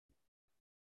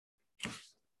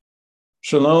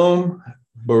Shalom,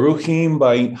 Baruchim,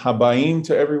 Habayim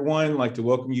to everyone. I'd like to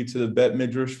welcome you to the Bet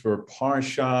Midrash for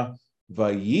Parsha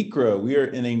Vayikra. We are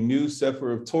in a new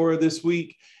Sefer of Torah this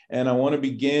week, and I want to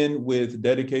begin with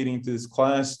dedicating this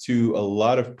class to a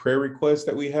lot of prayer requests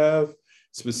that we have,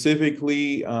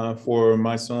 specifically for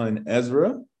my son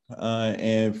Ezra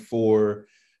and for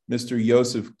Mr.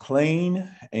 Yosef Klein,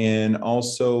 and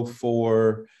also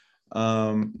for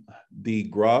the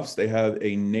Groffs. They have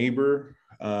a neighbor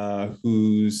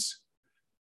it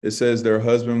says their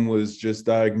husband was just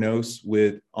diagnosed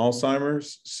with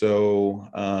Alzheimer's. So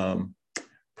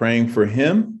praying for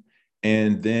him.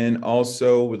 And then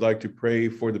also would like to pray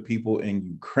for the people in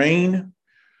Ukraine.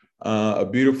 A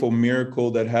beautiful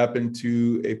miracle that happened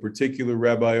to a particular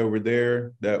rabbi over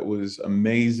there that was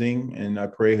amazing. And I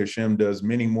pray Hashem does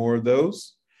many more of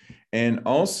those. And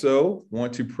also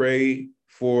want to pray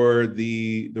for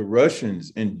the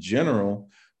Russians in general,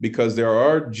 because there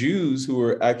are Jews who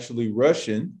are actually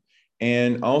Russian,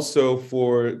 and also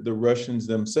for the Russians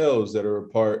themselves that are a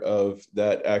part of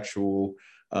that actual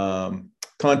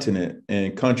continent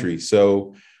and country.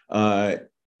 So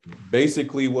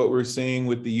basically what we're seeing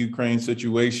with the Ukraine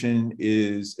situation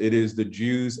is it is the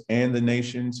Jews and the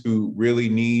nations who really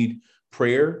need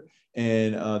prayer.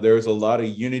 And there's a lot of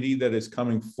unity that is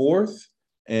coming forth.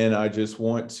 And I just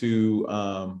want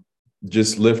to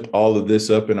just lift all of this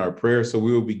up in our prayer. So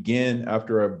we will begin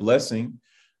after our blessing,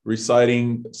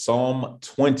 reciting Psalm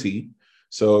 20.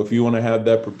 So if you want to have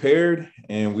that prepared,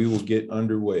 and we will get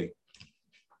underway.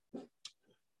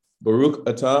 Baruch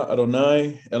atah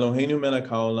Adonai Eloheinu melech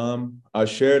haolam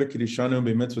asher kiddushanu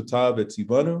b'mitzvotav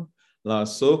v'tzivanu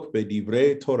la'asok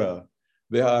b'divrei Torah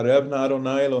v'ha'arevna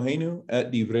Adonai Eloheinu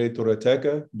et divrei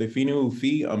Torateka b'finu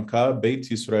ufi amka beit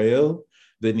Yisrael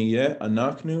v'niyeh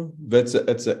anachnu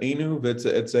v'etzaenu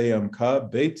v'etzaetzei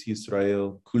amka beit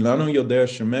Yisrael kulanu yodea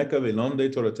shemeka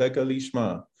v'lomdei Torateka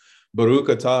lishma Baruch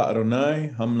atah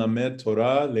Adonai hamlamed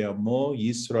Torah le'amo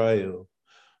Yisrael.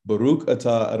 Baruch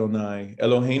atah Adonai,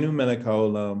 Eloheinu melech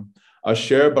haolam,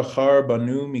 asher bachar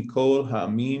banu mikol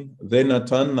ha'amim,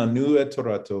 ve'natan lanu et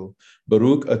Torato.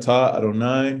 Baruch atah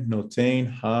Adonai,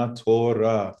 noten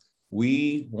ha-Torah.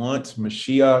 We want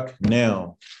Mashiach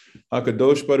now.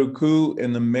 HaKadosh Baruch Hu,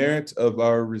 in the merit of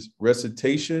our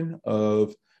recitation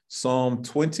of Psalm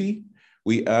 20,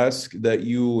 we ask that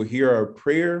you will hear our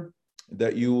prayer,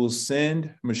 that you will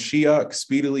send Mashiach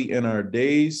speedily in our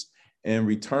days, and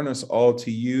return us all to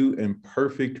you in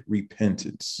perfect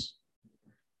repentance.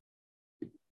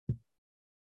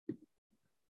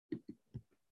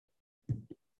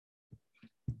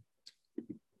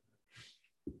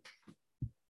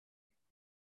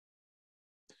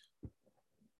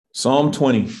 Psalm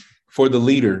 20, for the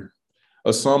leader,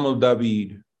 a psalm of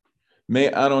David.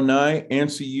 May Adonai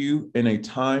answer you in a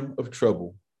time of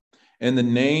trouble, and the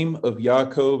name of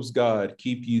Yaakov's God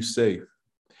keep you safe.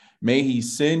 May he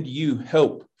send you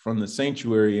help from the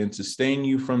sanctuary and sustain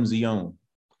you from Zion.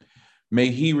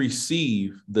 May he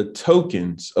receive the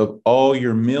tokens of all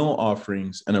your meal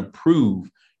offerings and approve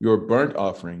your burnt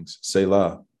offerings,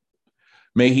 Selah.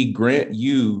 May he grant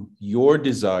you your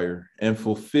desire and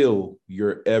fulfill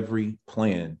your every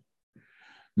plan.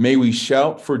 May we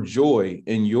shout for joy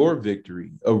in your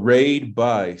victory, arrayed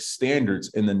by standards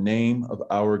in the name of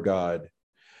our God.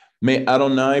 May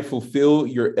Adonai fulfill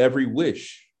your every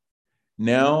wish.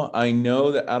 Now I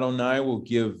know that Adonai will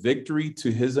give victory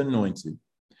to his anointed,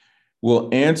 will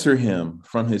answer him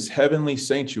from his heavenly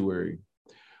sanctuary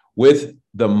with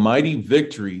the mighty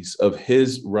victories of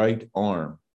his right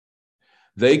arm.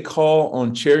 They call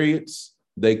on chariots,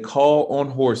 they call on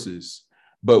horses,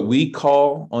 but we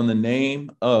call on the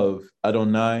name of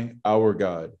Adonai our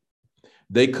God.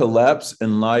 They collapse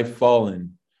and lie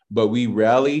fallen, but we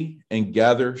rally and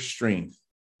gather strength.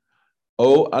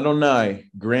 O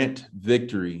Adonai, grant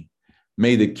victory.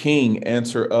 May the King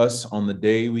answer us on the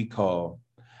day we call.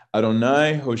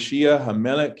 Adonai Hoshia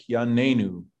Hamelech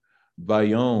Yanenu,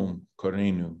 Vayom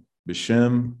Korenu,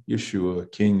 B'Shem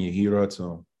Yeshua, King Yehi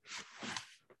Ratzon.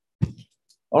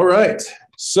 All right,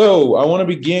 so I want to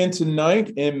begin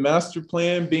tonight in Master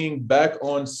Plan being back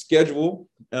on schedule.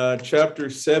 Chapter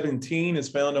 17 is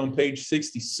found on page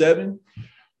 67.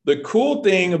 The cool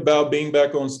thing about being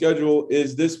back on schedule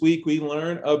is this week we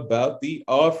learn about the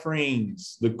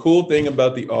offerings. The cool thing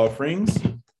about the offerings,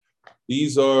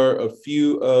 these are a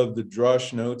few of the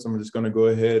Drosh notes. I'm just going to go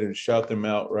ahead and shout them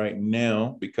out right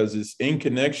now because it's in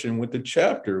connection with the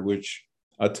chapter, which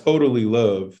I totally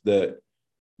love that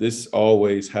this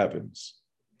always happens.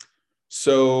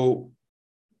 So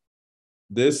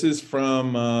this is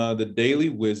from the Daily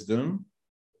Wisdom.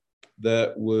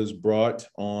 that was brought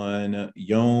on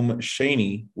Yom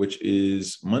Shani, which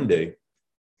is Monday.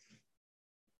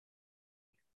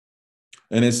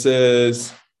 And it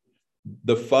says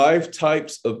the 5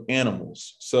 types of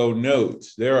animals. So note,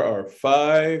 there are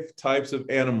 5 types of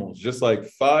animals, just like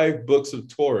 5 books of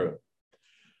Torah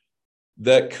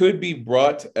that could be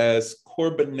brought as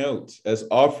korbanot, as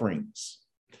offerings.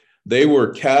 They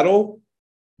were cattle,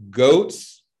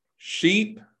 goats,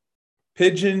 sheep,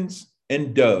 pigeons,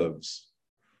 and doves.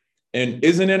 And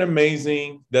isn't it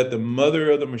amazing that the mother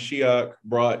of the Mashiach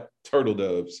brought turtle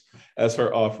doves as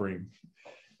her offering?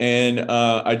 And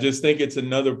I just think it's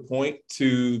another point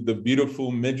to the beautiful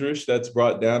midrash that's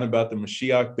brought down about the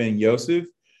Mashiach ben Yosef,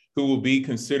 who will be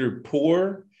considered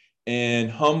poor and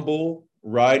humble,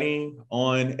 riding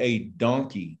on a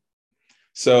donkey.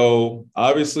 So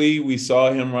obviously we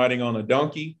saw him riding on a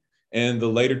donkey in the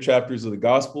later chapters of the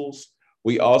Gospels.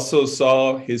 We also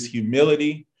saw his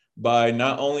humility by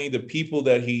not only the people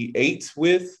that he ate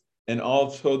with, and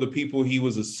also the people he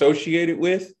was associated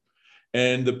with,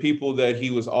 and the people that he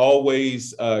was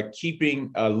always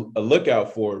keeping a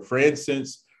lookout for. For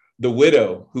instance, the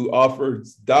widow who offered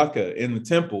tzedakah in the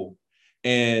temple,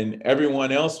 and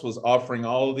everyone else was offering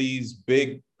all these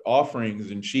big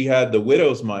offerings, and she had the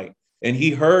widow's mite, and he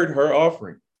heard her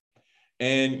offering.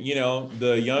 And, you know,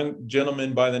 the young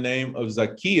gentleman by the name of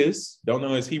Zacchaeus, don't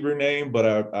know his Hebrew name,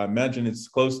 but I imagine it's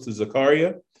close to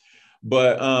Zechariah.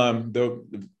 But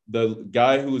the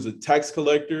guy who was a tax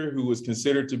collector, who was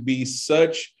considered to be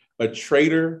such a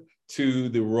traitor to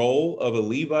the role of a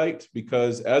Levite,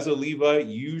 because as a Levite,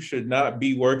 you should not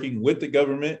be working with the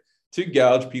government to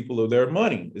gouge people of their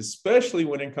money, especially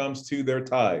when it comes to their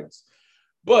tithes.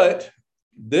 But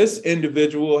this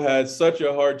individual had such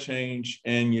a hard change,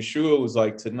 and Yeshua was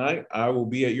like, tonight I will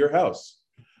be at your house,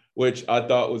 which I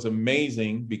thought was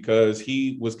amazing, because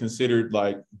he was considered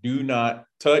like, do not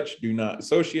touch, do not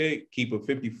associate, keep a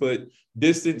 50-foot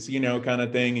distance, you know, kind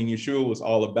of thing. And Yeshua was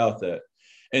all about that.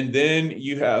 And then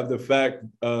you have the fact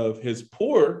of his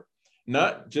poor,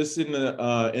 not just in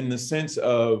the sense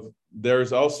of,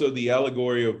 there's also the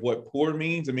allegory of what poor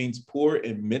means. It means poor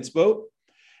in mitzvot.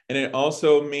 And it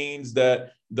also means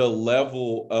that the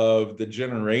level of the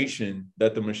generation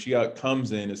that the Mashiach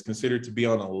comes in is considered to be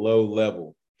on a low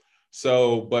level.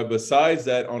 So, but besides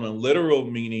that, on a literal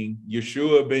meaning,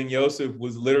 Yeshua ben Yosef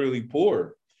was literally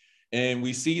poor. And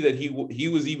we see that he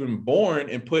was even born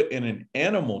and put in an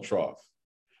animal trough,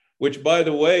 which, by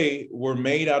the way, were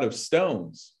made out of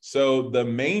stones. So the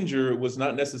manger was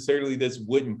not necessarily this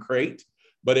wooden crate,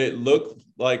 but it looked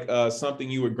like something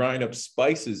you would grind up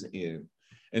spices in.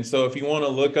 And so if you want to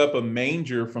look up a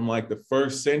manger from like the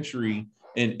 1st century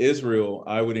in Israel,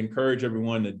 I would encourage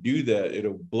everyone to do that.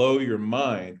 It'll blow your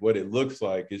mind what it looks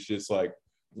like. It's just like,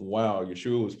 wow,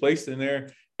 Yeshua was placed in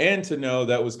there. And to know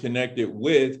that was connected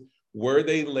with where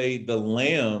they laid the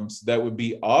lambs that would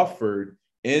be offered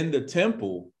in the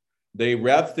temple. They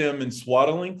wrapped them in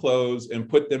swaddling clothes and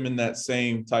put them in that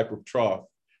same type of trough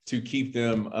to keep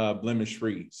them blemish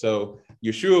free. So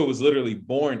Yeshua was literally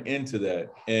born into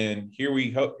that. And here we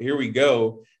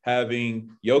go,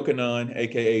 having Yochanan,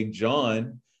 aka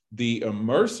John, the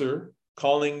immerser,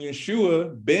 calling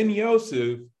Yeshua ben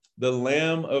Yosef the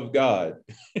Lamb of God.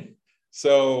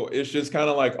 So it's just kind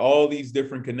of like all these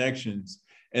different connections.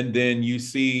 And then you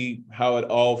see how it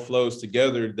all flows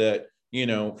together, that, you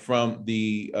know, from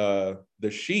the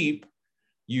sheep,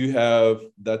 you have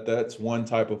that's one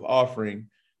type of offering.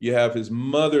 You have his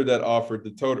mother that offered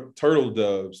the turtle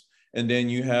doves, and then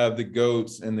you have the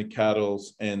goats and the cattle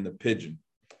and the pigeon.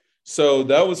 So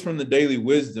that was from the Daily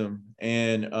Wisdom.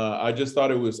 And I just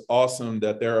thought it was awesome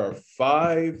that there are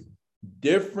 5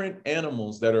 different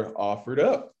animals that are offered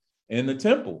up in the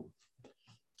temple.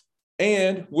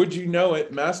 And would you know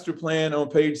it, Master Plan on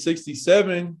page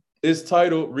 67 is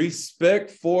titled Respect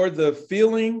for the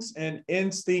Feelings and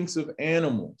Instincts of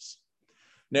Animals.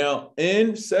 Now,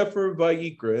 in Sefer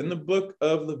Vayikra, in the book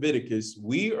of Leviticus,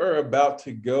 we are about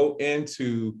to go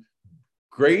into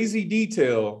crazy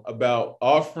detail about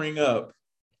offering up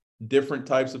different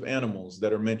types of animals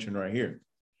that are mentioned right here.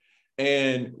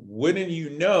 And wouldn't you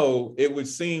know, it would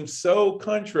seem so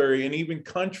contrary and even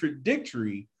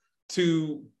contradictory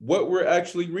to what we're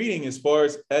actually reading as far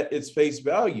as at its face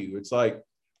value. It's like,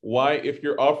 why, if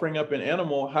you're offering up an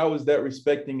animal, how is that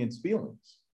respecting its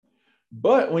feelings?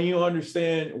 But when you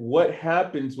understand what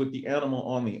happens with the animal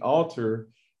on the altar,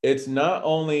 it's not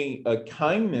only a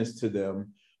kindness to them,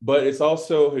 but it's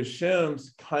also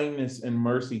Hashem's kindness and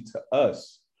mercy to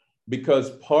us.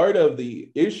 Because part of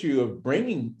the issue of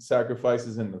bringing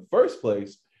sacrifices in the first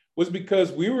place was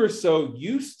because we were so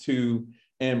used to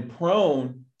and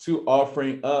prone to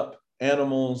offering up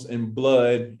animals and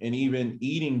blood and even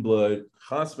eating blood,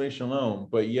 chas v'shalom.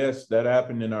 But yes, that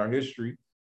happened in our history.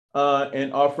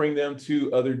 And offering them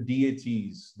to other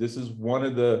deities. This is one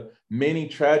of the many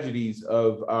tragedies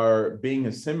of our being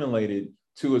assimilated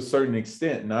to a certain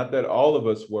extent. Not that all of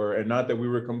us were, and not that we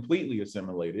were completely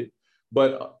assimilated,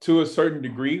 but to a certain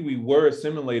degree, we were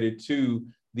assimilated to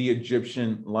the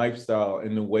Egyptian lifestyle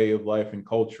and the way of life and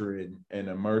culture, and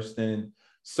immersed in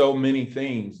so many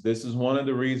things. This is one of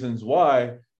the reasons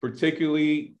why,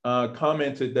 particularly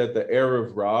commented that the heir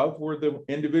of Rav were the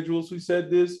individuals who said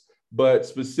this, but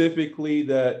specifically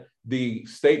that the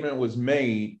statement was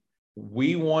made,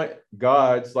 we want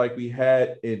gods like we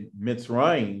had in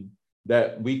Mitzrayim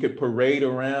that we could parade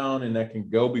around and that can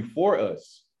go before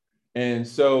us. And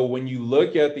so when you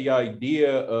look at the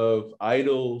idea of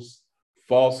idols,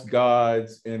 false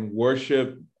gods, and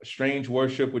worship, strange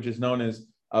worship, which is known as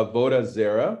Avodah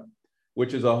Zarah,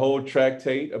 which is a whole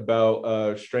tractate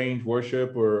about strange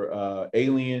worship or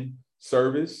alien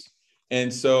service.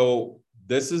 And so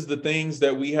this is the things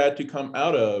that we had to come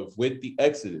out of with the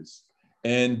Exodus.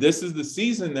 And this is the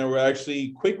season that we're actually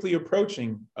quickly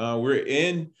approaching. We're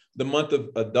in the month of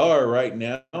Adar right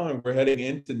now, and we're heading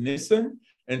into Nisan.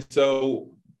 And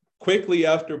so quickly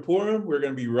after Purim, we're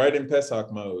going to be right in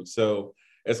Pesach mode. So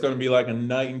it's going to be like a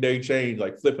night and day change,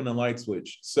 like flipping a light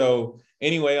switch. So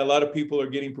anyway, a lot of people are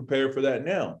getting prepared for that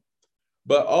now.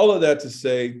 But all of that to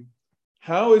say,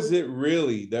 how is it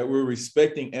really that we're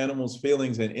respecting animals'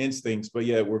 feelings and instincts, but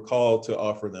yet we're called to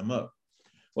offer them up?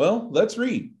 Well, let's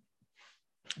read.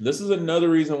 This is another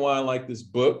reason why I like this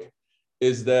book,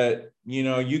 is that, you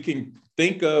know, you can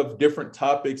think of different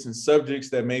topics and subjects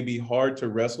that may be hard to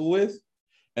wrestle with.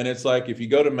 And it's like, if you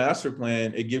go to Master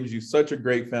Plan, it gives you such a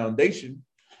great foundation.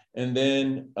 And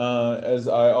then, as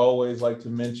I always like to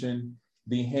mention,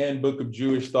 the Handbook of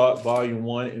Jewish Thought, Volume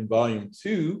 1 and Volume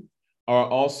 2 are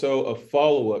also a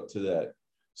follow-up to that.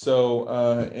 So,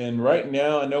 and right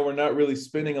now, I know we're not really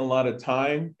spending a lot of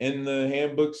time in the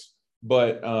handbooks,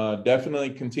 but definitely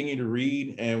continue to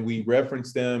read, and we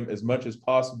reference them as much as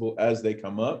possible as they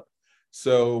come up.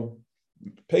 So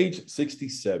page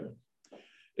 67,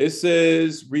 it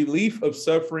says relief of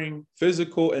suffering,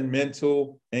 physical and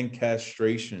mental, and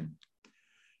castration.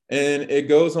 And it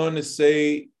goes on to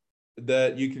say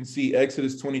that you can see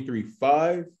Exodus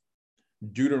 23:5,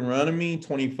 Deuteronomy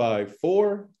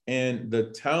 25:4, and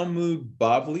the Talmud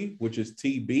Bavli, which is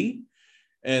TB,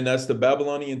 and that's the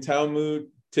Babylonian Talmud,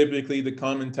 typically the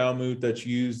common Talmud that's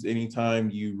used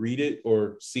anytime you read it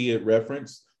or see it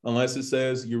referenced, unless it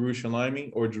says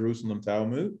Yerushalayim or Jerusalem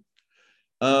Talmud.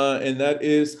 And that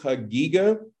is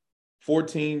Hagiga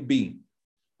 14b.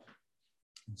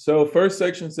 So first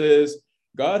section says,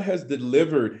 God has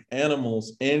delivered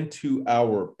animals into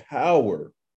our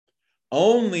power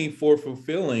only for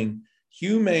fulfilling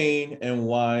humane and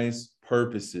wise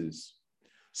purposes.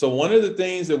 So one of the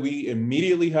things that we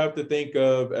immediately have to think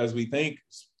of as we think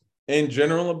in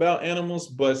general about animals,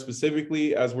 but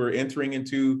specifically as we're entering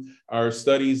into our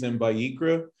studies in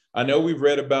Vayikra, I know we've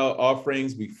read about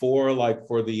offerings before, like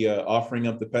for the offering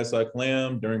of the Pesach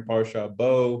lamb during Parshat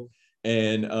Bo,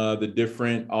 and the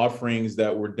different offerings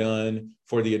that were done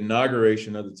for the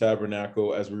inauguration of the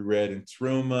tabernacle, as we read in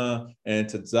Truma and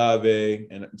Tetzaveh,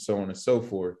 and so on and so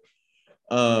forth.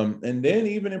 And then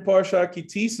even in Parshat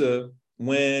Kitisa,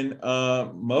 when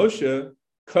Moshe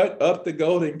cut up the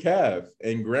golden calf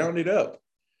and ground it up,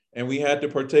 and we had to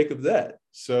partake of that.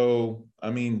 So, I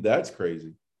mean, that's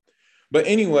crazy. But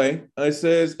anyway, it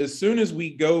says, as soon as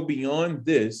we go beyond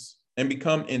this and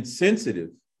become insensitive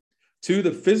to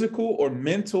the physical or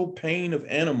mental pain of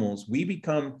animals, we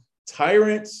become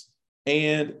tyrants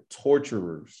and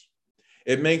torturers.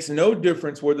 It makes no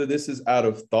difference whether this is out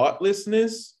of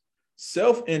thoughtlessness,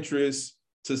 self-interest,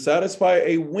 to satisfy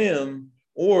a whim,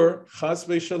 or chas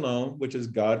v'shalom, which is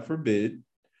God forbid,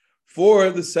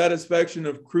 for the satisfaction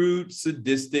of crude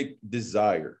sadistic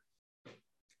desire.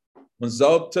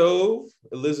 Mazal tov,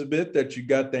 Elizabeth, that you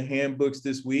got the handbooks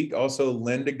this week. Also,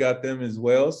 Linda got them as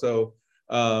well. So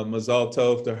Mazal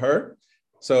tov to her.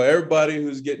 So everybody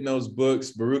who's getting those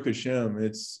books, Baruch Hashem,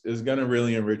 it's going to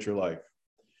really enrich your life.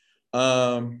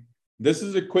 This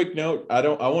is a quick note. I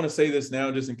want to say this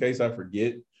now just in case I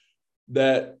forget,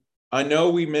 that I know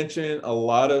we mentioned a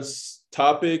lot of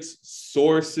topics,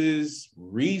 sources,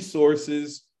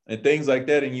 resources, and things like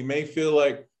that. And you may feel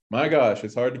like, my gosh,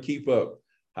 it's hard to keep up.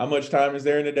 How much time is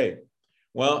there in a day?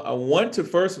 Well, I want to,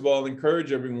 first of all,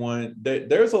 encourage everyone that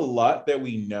there's a lot that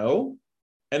we know,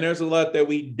 and there's a lot that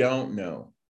we don't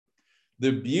know.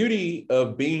 The beauty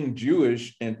of being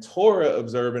Jewish and Torah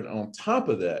observant on top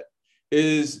of that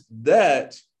is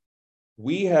that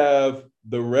we have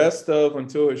the rest of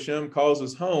until Hashem calls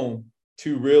us home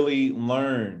to really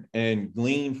learn and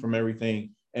glean from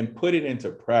everything and put it into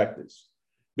practice.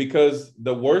 Because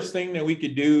the worst thing that we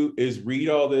could do is read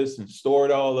all this and store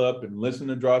it all up and listen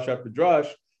to drosh after drosh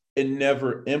and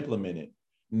never implement it,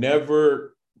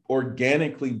 never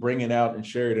organically bring it out and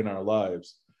share it in our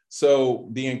lives. So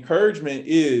the encouragement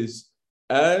is,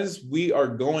 as we are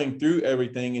going through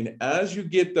everything, and as you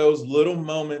get those little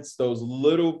moments, those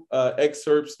little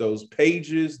excerpts, those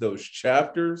pages, those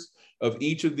chapters of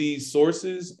each of these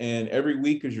sources, and every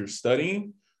week as you're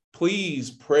studying, please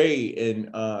pray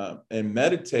and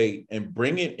meditate and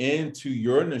bring it into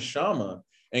your neshama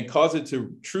and cause it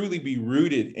to truly be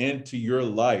rooted into your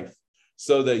life,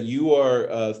 so that you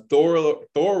are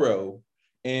thorough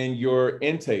in your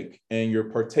intake and your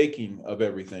partaking of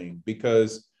everything.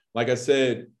 Because like I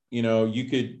said, you know, you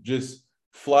could just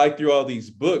fly through all these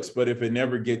books, but if it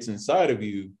never gets inside of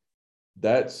you,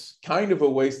 that's kind of a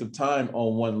waste of time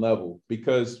on one level.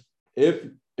 Because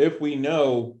if we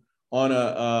know on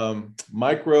a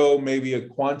micro, maybe a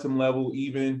quantum level,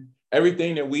 even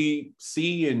everything that we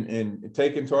see and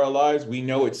take into our lives, we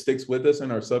know it sticks with us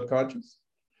in our subconscious.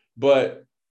 But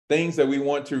things that we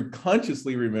want to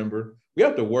consciously remember, we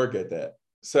have to work at that.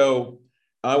 So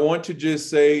I want to just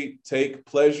say, take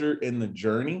pleasure in the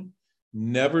journey,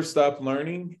 never stop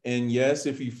learning. And yes,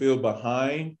 if you feel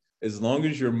behind, as long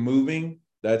as you're moving,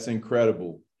 that's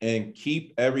incredible. And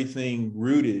keep everything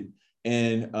rooted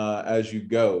in as you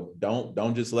go.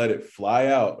 Don't just let it fly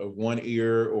out of one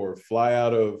ear or fly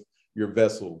out of your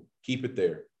vessel. Keep it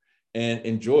there and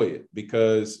enjoy it,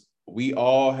 because we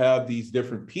all have these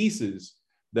different pieces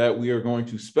that we are going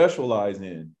to specialize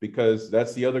in, because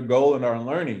that's the other goal in our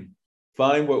learning.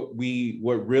 Find what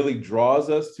really draws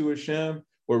us to Hashem,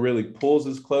 what really pulls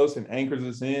us close and anchors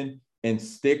us in, and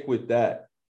stick with that.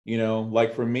 You know,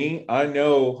 like for me, I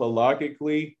know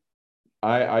halakhically,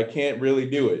 I can't really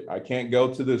do it. I can't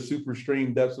go to the super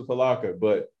stream depths of halakha,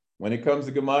 but when it comes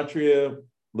to gematria, a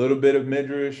little bit of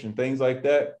midrash and things like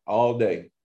that, all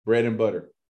day, bread and butter.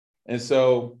 And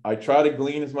so I try to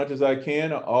glean as much as I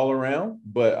can all around,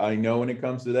 but I know when it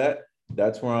comes to that,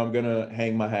 that's where I'm going to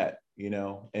hang my hat, you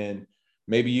know, and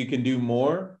maybe you can do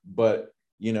more, but,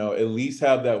 you know, at least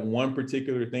have that one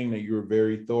particular thing that you're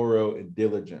very thorough and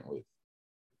diligent with.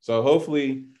 So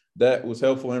hopefully that was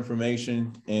helpful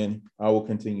information, and I will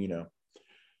continue now.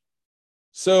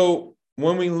 So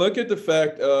when we look at the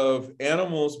fact of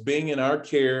animals being in our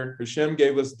care, Hashem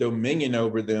gave us dominion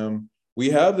over them. We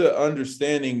have the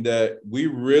understanding that we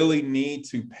really need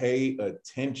to pay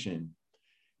attention.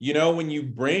 You know, when you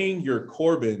bring your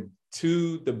korban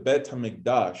to the Bet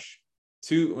HaMikdash,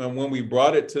 and when we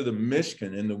brought it to the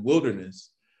Mishkan in the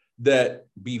wilderness, that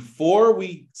before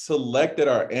we selected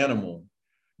our animal,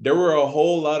 there were a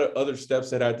whole lot of other steps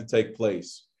that had to take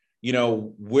place. You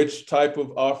know, which type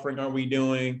of offering are we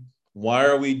doing? Why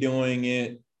are we doing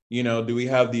it? You know, do we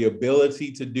have the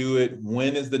ability to do it?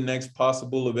 When is the next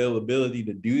possible availability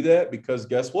to do that? Because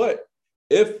guess what?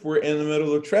 If we're in the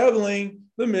middle of traveling,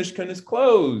 the Mishkan is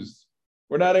closed.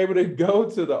 We're not able to go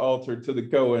to the altar, to the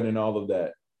Kohen and all of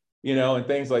that, you know, and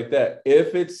things like that.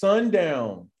 If it's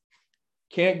sundown,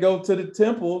 can't go to the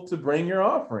temple to bring your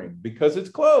offering because it's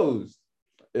closed.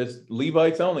 It's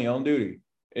Levites only on duty.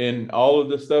 And all of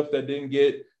the stuff that didn't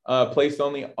get placed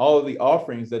on all of the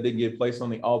offerings that didn't get placed on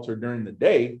the altar during the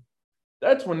day,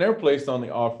 that's when they're placed on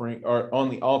the offering or on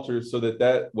the altar, so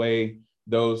that way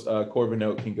those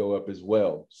korbanot can go up as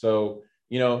well. So,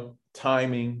 you know,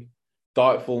 timing,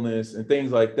 thoughtfulness, and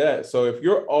things like that. So if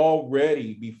you're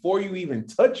already, before you even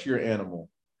touch your animal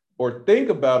or think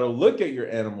about or look at your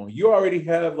animal, you already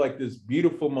have like this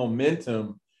beautiful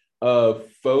momentum of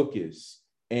focus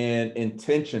and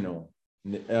intentional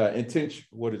intention.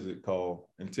 What is it called?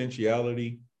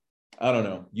 Intentionality. I don't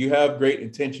know. You have great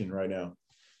intention right now.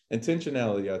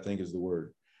 Intentionality, I think, is the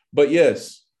word. But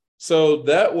yes, so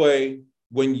that way,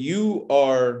 when you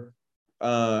are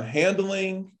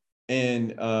handling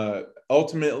and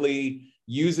ultimately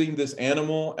using this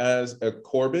animal as a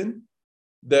korban,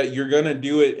 that you're going to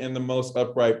do it in the most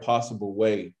upright possible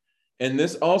way. And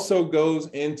this also goes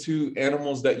into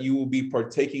animals that you will be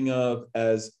partaking of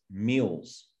as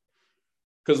meals.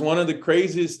 Because one of the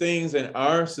craziest things in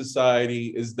our society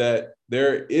is that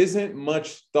there isn't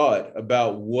much thought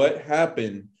about what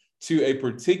happened to a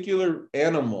particular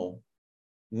animal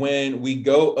when we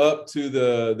go up to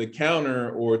the counter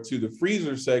or to the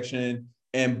freezer section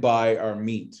and buy our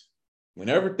meat. We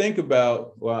never think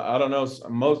about, well, I don't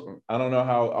know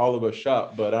how all of us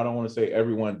shop, but I don't want to say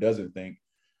everyone doesn't think.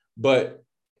 But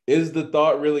is the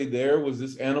thought really there? Was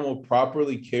this animal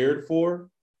properly cared for?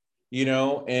 You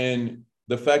know, and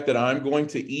The fact that I'm going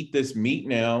to eat this meat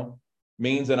now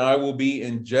means that I will be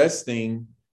ingesting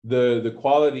the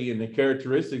quality and the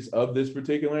characteristics of this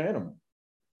particular animal,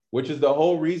 which is the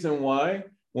whole reason why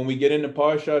when we get into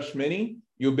Parashat Shmini,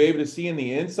 you'll be able to see in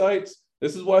the insights,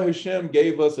 this is why Hashem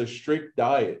gave us a strict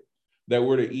diet that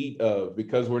we're to eat of,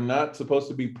 because we're not supposed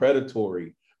to be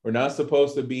predatory. We're not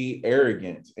supposed to be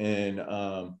arrogant and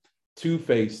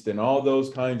two-faced and all those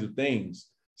kinds of things.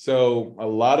 So a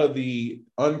lot of the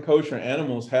unkosher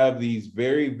animals have these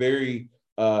very, very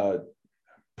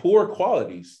poor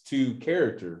qualities to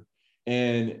character.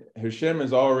 And Hashem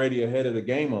is already ahead of the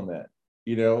game on that,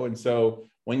 you know? And so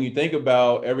when you think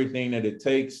about everything that it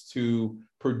takes to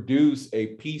produce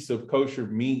a piece of kosher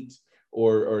meat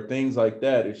or things like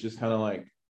that, it's just kind of like,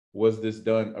 was this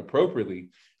done appropriately?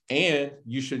 And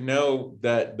you should know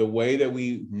that the way that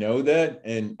we know that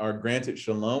and are granted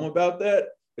shalom about that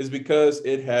is because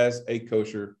it has a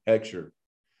kosher hechsher.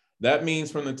 That means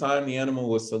from the time the animal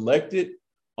was selected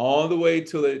all the way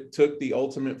till it took the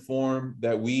ultimate form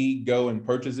that we go and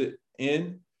purchase it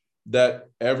in, that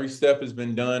every step has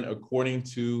been done according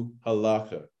to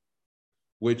halakha,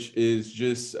 which is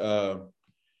just,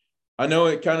 I know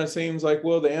it kind of seems like,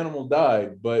 well, the animal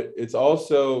died, but it's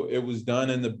also, it was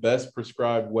done in the best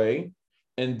prescribed way.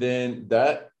 And then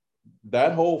that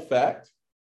whole fact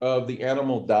of the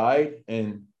animal died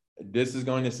and this is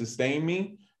going to sustain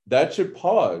me, that should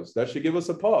pause. That should give us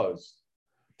a pause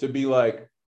to be like,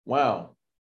 wow,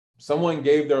 someone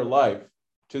gave their life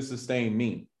to sustain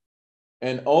me.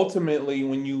 And ultimately,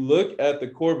 when you look at the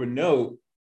korbanot,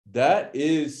 that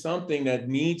is something that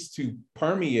needs to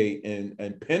permeate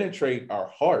and penetrate our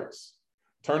hearts,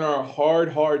 turn our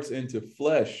hard hearts into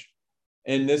flesh.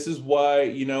 And this is why,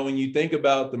 you know, when you think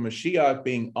about the Mashiach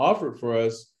being offered for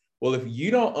us, well, if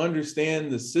you don't understand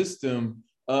the system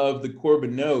of the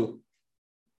korbanot,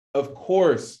 of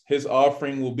course, his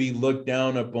offering will be looked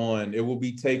down upon. It will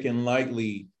be taken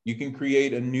lightly. You can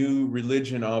create a new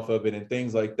religion off of it and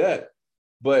things like that.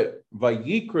 But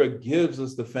Vayikra gives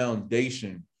us the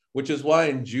foundation, which is why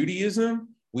in Judaism,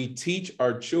 we teach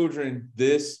our children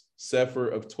this Sefer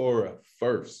of Torah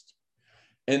first.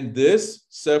 And this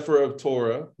Sefer of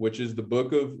Torah, which is the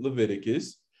book of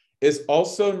Leviticus, is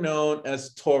also known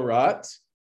as Torat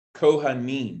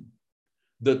Kohanim,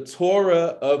 the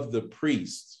Torah of the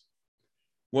priests.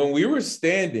 When we were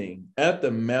standing at the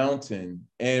mountain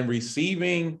and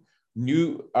receiving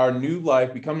our new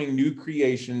life, becoming new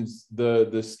creations,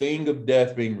 the sting of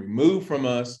death being removed from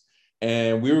us,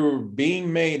 and we were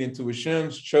being made into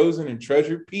Hashem's chosen and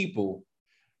treasured people,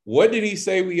 what did he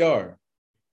say we are?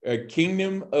 A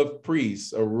kingdom of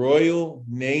priests, a royal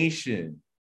nation.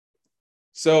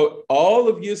 So all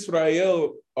of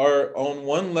Yisrael are on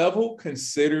one level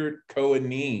considered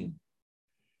Kohanim.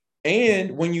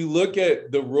 And when you look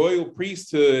at the royal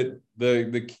priesthood,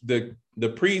 the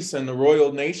priests and the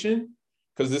royal nation,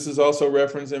 because this is also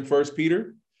referenced in 1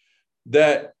 Peter,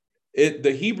 that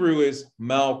the Hebrew is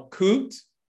Malkut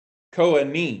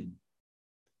Kohanim,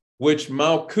 which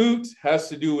Malkut has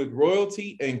to do with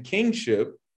royalty and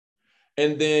kingship,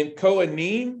 and then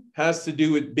Kohanim has to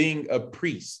do with being a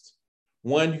priest,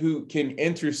 one who can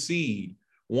intercede,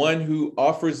 one who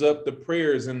offers up the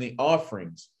prayers and the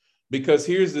offerings. Because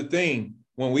here's the thing,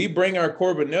 when we bring our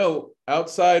korbanot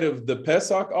outside of the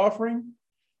Pesach offering,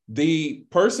 the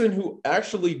person who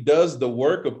actually does the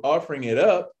work of offering it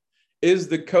up is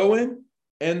the Kohen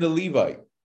and the Levite.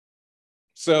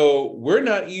 So we're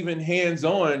not even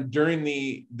hands-on during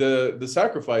the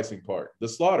sacrificing part, the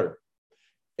slaughter,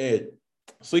 and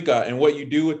what you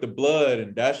do with the blood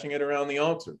and dashing it around the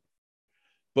altar.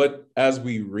 But as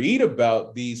we read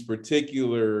about these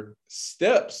particular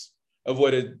steps of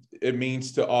what it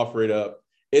means to offer it up,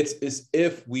 it's as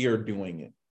if we are doing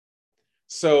it.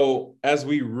 So as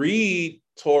we read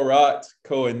Torat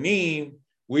Kohanim,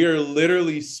 we are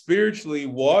literally spiritually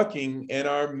walking in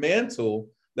our mantle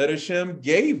that Hashem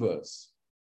gave us,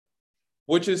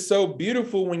 which is so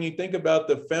beautiful when you think about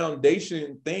the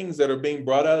foundation things that are being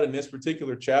brought out in this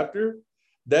particular chapter.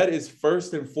 That is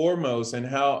first and foremost, and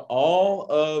how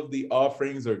all of the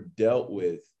offerings are dealt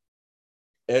with.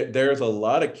 There's a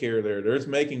lot of care there. There's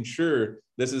making sure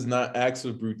this is not acts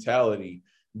of brutality.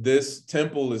 This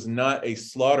temple is not a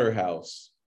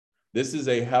slaughterhouse. This is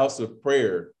a house of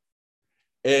prayer.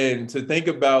 And to think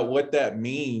about what that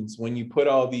means when you put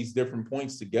all these different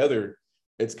points together,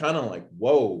 it's kind of like,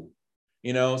 whoa,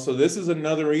 you know? So this is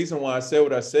another reason why I said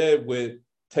what I said with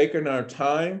taking our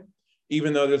time,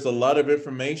 even though there's a lot of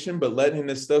information, but letting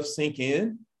this stuff sink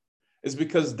in, is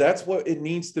because that's what it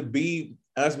needs to be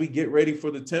as we get ready for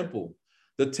the temple.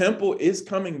 The temple is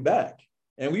coming back,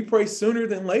 and we pray sooner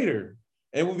than later.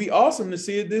 And it would be awesome to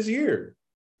see it this year.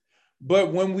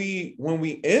 But when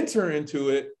we enter into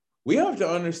it, we have to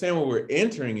understand what we're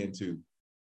entering into.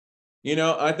 You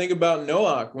know, I think about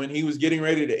Noah when he was getting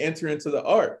ready to enter into the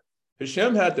ark.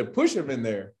 Hashem had to push him in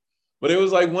there. But it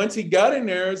was like once he got in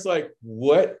there, it's like,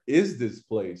 what is this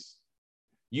place?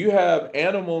 You have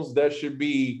animals that should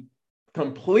be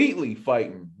completely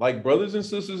fighting, like brothers and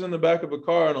sisters in the back of a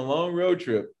car on a long road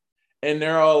trip. And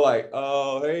they're all like,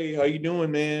 oh, hey, how you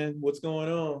doing, man? What's going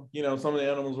on? You know, some of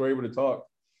the animals were able to talk.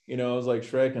 You know, it was like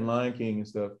Shrek and Lion King and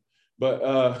stuff.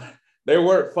 But they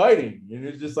weren't fighting. And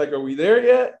it's just like, are we there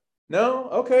yet? No?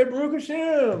 Okay, Baruch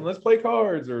Hashem. Let's play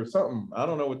cards or something. I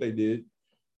don't know what they did.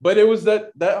 But it was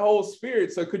that whole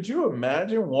spirit. So could you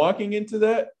imagine walking into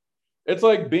that? It's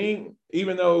like being,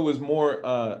 even though it was more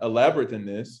elaborate than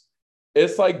this,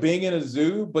 it's like being in a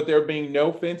zoo, but there being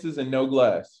no fences and no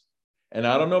glass. And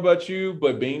I don't know about you,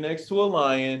 but being next to a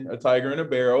lion, a tiger, and a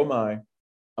bear, oh my,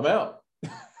 I'm out.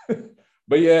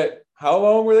 But yet, how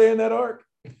long were they in that ark?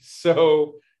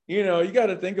 So, you know, you got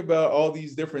to think about all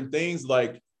these different things,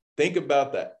 like think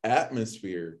about the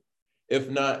atmosphere, if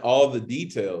not all the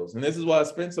details. And this is why I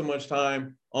spent so much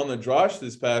time on the Drosh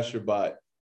this past Shabbat.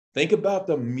 Think about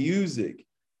the music.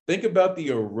 Think about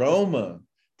the aroma.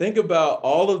 Think about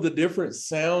all of the different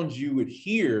sounds you would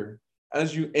hear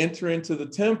as you enter into the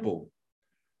temple.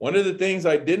 One of the things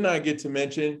I did not get to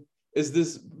mention is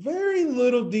this very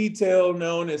little detail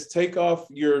known as take off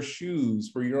your shoes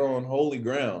for your own holy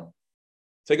ground.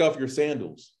 Take off your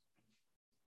sandals.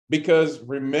 Because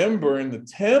remember, in the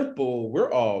temple,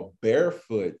 we're all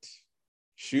barefoot.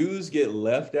 Shoes get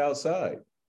left outside.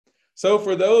 So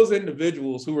for those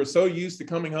individuals who are so used to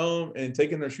coming home and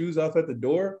taking their shoes off at the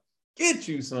door, get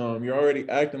you some. You're already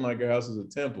acting like your house is a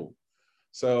temple.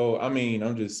 So, I mean,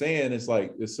 I'm just saying, it's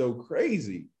like, it's so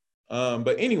crazy.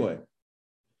 But anyway,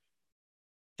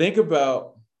 think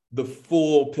about the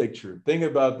full picture. Think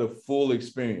about the full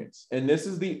experience. And this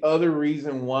is the other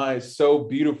reason why it's so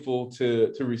beautiful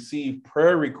to receive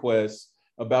prayer requests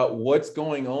about what's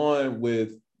going on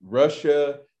with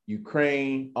Russia,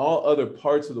 Ukraine, all other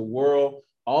parts of the world,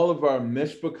 all of our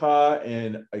mishpachah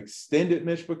and extended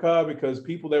mishpachah, because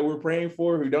people that we're praying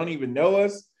for who don't even know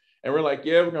us, and we're like,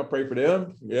 yeah, we're going to pray for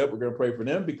them. Yeah, we're going to pray for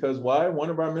them because why?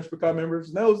 One of our mishpachah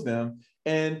members knows them,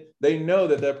 and they know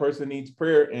that that person needs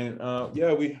prayer. And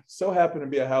yeah, we so happen to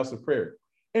be a house of prayer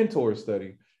and Torah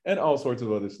study and all sorts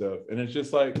of other stuff. And it's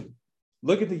just like,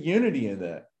 look at the unity in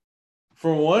that.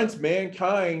 For once,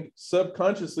 mankind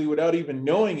subconsciously, without even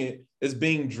knowing it, is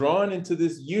being drawn into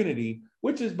this unity,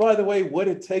 which is, by the way, what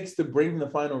it takes to bring the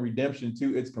final redemption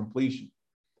to its completion.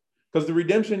 Because the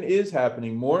redemption is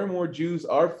happening. More and more Jews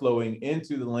are flowing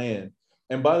into the land.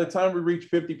 And by the time we reach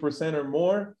 50% or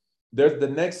more, there's the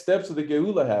next steps of the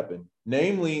Geula happen,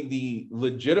 namely the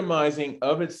legitimizing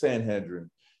of its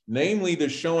Sanhedrin, namely the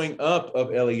showing up of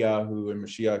Eliyahu and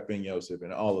Mashiach ben Yosef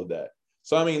and all of that.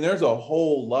 So, I mean, there's a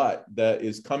whole lot that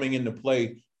is coming into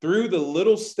play through the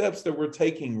little steps that we're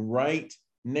taking right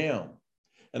now.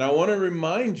 And I want to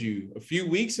remind you, a few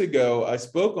weeks ago, I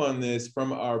spoke on this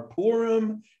from our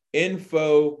Purim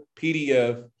info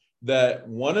PDF, that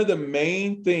one of the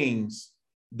main things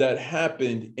that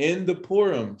happened in the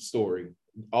Purim story,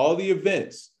 all the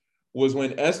events, was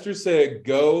when Esther said,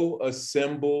 go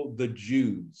assemble the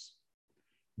Jews.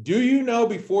 Do you know,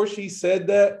 before she said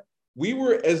that, we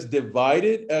were as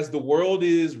divided as the world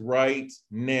is right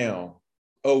now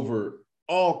over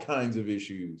all kinds of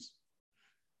issues.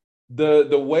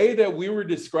 The way that we were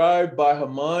described by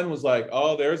Haman was like,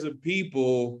 oh, there's a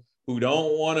people who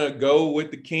don't want to go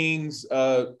with the king's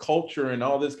culture and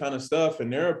all this kind of stuff.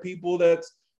 And there are people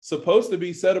that's supposed to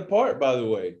be set apart, by the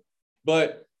way.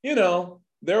 But, you know,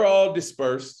 they're all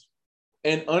dispersed.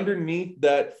 And underneath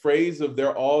that phrase of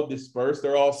they're all dispersed,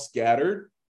 they're all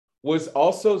scattered, was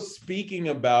also speaking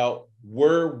about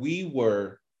where we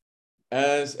were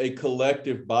as a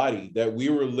collective body, that we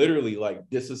were literally like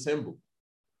disassembled.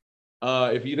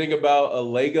 If you think about a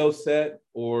Lego set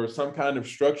or some kind of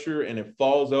structure and it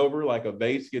falls over, like a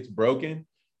vase gets broken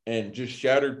and just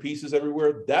shattered pieces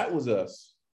everywhere, that was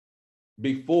us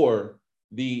before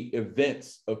the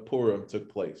events of Purim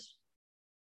took place.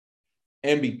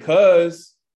 And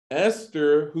because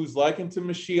Esther, who's likened to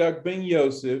Mashiach ben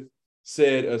Yosef,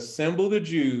 said, assemble the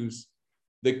Jews,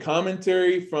 the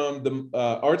commentary from the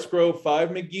Art Scroll 5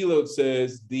 Megillot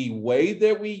says the way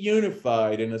that we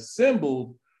unified and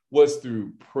assembled was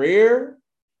through prayer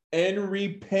and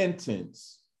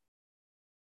repentance.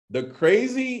 The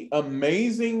crazy,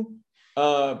 amazing,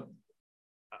 the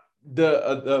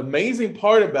amazing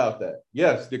part about that,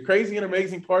 yes, the crazy and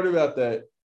amazing part about that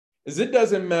is it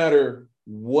doesn't matter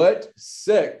what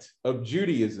sect of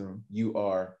Judaism you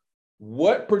are,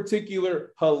 what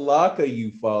particular halakha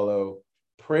you follow.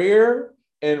 Prayer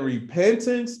and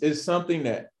repentance is something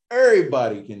that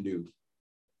everybody can do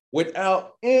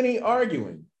without any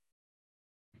arguing.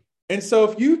 And so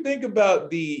if you think about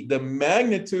the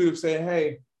magnitude of saying,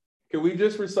 hey, can we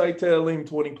just recite Tehillim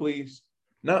 20, please?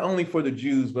 Not only for the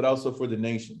Jews, but also for the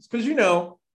nations. Because,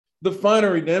 the final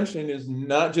redemption is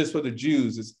not just for the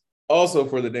Jews, it's also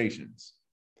for the nations.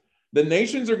 The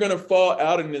nations are going to fall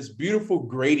out in this beautiful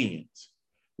gradient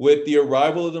with the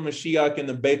arrival of the Mashiach and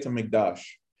the Beit HaMikdash.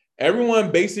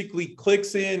 Everyone basically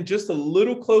clicks in just a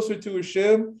little closer to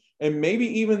Hashem, and maybe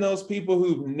even those people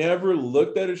who've never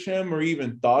looked at Hashem or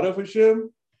even thought of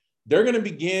Hashem, they're going to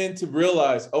begin to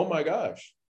realize, oh my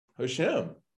gosh,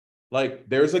 Hashem, like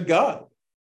there's a God,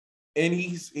 and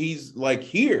he's like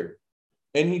here,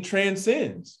 and he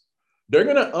transcends. They're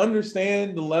going to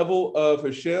understand the level of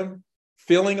Hashem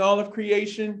filling all of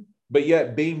creation, but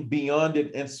yet being beyond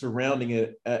it and surrounding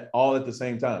it all at the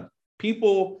same time.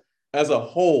 People as a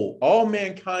whole, all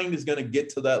mankind is going to get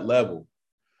to that level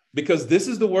because this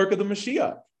is the work of the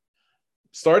Mashiach.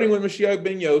 Starting with Mashiach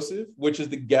ben Yosef, which is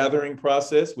the gathering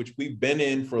process, which we've been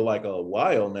in for like a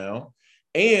while now,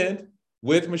 and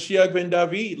with Mashiach ben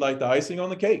David, like the icing on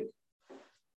the cake.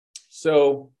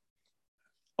 So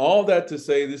all that to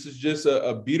say, this is just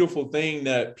a beautiful thing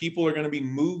that people are going to be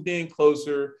moved in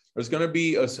closer. There's going to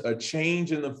be a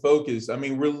change in the focus. I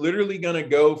mean, we're literally going to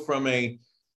go from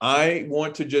I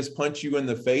want to just punch you in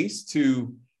the face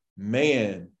to,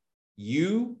 man,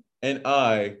 you and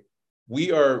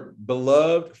we are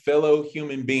beloved fellow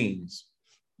human beings.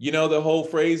 The whole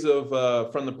phrase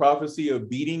of from the prophecy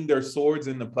of beating their swords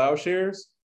into plowshares,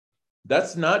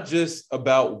 that's not just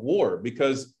about war,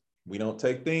 because we don't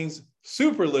take things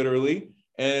super literally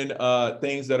and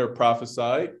things that are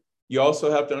prophesied. You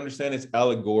also have to understand it's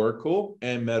allegorical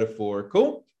and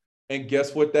metaphorical. And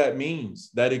guess what that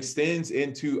means? That extends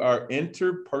into our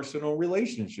interpersonal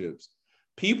relationships.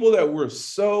 People that we're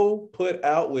so put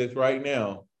out with right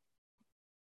now,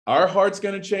 our heart's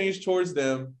going to change towards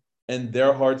them and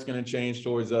their heart's going to change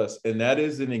towards us. And that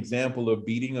is an example of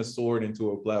beating a sword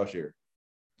into a plowshare.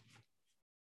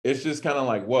 It's just kind of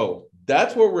like, whoa,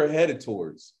 that's where we're headed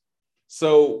towards.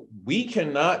 So we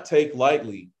cannot take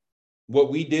lightly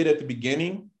what we did at the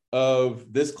beginning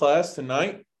of this class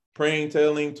tonight, praying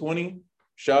Tehillim 20,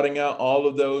 shouting out all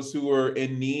of those who are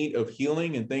in need of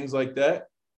healing and things like that.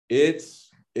 It's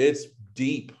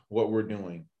deep what we're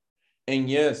doing. And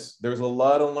yes, there's a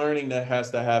lot of learning that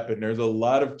has to happen. There's a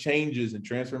lot of changes and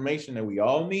transformation that we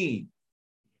all need,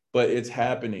 but it's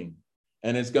happening.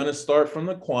 And it's going to start from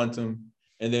the quantum,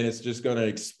 and then it's just going to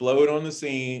explode on the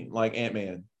scene like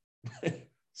Ant-Man.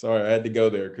 Sorry, I had to go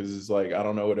there because it's like, I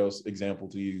don't know what else example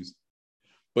to use.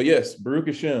 But yes, Baruch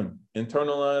Hashem,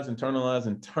 internalize, internalize,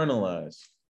 internalize.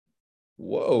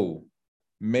 Whoa.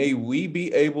 May we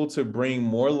be able to bring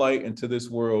more light into this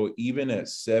world, even at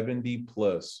 70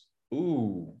 plus.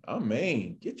 Ooh,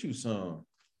 amen. Get you some.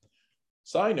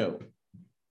 Side note,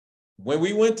 when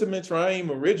we went to Mitzrayim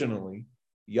originally,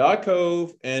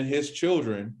 Yaakov and his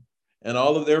children and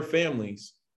all of their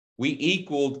families, we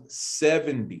equaled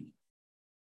 70.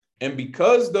 And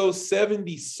because those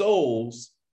 70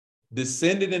 souls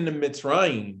descended into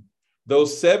Mitzrayim,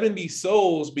 those 70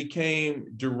 souls became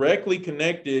directly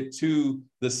connected to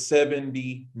the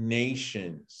 70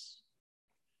 nations.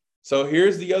 So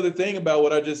here's the other thing about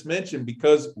what I just mentioned.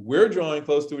 Because we're drawing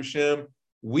close to Hashem,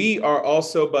 we are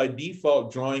also by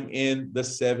default drawing in the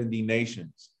 70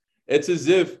 nations. It's as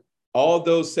if all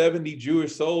those 70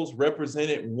 Jewish souls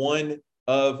represented one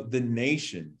of the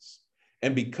nations.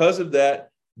 And because of that,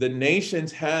 the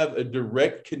nations have a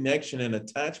direct connection and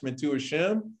attachment to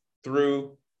Hashem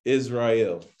through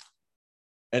Israel.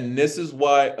 And this is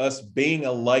why us being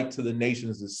a light to the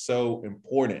nations is so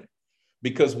important.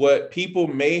 Because what people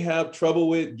may have trouble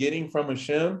with getting from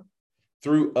Hashem,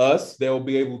 through us, they'll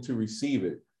be able to receive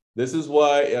it. This is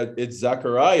why it's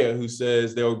Zechariah who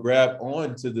says they'll grab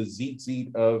on to the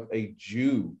tzitzit of a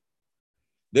Jew.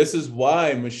 This is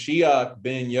why Mashiach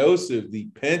ben Yosef, the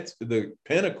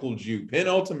pinnacle Jew,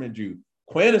 penultimate Jew,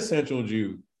 quintessential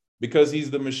Jew, because he's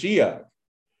the Mashiach.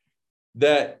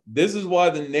 That this is why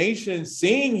the nation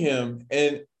seeing him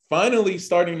and finally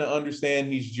starting to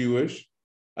understand he's Jewish.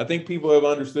 I think people have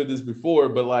understood this before,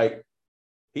 but like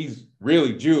he's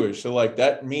really Jewish. So like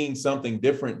that means something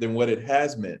different than what it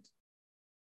has meant.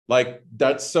 Like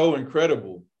that's so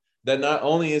incredible that not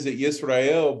only is it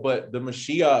Yisrael, but the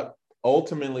Mashiach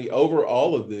ultimately over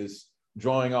all of this,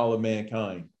 drawing all of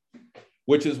mankind,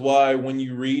 which is why when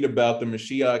you read about the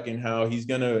Mashiach and how he's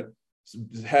going to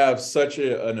have such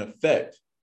an effect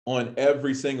on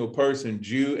every single person,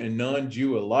 Jew and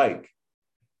non-Jew alike.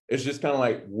 It's just kind of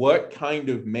like, what kind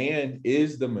of man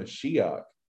is the Mashiach,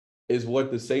 is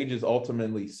what the sages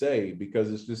ultimately say,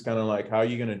 because it's just kind of like, how are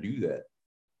you going to do that?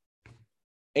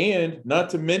 And not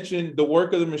to mention, the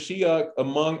work of the Mashiach,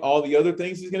 among all the other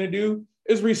things he's going to do,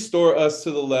 is restore us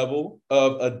to the level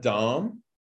of Adam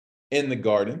in the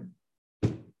garden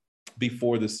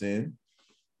before the sin.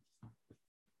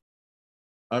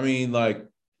 I mean, like,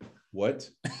 what?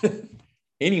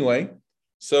 Anyway,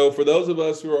 so for those of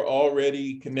us who are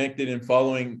already connected and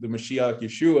following the Mashiach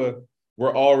Yeshua,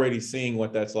 we're already seeing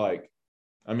what that's like.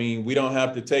 I mean, we don't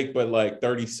have to take but like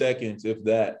 30 seconds, if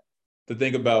that, to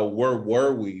think about where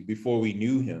were we before we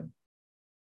knew him.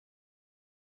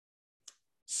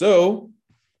 So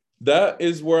that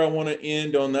is where I want to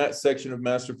end on that section of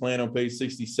Master Plan on page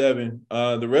 67.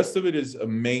 The rest of it is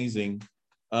amazing,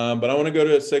 but I want to go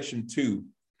to section 2,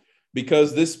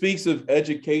 because this speaks of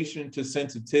education to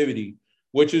sensitivity,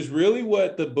 which is really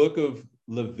what the book of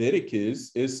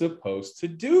Leviticus is supposed to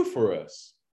do for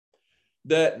us.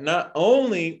 That not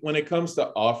only when it comes to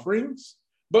offerings,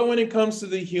 but when it comes to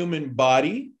the human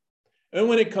body, and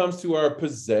when it comes to our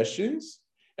possessions,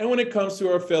 and when it comes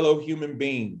to our fellow human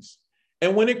beings,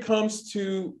 and when it comes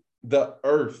to the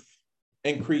earth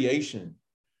and creation,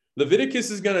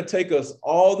 Leviticus is going to take us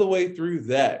all the way through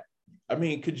that. I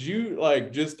mean, could you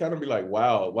like just kind of be like,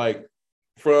 wow, like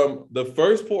from the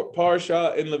first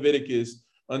parsha in Leviticus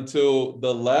until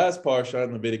the last parsha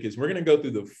in Leviticus, we're going to go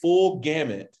through the full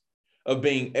gamut of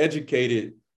being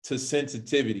educated to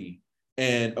sensitivity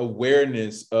and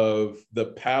awareness of the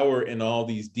power in all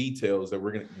these details that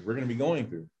we're going to be going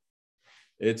through.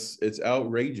 It's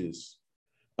outrageous.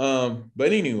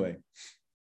 But anyway,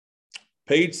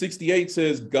 page 68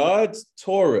 says, God's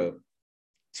Torah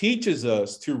teaches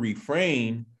us to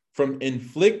refrain from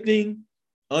inflicting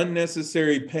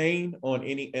unnecessary pain on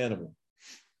any animal.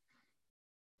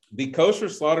 The kosher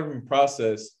slaughtering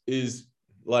process is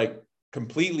like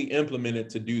completely implemented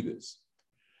to do this.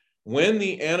 When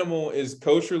the animal is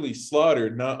kosherly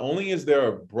slaughtered, not only is there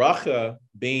a bracha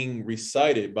being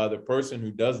recited by the person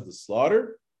who does the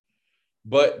slaughter,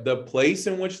 but the place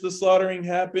in which the slaughtering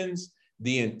happens,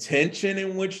 the intention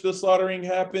in which the slaughtering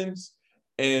happens,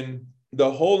 and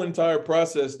the whole entire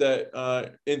process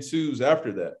that ensues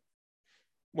after that.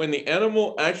 When the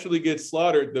animal actually gets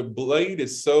slaughtered, the blade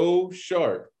is so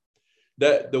sharp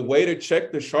that the way to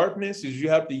check the sharpness is you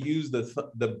have to use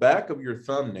the back of your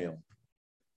thumbnail,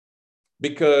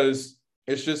 because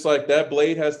it's just like that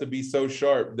blade has to be so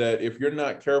sharp that if you're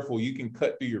not careful, you can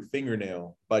cut through your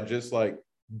fingernail by just like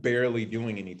barely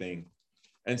doing anything.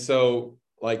 And so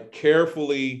like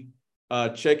carefully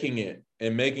checking it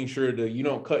and making sure that you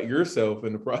don't cut yourself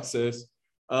in the process.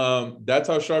 That's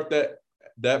how sharp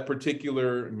that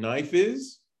particular knife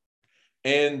is.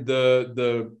 And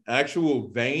the actual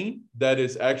vein that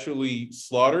is actually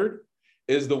slaughtered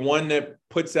is the one that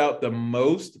puts out the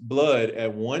most blood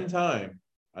at one time.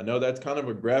 I know that's kind of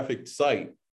a graphic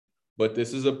sight, but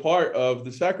this is a part of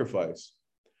the sacrifice.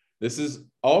 This is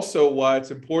also why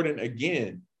it's important,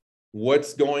 again,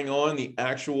 what's going on, the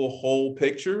actual whole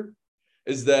picture,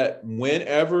 is that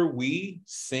whenever we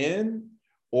sin,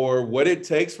 or what it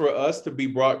takes for us to be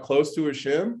brought close to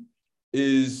Hashem,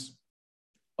 is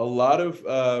a lot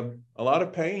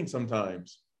of pain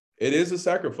sometimes. It is a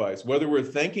sacrifice, whether we're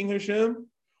thanking Hashem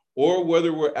or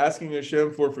whether we're asking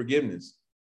Hashem for forgiveness.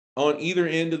 On either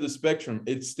end of the spectrum,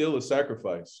 it's still a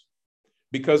sacrifice.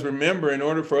 Because remember, in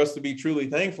order for us to be truly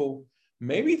thankful,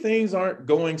 maybe things aren't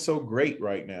going so great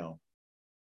right now.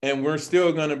 And we're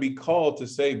still going to be called to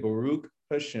say, Baruch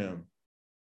Hashem.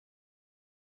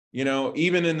 You know,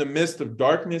 even in the midst of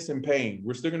darkness and pain,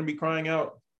 we're still going to be crying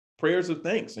out prayers of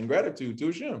thanks and gratitude to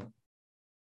Hashem.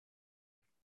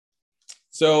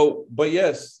 So, but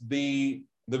yes, the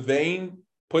vein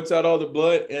puts out all the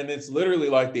blood, and it's literally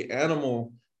like the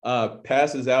animal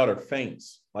passes out or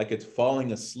faints, like it's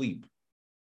falling asleep,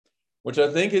 which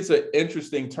I think is an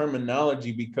interesting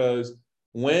terminology, because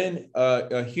when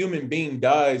a human being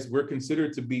dies, we're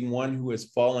considered to be one who has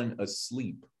fallen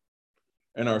asleep,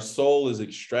 and our soul is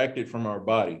extracted from our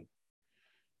body.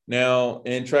 Now,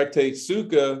 in Tractate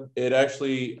Sukkah, it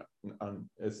actually,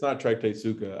 it's not Tractate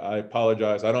Sukkah. I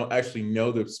apologize. I don't actually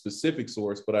know the specific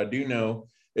source, but I do know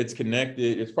it's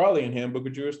connected. It's probably in Handbook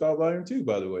of Jewish Thought, Volume 2,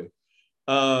 by the way.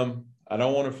 I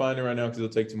don't want to find it right now because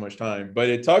it'll take too much time, but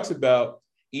it talks about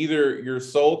either your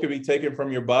soul could be taken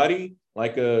from your body,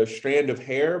 like a strand of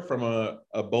hair from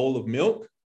a bowl of milk,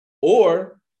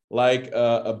 or like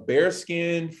a bear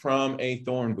skin from a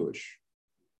thorn bush.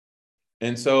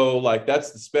 And so like,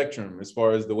 that's the spectrum as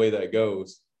far as the way that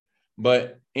goes.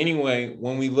 But anyway,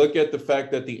 when we look at the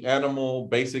fact that the animal,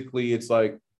 basically it's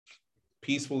like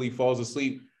peacefully falls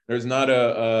asleep, there's not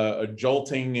a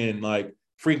jolting and like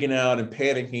freaking out and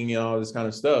panicking and all this kind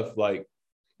of stuff. Like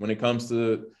when it comes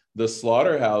to the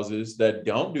slaughterhouses that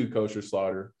don't do kosher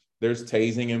slaughter, there's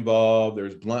tasing involved,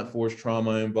 there's blunt force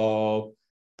trauma involved,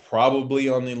 probably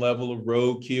on the level of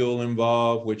roadkill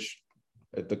involved, which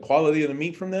at the quality of the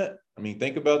meat from that, I mean,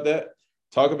 think about that.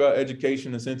 Talk about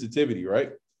education and sensitivity,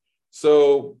 right?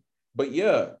 So, but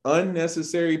yeah,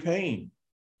 unnecessary pain.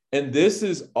 And this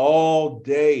is all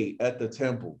day at the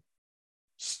temple,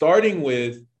 starting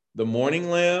with the morning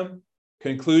lamb,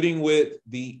 concluding with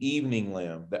the evening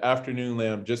lamb, the afternoon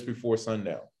lamb just before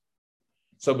sundown.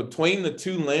 So between the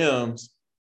two lambs,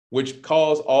 which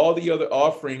calls all the other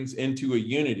offerings into a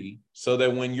unity, so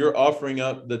that when you're offering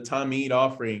up the Tamid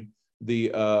offering, the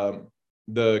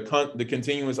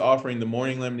continuous offering, the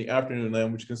morning lamb, the afternoon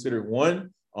lamb, which is considered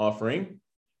one offering,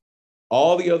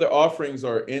 all the other offerings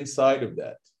are inside of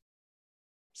that.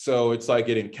 So it's like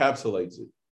it encapsulates it.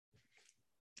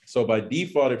 So by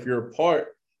default, if you're a part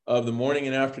of the morning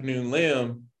and afternoon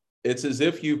lamb, it's as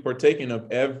if you've partaken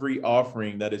of every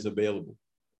offering that is available.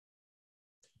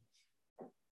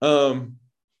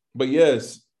 But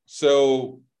yes,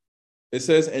 so it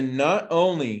says, and not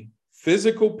only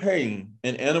physical pain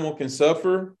an animal can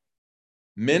suffer,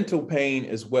 mental pain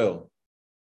as well.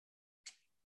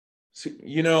 So,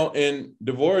 you know, and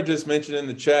Devorah just mentioned in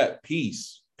the chat,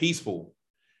 peaceful.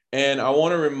 And I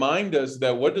want to remind us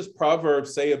that what does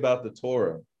Proverbs say about the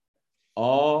Torah?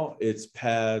 All its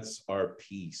paths are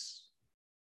peace.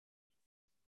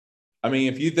 I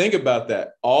mean, if you think about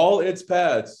that, all its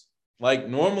paths, like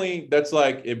normally that's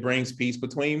like it brings peace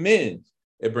between men.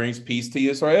 It brings peace to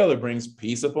Israel. It brings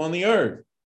peace upon the earth.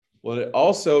 Well, it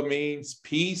also means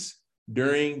peace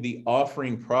during the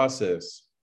offering process.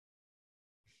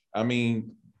 I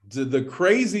mean, the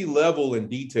crazy level and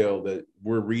detail that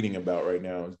we're reading about right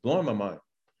now is blowing my mind.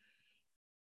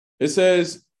 It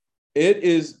says, it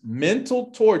is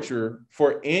mental torture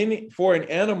for an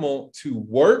animal to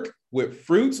work with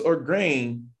fruits or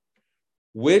grain,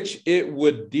 which it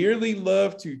would dearly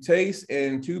love to taste,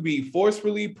 and to be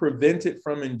forcefully prevented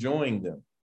from enjoying them.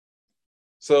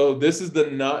 So this is the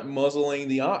not muzzling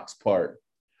the ox part.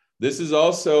 This is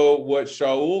also what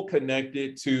Shaul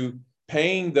connected to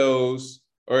paying those,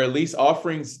 or at least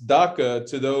offering tzedakah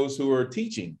to those who are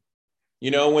teaching.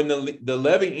 You know, when the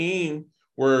Levi'im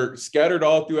were scattered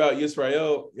all throughout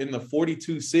Israel in the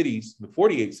 42 cities, the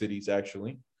 48 cities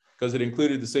actually, because it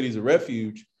included the cities of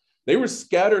refuge, they were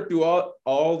scattered through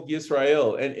all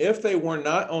Israel. And if they were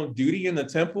not on duty in the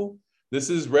temple, this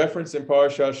is referenced in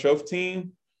Parashat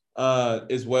Shoftim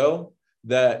as well,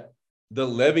 that the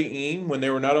Levi'im, when they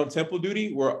were not on temple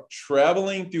duty, were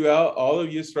traveling throughout all of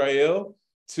Israel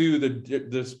to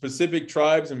the specific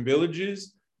tribes and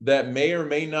villages that may or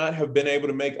may not have been able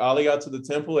to make Aliyah to the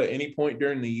temple at any point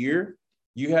during the year.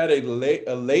 You had a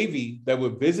Levi that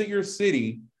would visit your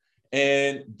city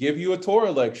and give you a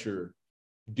Torah lecture,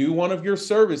 do one of your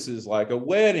services like a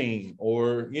wedding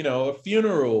or, you know, a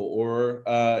funeral, or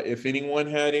if anyone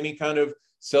had any kind of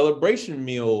celebration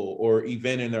meal or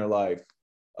event in their life,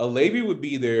 a Levi would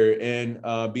be there and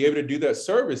be able to do that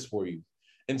service for you.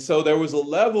 And so there was a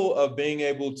level of being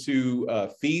able to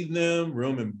feed them,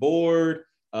 room and board,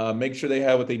 make sure they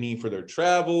have what they need for their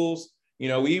travels. You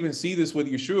know, we even see this with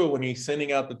Yeshua when he's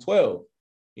sending out the 12.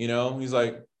 You know, he's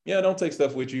like, yeah, don't take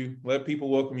stuff with you. Let people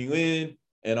welcome you in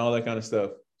and all that kind of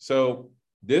stuff. So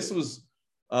this was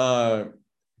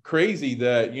crazy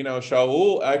that, you know,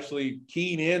 Shaul actually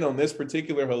keyed in on this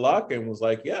particular halakha and was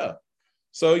like, yeah.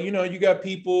 So, you know, you got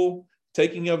people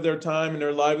taking of their time and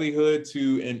their livelihood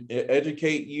to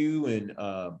educate you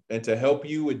and to help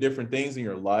you with different things in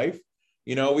your life.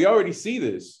 You know, we already see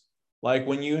this. Like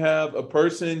when you have a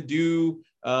person do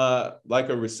like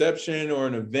a reception or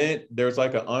an event, there's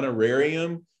like an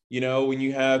honorarium. You know, when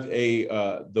you have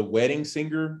the wedding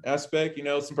singer aspect, you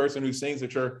know, some person who sings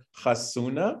at your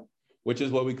chasuna, which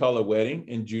is what we call a wedding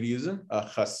in Judaism, a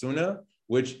chasuna,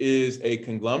 which is a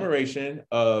conglomeration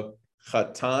of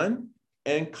chatan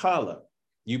and kala.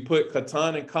 You put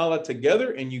chatan and kala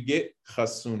together and you get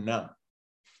chasuna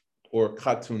or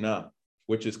khatuna,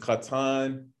 which is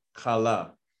chatan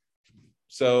kala.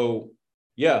 So,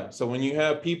 yeah. So when you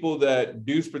have people that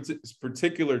do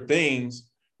particular things,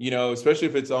 you know, especially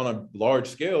if it's on a large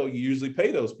scale, you usually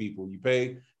pay those people. You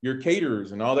pay your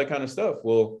caterers and all that kind of stuff.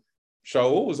 Well,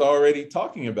 Shaul was already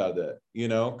talking about that, you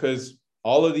know, because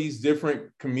all of these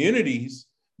different communities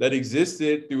that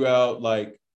existed throughout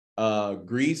like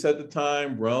Greece at the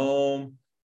time, Rome,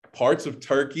 parts of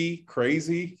Turkey,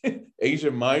 crazy,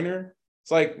 Asia Minor.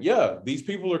 It's like, yeah, these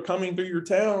people are coming through your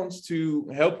towns to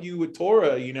help you with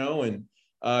Torah, and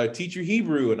teach you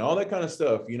Hebrew and all that kind of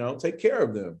stuff, take care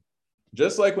of them.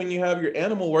 Just like when you have your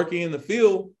animal working in the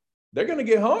field, they're going to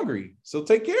get hungry. So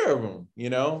take care of them,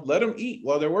 let them eat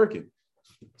while they're working.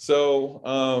 So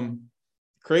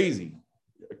crazy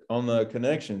on the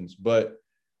connections. But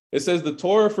it says the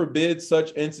Torah forbids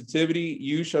such insensitivity.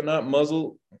 You shall not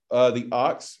muzzle the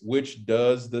ox, which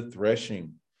does the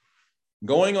threshing.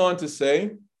 Going on to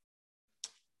say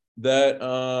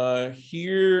that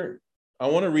here, I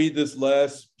want to read this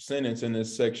last sentence in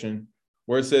this section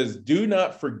where it says, do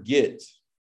not forget.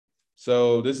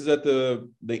 So this is at the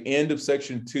end of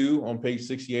section 2 on page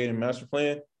 68 in Master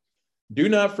Plan. Do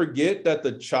not forget that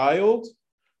the child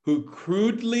who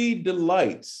crudely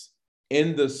delights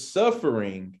in the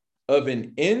suffering of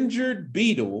an injured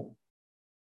beetle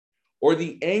or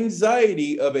the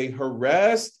anxiety of a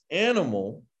harassed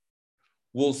animal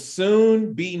will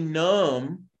soon be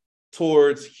numb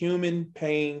towards human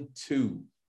pain too.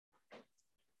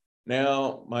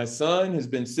 Now, my son has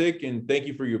been sick, and thank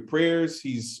you for your prayers.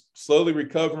 He's slowly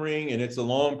recovering, and it's a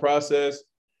long process.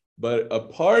 But a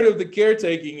part of the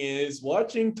caretaking is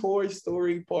watching Toy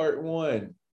Story Part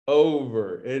 1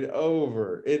 over and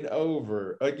over and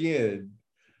over again.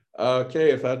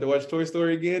 Okay, if I have to watch Toy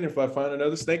Story again, if I find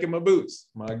another snake in my boots,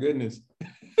 my goodness.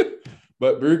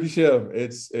 But Baruch Hashem,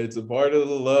 it's a part of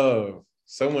the love.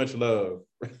 So much love.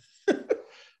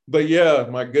 But yeah,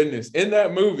 my goodness. In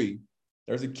that movie,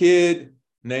 there's a kid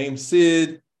named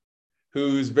Sid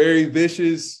who's very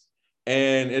vicious.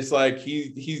 And it's like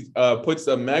he puts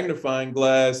a magnifying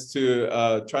glass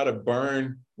to try to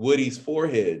burn Woody's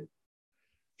forehead.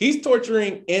 He's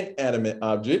torturing inanimate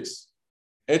objects.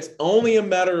 It's only a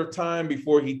matter of time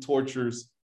before he tortures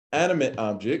animate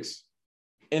objects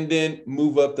and then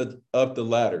move up the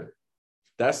ladder.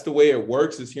 That's the way it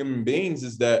works as human beings,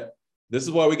 is that this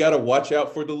is why we got to watch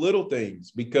out for the little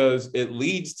things, because it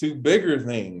leads to bigger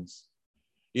things.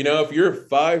 If you're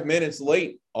 5 minutes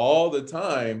late all the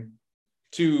time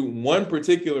to one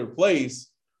particular place,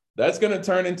 that's going to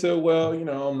turn into, well,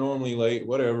 I'm normally late,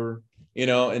 whatever,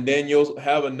 and then you'll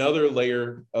have another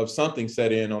layer of something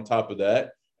set in on top of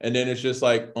that. And then it's just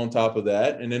like on top of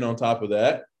that, and then on top of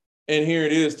that. And here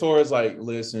it is, Torah's like,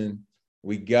 listen,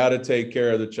 we got to take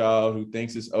care of the child who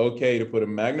thinks it's okay to put a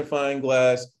magnifying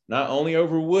glass, not only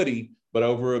over Woody, but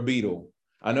over a beetle.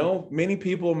 I know many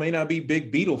people may not be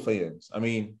big Beetle fans. I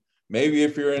mean, maybe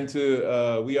if you're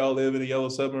into We All Live in a Yellow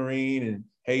Submarine and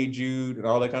Hey Jude and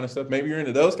all that kind of stuff, maybe you're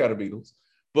into those kind of Beatles.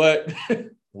 But a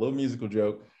little musical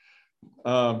joke.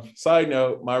 Side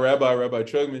note, my Rabbi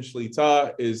Trugman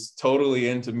Shlita, is totally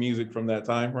into music from that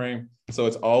time frame. So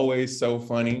it's always so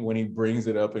funny when he brings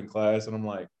it up in class. And I'm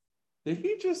like, did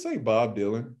he just say Bob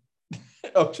Dylan?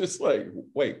 I'm just like,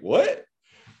 wait, what?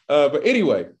 But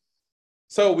anyway,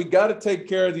 so we got to take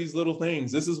care of these little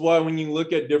things. This is why when you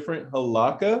look at different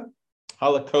halakot,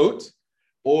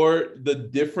 or the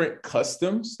different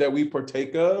customs that we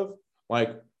partake of,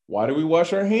 like, why do we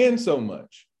wash our hands so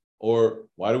much? Or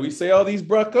why do we say all these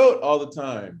brakot all the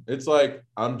time? It's like,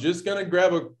 I'm just going to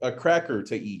grab a cracker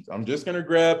to eat. I'm just going to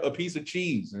grab a piece of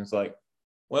cheese. And it's like,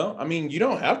 well, I mean, you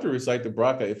don't have to recite the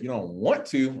bracha if you don't want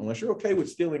to, unless you're okay with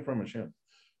stealing from Hashem.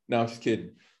 No, I'm just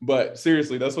kidding. But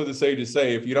seriously, that's what the sages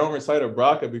say. If you don't recite a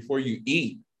bracha before you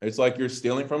eat, it's like you're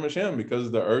stealing from Hashem, because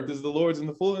the earth is the Lord's and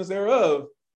the fullness thereof.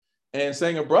 And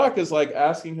saying a bracha is like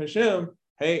asking Hashem,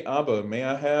 hey, Abba, may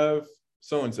I have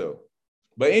so-and-so?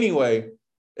 But anyway,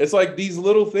 it's like these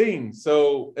little things.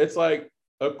 So it's like,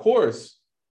 of course,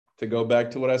 to go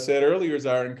back to what I said earlier, is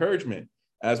our encouragement.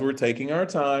 As we're taking our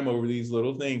time over these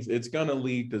little things, it's going to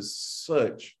lead to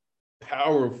such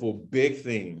powerful, big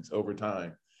things over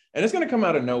time. And it's going to come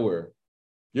out of nowhere.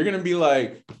 You're going to be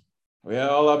like, well,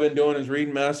 all I've been doing is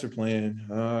reading Master Plan.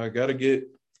 I got to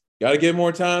get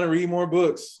more time to read more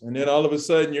books. And then all of a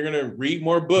sudden you're going to read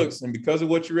more books. And because of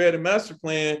what you read in Master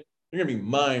Plan, you're going to be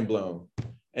mind blown.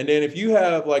 And then if you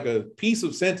have like a piece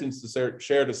of sentence to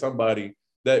share to somebody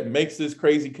that makes this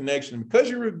crazy connection, because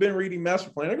you've been reading Master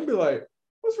Plan, they're going to be like,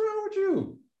 what's wrong with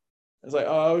you? It's like,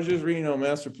 oh, I was just reading on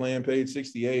Master Plan, page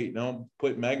 68. And I'll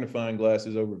put magnifying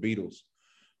glasses over beetles.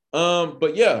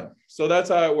 But yeah, so that's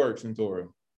how it works in Torah.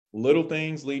 Little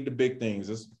things lead to big things.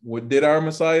 That's what did our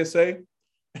Messiah say?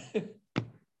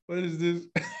 What is this?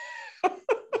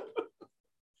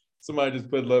 Somebody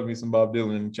just put love me some Bob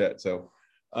Dylan in the chat. So,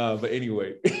 but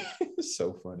anyway, it's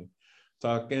so funny.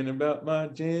 Talking about my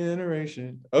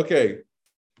generation. Okay.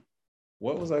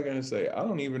 What was I going to say? I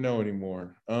don't even know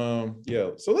anymore.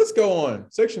 Yeah. So let's go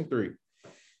on. Section 3.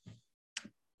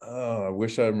 Oh, I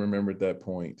wish I remembered that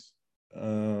point.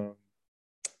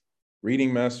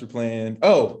 Reading master plan.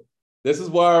 Oh, this is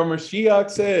why our Mashiach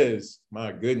says,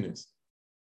 my goodness,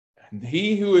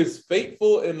 he who is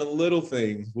faithful in the little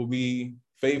things will be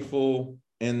faithful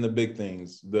in the big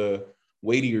things, the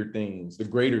weightier things, the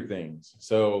greater things.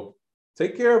 So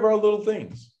take care of our little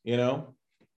things,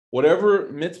 whatever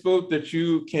mitzvot that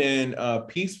you can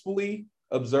peacefully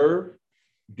observe,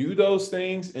 do those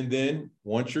things. And then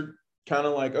once you're kind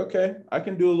of like, okay, I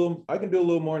can do a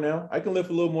little more now. I can lift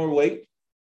a little more weight,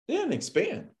 then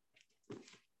expand.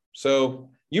 So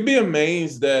you'd be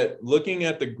amazed that looking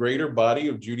at the greater body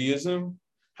of Judaism,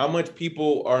 how much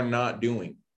people are not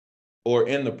doing or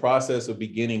in the process of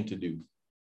beginning to do.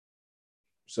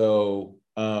 So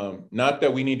not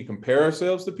that we need to compare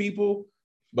ourselves to people,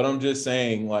 but I'm just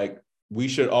saying, like, we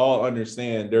should all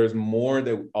understand there's more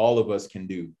that all of us can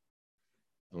do.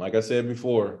 And like I said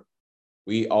before,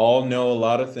 we all know a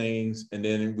lot of things, and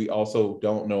then we also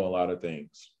don't know a lot of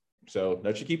things. So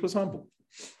that should keep us humble.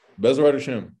 Bezrat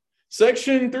Hashem.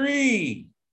 Section 3,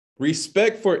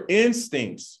 respect for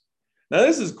instincts. Now,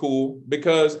 this is cool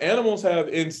because animals have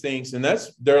instincts, and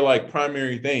that's their like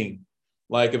primary thing.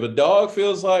 Like if a dog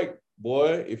feels like,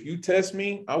 boy, if you test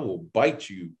me, I will bite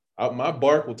you. My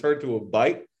bark will turn to a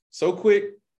bite so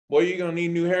quick, boy, you're going to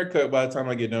need a new haircut by the time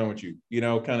I get done with you,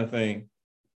 kind of thing.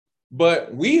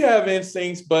 But we have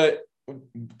instincts, but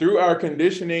through our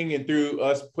conditioning and through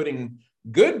us putting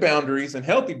good boundaries and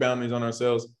healthy boundaries on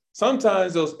ourselves,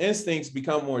 sometimes those instincts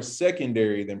become more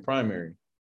secondary than primary,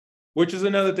 which is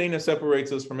another thing that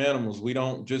separates us from animals. We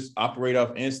don't just operate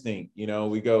off instinct.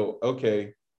 We go,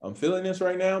 okay, I'm feeling this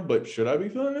right now, but should I be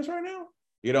feeling this right now?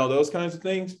 Those kinds of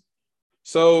things.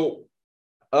 So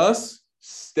us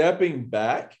stepping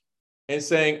back and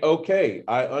saying, okay,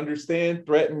 I understand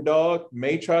threatened dog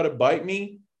may try to bite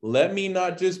me. Let me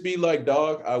not just be like,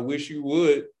 dog, I wish you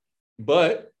would,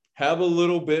 but have a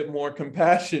little bit more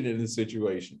compassion in the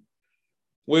situation,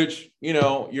 which,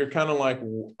 you're kind of like,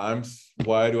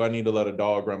 why do I need to let a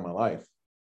dog run my life?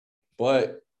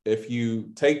 But if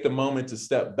you take the moment to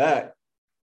step back,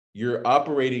 you're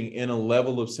operating in a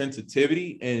level of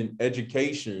sensitivity and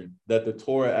education that the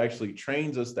Torah actually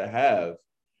trains us to have,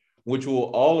 which will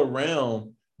all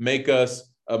around make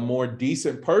us a more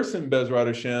decent person, Bezrat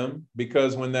Hashem,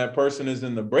 because when that person is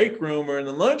in the break room or in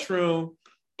the lunchroom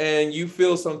and you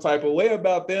feel some type of way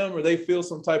about them or they feel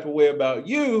some type of way about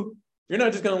you, you're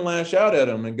not just going to lash out at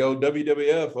them and go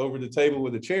WWF over the table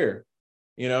with a chair.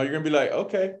 You're going to be like,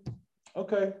 okay,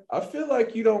 I feel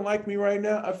like you don't like me right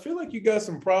now. I feel like you got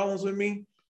some problems with me.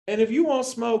 And if you want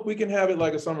smoke, we can have it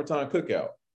like a summertime cookout.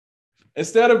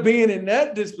 Instead of being in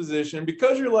that disposition,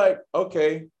 because you're like,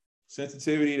 okay,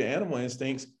 sensitivity to animal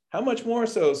instincts, how much more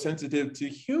so sensitive to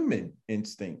human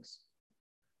instincts?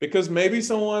 Because maybe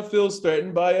someone feels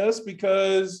threatened by us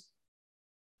because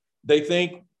they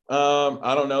think,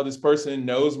 I don't know, this person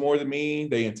knows more than me.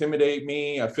 They intimidate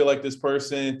me. I feel like this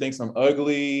person thinks I'm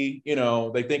ugly.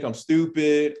 They think I'm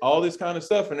stupid, all this kind of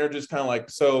stuff. And they're just kind of like,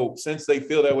 so since they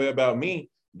feel that way about me,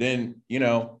 then,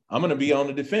 I'm going to be on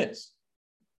the defense.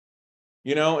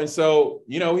 And so,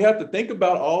 we have to think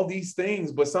about all these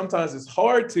things, but sometimes it's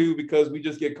hard to because we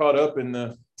just get caught up in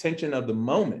the tension of the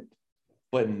moment,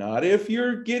 but not if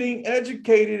you're getting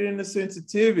educated in the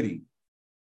sensitivity.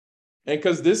 And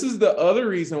because this is the other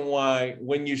reason why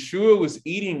when Yeshua was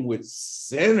eating with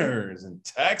sinners and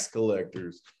tax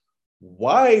collectors,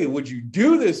 why would you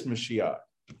do this, Mashiach?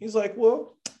 He's like,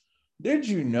 well, did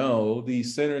you know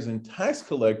these sinners and tax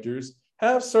collectors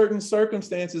have certain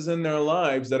circumstances in their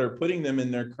lives that are putting them in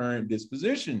their current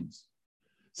dispositions?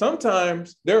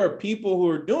 Sometimes there are people who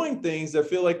are doing things that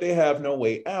feel like they have no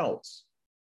way out.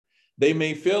 They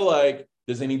may feel like,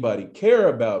 does anybody care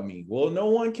about me? Well, no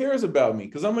one cares about me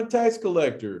because I'm a tax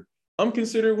collector. I'm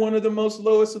considered one of the most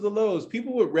lowest of the lows.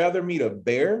 People would rather meet a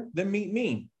bear than meet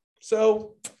me.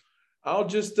 So I'll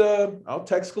just, I'll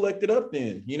tax collect it up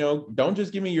then. Don't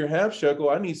just give me your half shekel.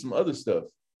 I need some other stuff.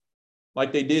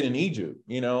 Like they did in Egypt,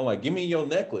 like give me your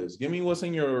necklace, give me what's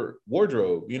in your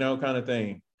wardrobe, kind of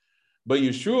thing. But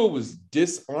Yeshua was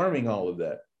disarming all of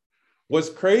that. What's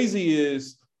crazy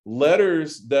is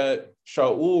letters that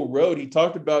Shaul wrote, he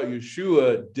talked about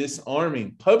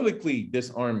Yeshua publicly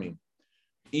disarming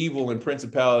evil and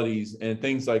principalities and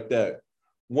things like that.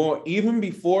 Well, even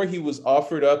before he was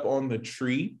offered up on the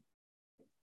tree,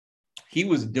 he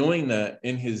was doing that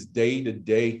in his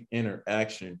day-to-day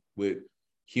interaction with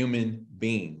human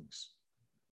beings.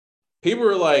 People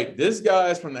were like, this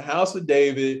guy's from the house of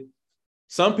David.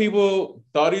 Some people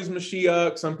thought he was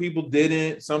Mashiach. Some people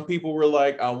didn't. Some people were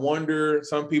like, I wonder.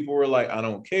 Some people were like, I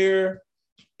don't care.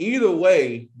 either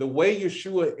way, the way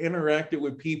Yeshua interacted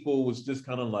with people was just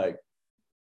kind of like,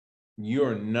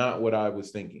 you're not what I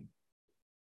was thinking.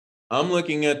 I'm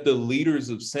looking at the leaders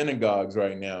of synagogues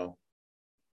right now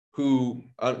who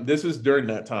this is during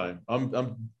that time. I'm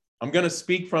going to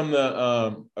speak from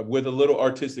the with a little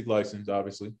artistic license,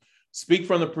 obviously. Speak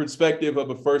from the perspective of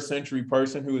a first century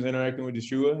person who was interacting with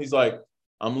Yeshua. He's like,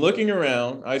 I'm looking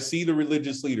around. I see the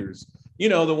religious leaders, you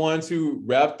know, the ones who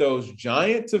wrap those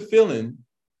giant tefillin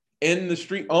in the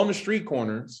street, on the street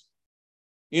corners.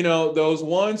 You know, those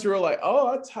ones who are like, oh,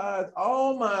 I tithe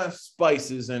all my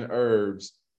spices and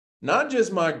herbs, not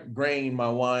just my grain, my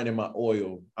wine, and my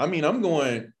oil. I mean, I'm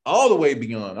going all the way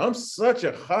beyond. I'm such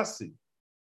a chassid.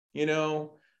 You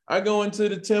know, I go into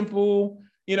the temple,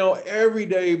 you know, every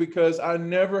day because I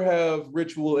never have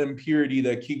ritual impurity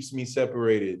that keeps me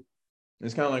separated. And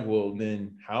it's kind of like, well,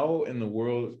 then how in the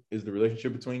world is the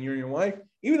relationship between you and your wife?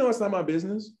 Even though it's not my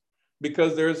business,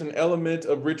 because there's an element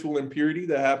of ritual impurity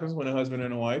that happens when a husband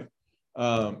and a wife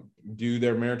do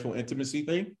their marital intimacy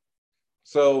thing.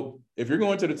 So if you're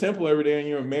going to the temple every day and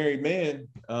you're a married man,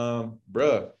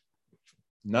 bruh,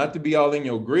 not to be all in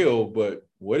your grill, but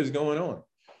what is going on?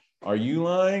 Are you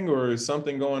lying or is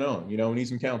something going on? You know, we need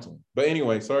some counseling. But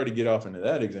anyway, sorry to get off into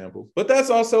that example. But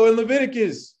that's also in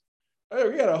Leviticus. Hey,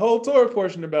 we got a whole Torah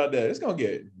portion about that. It's going to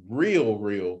get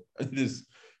real.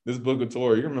 This book of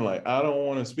Torah. You're going to be like, I don't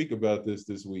want to speak about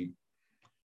this week.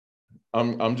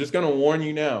 I'm just going to warn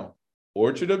you now.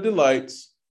 Orchard of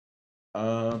Delights.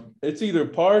 It's either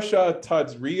Parsha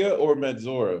Tazria or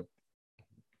Metzora.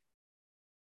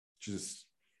 Just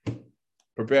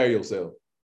prepare yourself.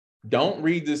 Don't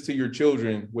read this to your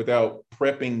children without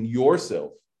prepping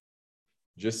yourself.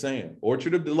 Just saying.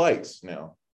 Orchard of Delights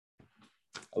now.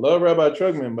 I love Rabbi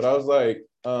Trugman, but I was like,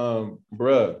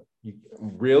 bruh,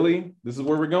 really? This is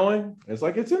where we're going? It's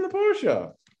like it's in the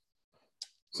Parsha.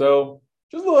 So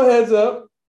just a little heads up.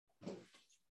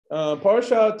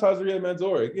 Parsha Tazria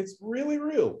Metzora. It gets really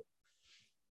real.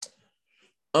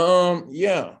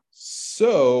 Yeah.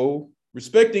 So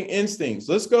respecting instincts.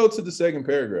 Let's go to the second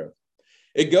paragraph.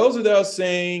 It goes without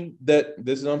saying that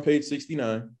this is on page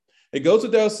 69. It goes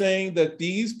without saying that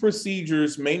these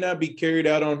procedures may not be carried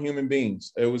out on human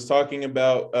beings. It was talking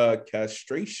about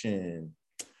castration.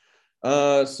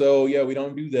 So yeah, we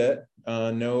don't do that.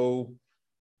 No,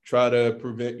 try to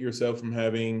prevent yourself from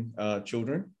having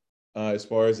children. As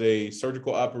far as a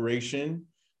surgical operation,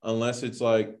 unless it's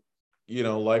like, you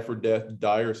know, life or death,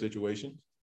 dire situation.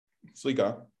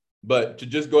 Slika. But to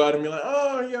just go out and be like,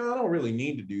 oh, yeah, I don't really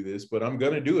need to do this, but I'm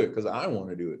going to do it because I want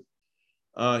to do it.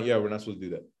 Yeah, we're not supposed to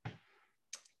do that.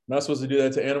 Not supposed to do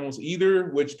that to animals either,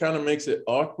 which kind of makes it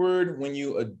awkward when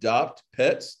you adopt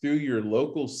pets through your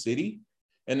local city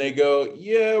and they go,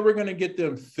 yeah, we're going to get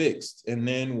them fixed and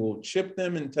then we'll chip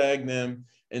them and tag them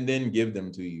and then give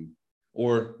them to you.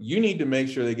 Or you need to make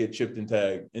sure they get chipped and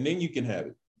tagged and then you can have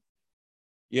it.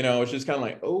 You know, it's just kind of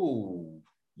like, oh,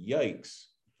 yikes.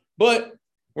 But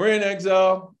we're in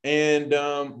exile and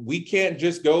we can't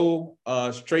just go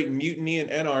straight mutiny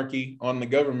and anarchy on the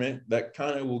government. That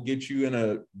kind of will get you in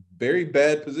a very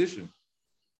bad position.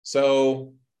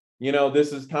 So, you know,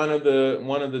 this is kind of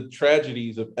one of the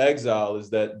tragedies of exile is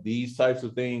that these types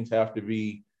of things have to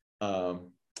be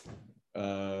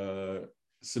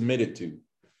submitted to.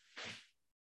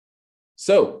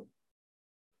 So,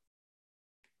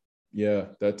 yeah,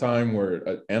 that time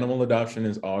where animal adoption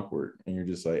is awkward and you're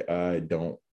just like, I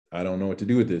don't know what to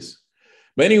do with this.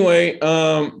 But anyway,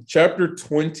 chapter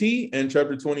 20 and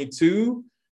chapter 22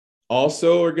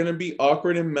 also are going to be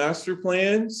awkward in master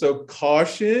plan. So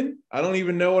caution. I don't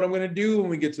even know what I'm going to do when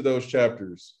we get to those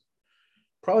chapters.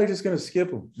 Probably just going to skip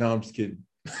them. No, I'm just kidding.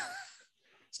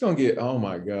 It's going to get, oh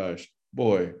my gosh,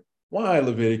 boy. Why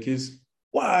Leviticus?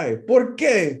 Why? ¿Por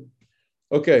qué?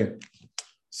 Okay.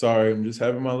 Sorry, I'm just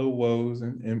having my little woes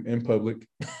in public.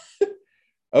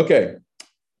 Okay.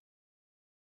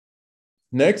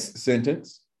 Next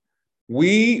sentence.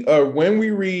 When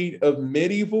we read of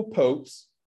medieval popes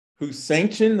who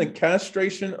sanctioned the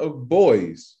castration of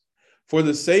boys for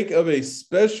the sake of a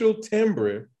special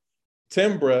timbre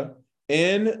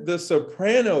in the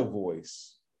soprano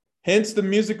voice, hence the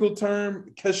musical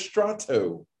term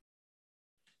castrato.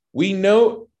 We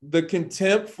note the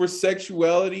contempt for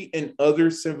sexuality in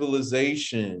other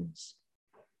civilizations.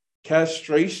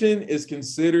 Castration is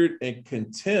considered a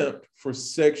contempt for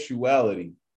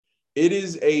sexuality. It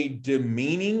is a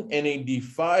demeaning and a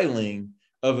defiling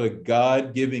of a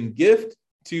God-given gift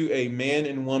to a man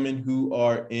and woman who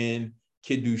are in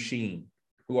kiddushin,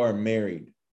 who are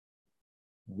married.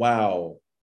 Wow.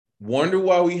 Wonder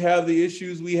why we have the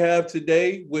issues we have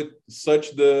today with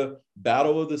such the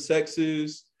battle of the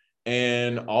sexes,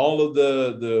 and all of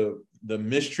the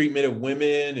mistreatment of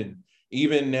women, and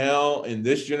even now in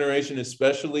this generation,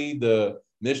 especially the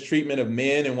mistreatment of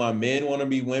men and why men want to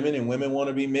be women and women want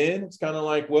to be men. It's kind of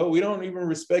like, well, we don't even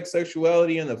respect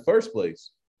sexuality in the first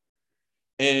place.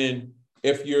 And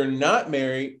if you're not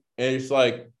married, and it's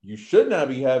like you should not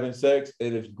be having sex,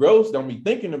 and it's gross, don't be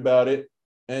thinking about it.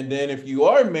 And then if you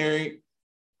are married,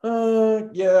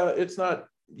 yeah, it's not,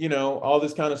 all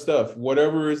this kind of stuff,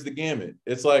 whatever is the gamut.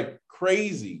 It's like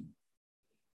crazy.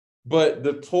 But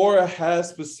the Torah has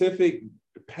specific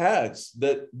paths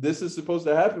that this is supposed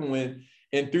to happen when,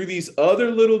 and through these other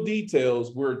little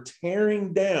details, we're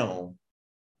tearing down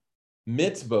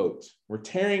mitzvot. We're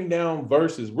tearing down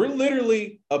verses. We're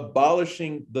literally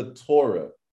abolishing the Torah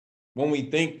when we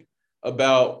think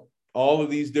about all of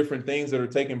these different things that are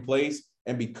taking place,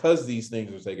 and because these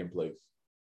things are taking place.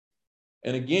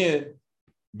 And again,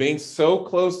 being so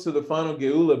close to the final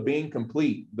Geula being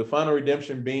complete, the final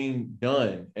redemption being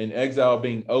done, and exile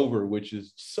being over, which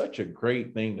is such a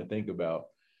great thing to think about.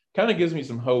 Kind of gives me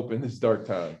some hope in this dark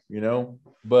time,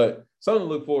 but something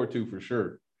to look forward to for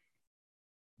sure.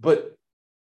 But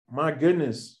my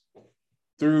goodness,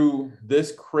 through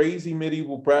this crazy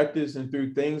medieval practice and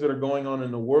through things that are going on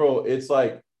in the world, it's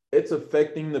like it's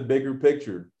affecting the bigger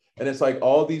picture. And it's like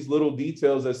all these little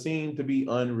details that seem to be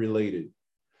unrelated.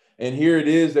 And here it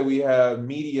is that we have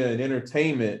media and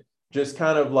entertainment just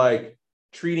kind of like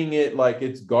treating it like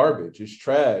it's garbage, it's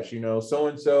trash.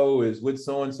 So-and-so is with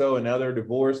so-and-so and now they're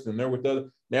divorced and they're with other.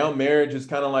 Now marriage is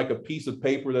kind of like a piece of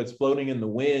paper that's floating in the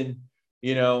wind,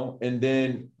 and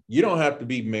then you don't have to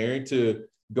be married to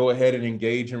go ahead and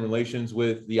engage in relations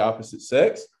with the opposite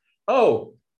sex.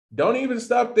 Oh, don't even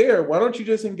stop there. Why don't you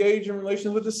just engage in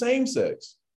relations with the same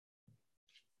sex?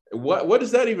 What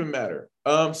does that even matter?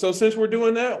 So since we're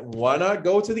doing that, why not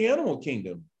go to the animal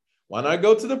kingdom? Why not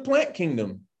go to the plant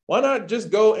kingdom? Why not just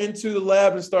go into the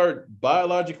lab and start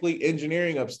biologically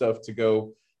engineering up stuff to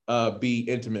go be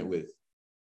intimate with?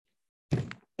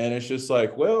 And it's just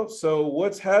like, well, so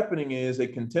what's happening is a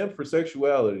contempt for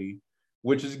sexuality,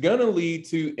 which is going to lead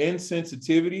to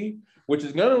insensitivity, which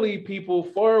is going to lead people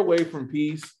far away from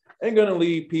peace, and going to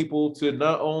lead people to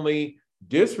not only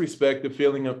disrespect the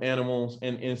feeling of animals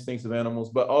and instincts of animals,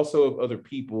 but also of other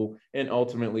people, and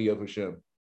ultimately of Hashem.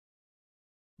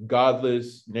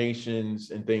 Godless nations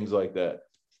and things like that.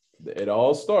 It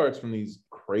all starts from these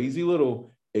crazy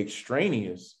little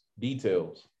extraneous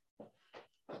details.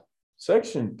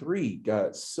 Section 3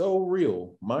 got so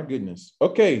real. My goodness.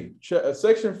 Okay,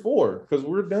 section 4, because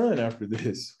we're done after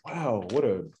this. Wow, what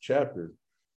a chapter.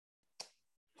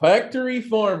 Factory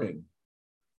farming.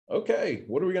 Okay,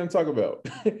 what are we going to talk about?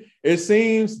 It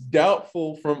seems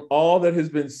doubtful from all that has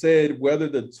been said whether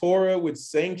the Torah would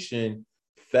sanction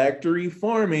factory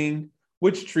farming,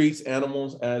 which treats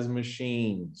animals as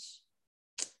machines.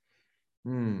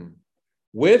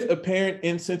 With apparent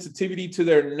insensitivity to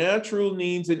their natural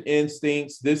needs and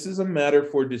instincts, this is a matter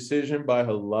for decision by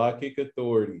halakhic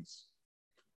authorities.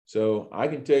 So I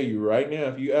can tell you right now,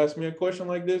 if you ask me a question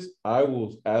like this, I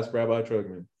will ask Rabbi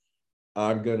Trugman.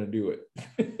 I'm gonna do it.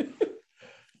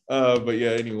 But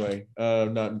yeah, anyway,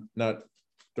 not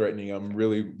threatening. I'm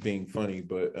really being funny,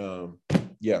 but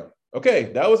yeah.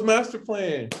 Okay, that was master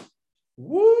plan.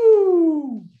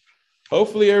 Woo!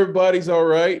 Hopefully everybody's all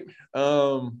right.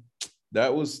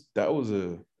 That was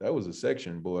a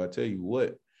section, boy. I tell you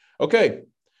what. Okay,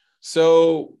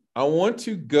 so I want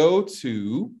to go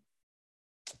to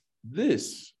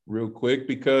this real quick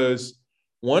because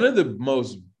one of the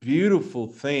most beautiful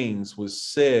things was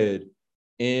said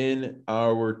in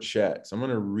our chats. I'm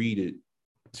going to read it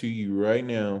to you right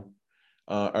now,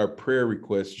 our prayer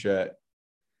request chat.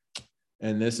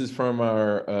 And this is from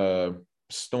our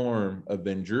Storm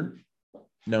Avenger,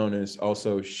 known as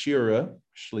also Shira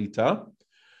Shlita.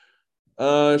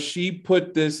 She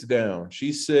put this down.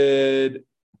 She said,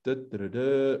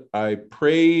 I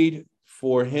prayed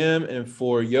for him and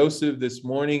for Yosef this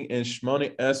morning in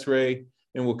Shmoni Esrei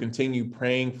and will continue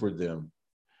praying for them.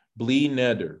 Bli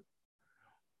neder.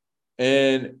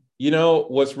 And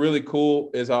what's really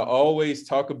cool is I always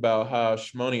talk about how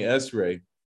Shmoni Esrei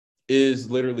is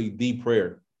literally the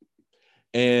prayer.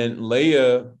 And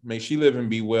Leah, may she live and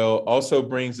be well, also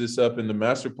brings this up in the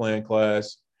master plan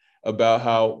class about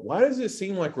how, why does it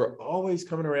seem like we're always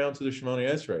coming around to the Shmoni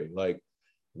Esrei? Like,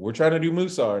 we're trying to do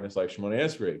Musar, and it's like Shmoni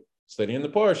Esrei. Studying the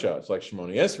Parashah, it's like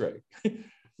Shmoni Esrei.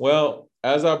 Well,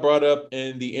 as I brought up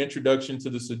in the introduction to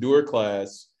the Siddur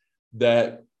class,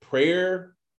 that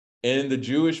prayer in the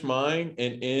Jewish mind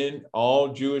and in all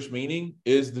Jewish meaning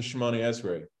is the Shmoni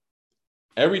Esrei.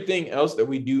 Everything else that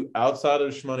we do outside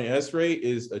of the Shmoni Esrei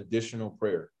is additional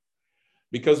prayer.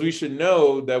 because we should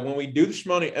know that when we do the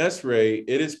Shemoni Esrei,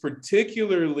 it is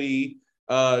particularly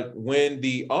when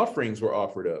the offerings were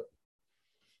offered up.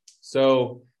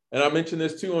 So, and I mentioned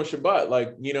this too on Shabbat,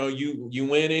 like, you know, you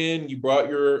went in, you brought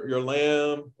your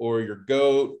lamb or your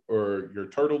goat or your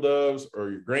turtle doves or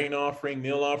your grain offering,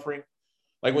 meal offering.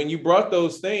 Like when you brought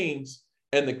those things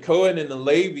and the Kohen and the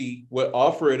Levi would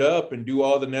offer it up and do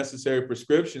all the necessary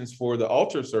prescriptions for the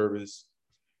altar service,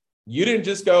 you didn't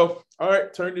just go, all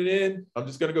right, turned it in. I'm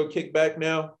just going to go kick back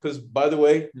now. Because by the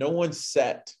way, no one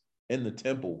sat in the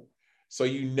temple. So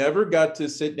you never got to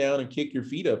sit down and kick your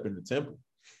feet up in the temple.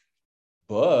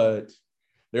 But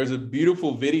there's a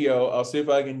beautiful video. I'll see if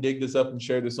I can dig this up and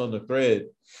share this on the thread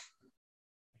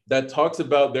that talks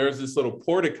about there's this little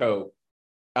portico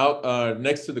out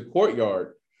next to the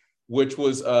courtyard, which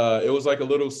was it was like a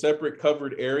little separate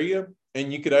covered area.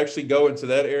 And you could actually go into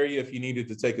that area if you needed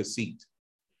to take a seat.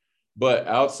 But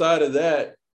outside of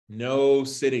that, no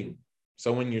sitting.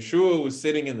 So when Yeshua was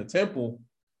sitting in the temple,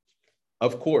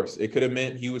 of course, it could have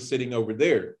meant he was sitting over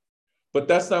there. But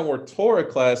that's not where Torah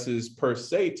classes per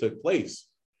se took place.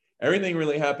 Everything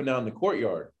really happened out in the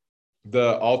courtyard.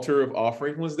 The altar of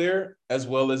offering was there, as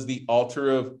well as the altar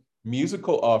of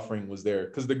musical offering was there.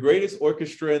 Because the greatest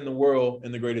orchestra in the world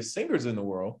and the greatest singers in the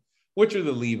world, which are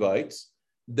the Levites,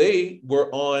 they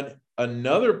were on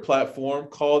another platform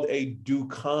called a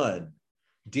Duchan,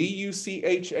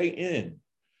 D-U-C-H-A-N.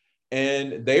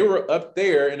 And they were up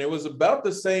there, and it was about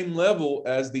the same level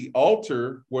as the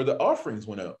altar where the offerings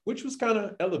went up, which was kind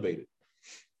of elevated.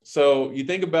 So you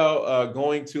think about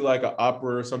going to like an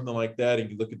opera or something like that, and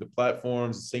you look at the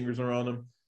platforms, the singers are on them.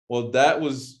 Well, that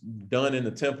was done in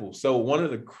the temple. So one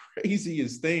of the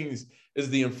craziest things is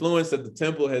the influence that the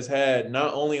temple has had,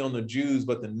 not only on the Jews,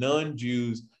 but the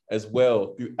non-Jews as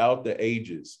well throughout the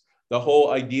ages. The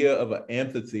whole idea of an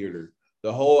amphitheater,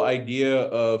 the whole idea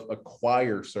of a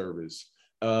choir service,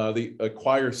 the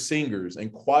choir singers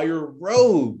and choir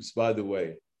robes, by the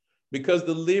way, because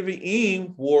the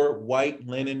Levi'im wore white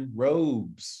linen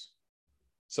robes.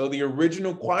 So the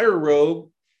original choir robe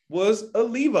was a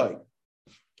Levite.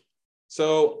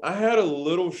 So I had a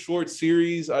little short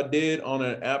series I did on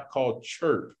an app called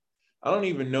Chirp. I don't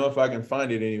even know if I can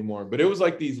find it anymore, but it was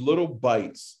like these little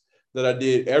bites that I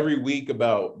did every week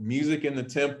about music in the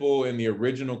temple and the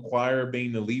original choir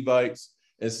being the Levites.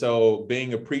 And so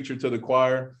being a preacher to the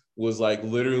choir was like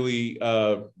literally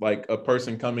like a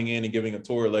person coming in and giving a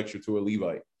Torah lecture to a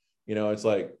Levite. You know, it's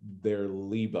like they're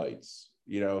Levites,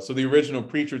 you know. So the original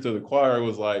preacher to the choir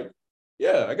was like,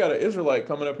 yeah, I got an Israelite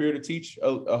coming up here to teach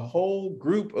a whole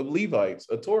group of Levites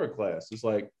a Torah class. It's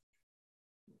like,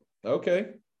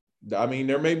 okay. I mean,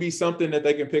 there may be something that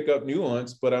they can pick up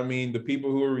nuance, but I mean, the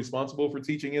people who are responsible for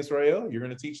teaching Israel, you're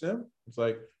going to teach them? It's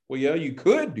like, well, yeah, you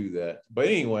could do that. But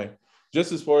anyway,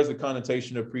 just as far as the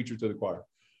connotation of preacher to the choir.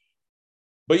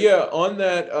 But yeah, on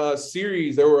that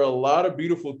series, there were a lot of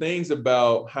beautiful things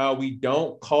about how we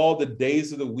don't call the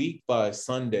days of the week by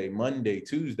Sunday, Monday,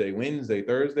 Tuesday, Wednesday,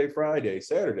 Thursday, Friday,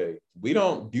 Saturday. We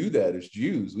don't do that as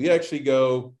Jews. We actually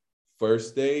go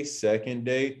first day, second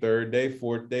day, third day,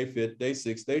 fourth day, fifth day,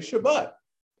 sixth day, Shabbat.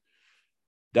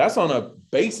 That's on a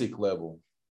basic level.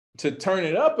 To turn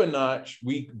it up a notch,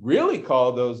 we really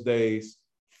call those days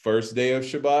first day of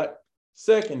Shabbat,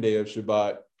 second day of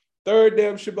Shabbat, third day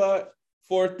of Shabbat,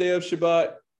 fourth day of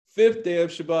Shabbat, fifth day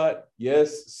of Shabbat,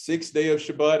 yes, sixth day of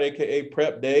Shabbat, aka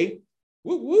prep day,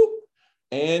 whoop, whoop,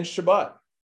 and Shabbat.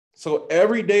 So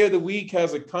every day of the week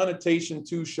has a connotation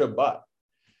to Shabbat.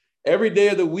 Every day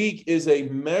of the week is a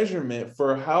measurement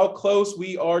for how close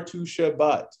we are to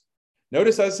Shabbat.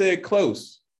 Notice I said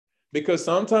close, because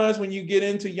sometimes when you get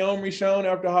into Yom Rishon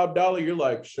after Havdalah, you're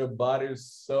like, Shabbat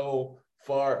is so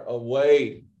far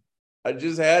away. I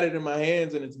just had it in my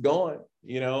hands and it's gone.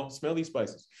 You know, smell these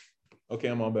spices. Okay,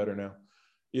 I'm all better now.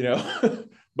 You know,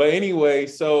 but anyway,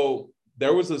 so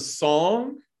there was a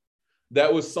song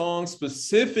that was sung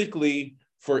specifically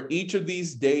for each of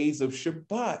these days of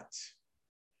Shabbat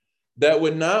that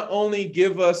would not only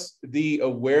give us the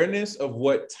awareness of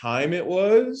what time it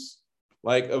was,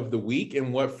 like of the week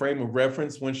and what frame of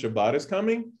reference when Shabbat is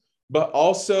coming, but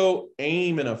also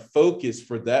aim and a focus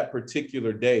for that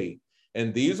particular day.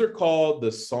 And these are called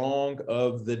the Song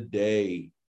of the Day.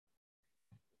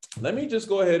 Let me just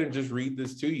go ahead and just read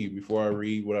this to you before I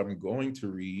read what I'm going to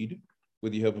read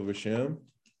with the help of Hashem.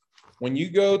 When you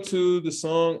go to the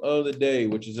Song of the Day,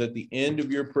 which is at the end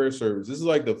of your prayer service, this is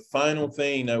like the final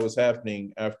thing that was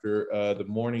happening after the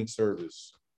morning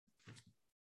service.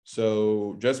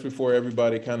 So just before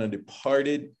everybody kind of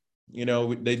departed, you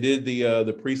know, they did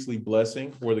the priestly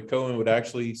blessing where the Kohen would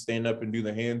actually stand up and do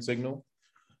the hand signal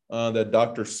that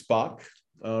Dr. Spock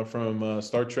from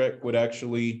Star Trek would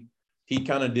actually, he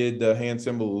kind of did the hand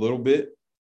symbol a little bit.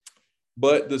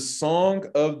 But the song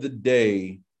of the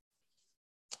day,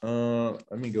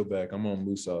 let me go back. I'm on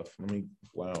Musaf.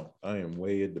 Wow, I am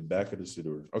way at the back of the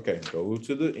Siddur. Okay, go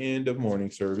to the end of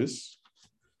morning service.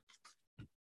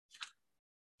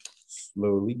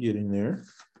 Slowly getting there.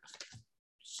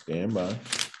 Stand by.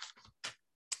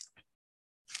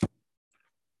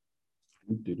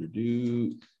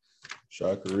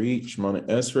 Shacharit, Shemona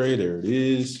Esrei, there it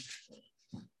is.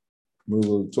 Move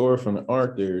the Torah from the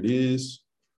Ark, there it is.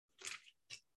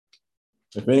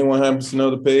 If anyone happens to know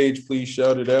the page, please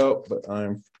shout it out, but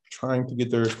I'm trying to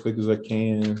get there as quick as I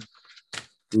can.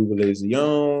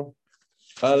 Boom.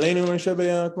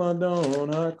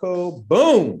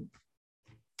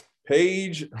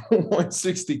 Page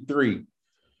 163.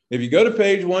 If you go to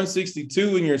page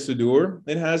 162 in your Siddur,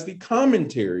 it has the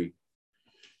commentary.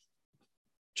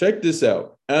 Check this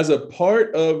out. As a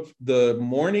part of the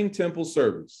morning temple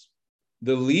service,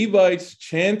 the Levites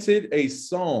chanted a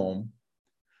psalm.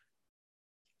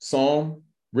 Psalm,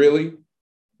 really?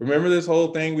 Remember this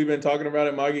whole thing we've been talking about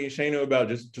at Magi and Shano about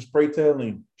just pray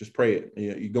Tehillim. Just pray it.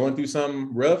 You're going through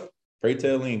something rough, pray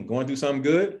Tehillim. Going through something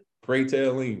good, pray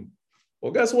Tehillim.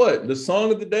 Well, guess what? The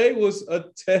song of the day was a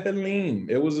Tehillim.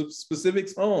 It was a specific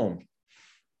psalm.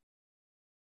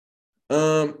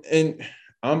 And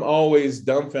I'm always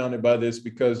dumbfounded by this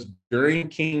because during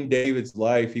King David's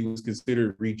life, he was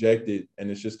considered rejected. And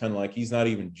it's just kind of like, he's not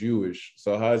even Jewish.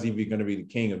 So how is he going to be the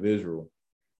king of Israel?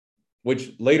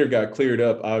 Which later got cleared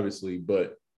up, obviously.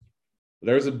 But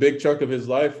there was a big chunk of his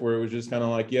life where it was just kind of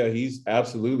like, yeah, he's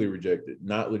absolutely rejected,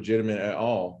 not legitimate at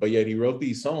all. But yet he wrote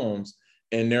these psalms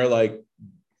and they're like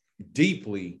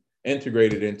deeply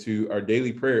integrated into our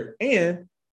daily prayer and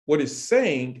what is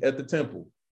saying at the temple.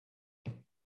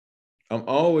 I'm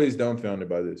always dumbfounded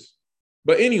by this.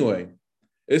 But anyway,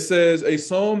 it says a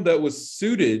psalm that was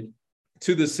suited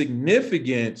to the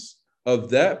significance of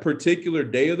that particular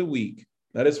day of the week.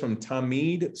 That is from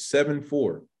Tamid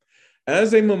 7:4.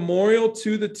 As a memorial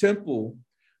to the temple,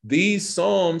 these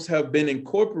psalms have been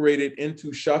incorporated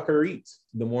into Shacharit,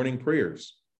 the morning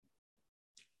prayers.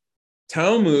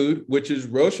 Talmud, which is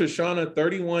Rosh Hashanah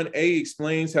 31a,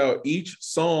 explains how each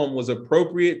psalm was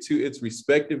appropriate to its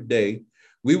respective day.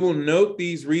 We will note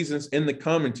these reasons in the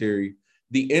commentary.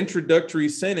 The introductory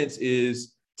sentence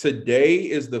is, today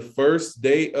is the first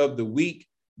day of the week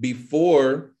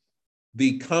before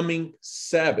the coming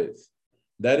Sabbath.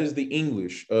 That is the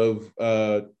English of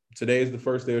today is the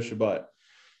first day of Shabbat,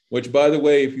 which, by the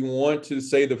way, if you want to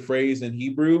say the phrase in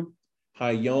Hebrew,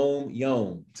 Hayom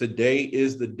Yom, today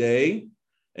is the day.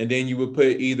 And then you would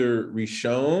put either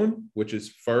Rishon, which is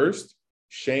first,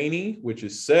 Sheni, which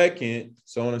is second,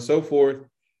 so on and so forth.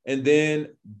 And then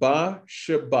Ba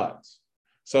Shabbat.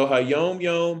 So Hayom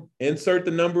Yom, insert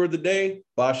the number of the day,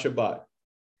 Ba Shabbat.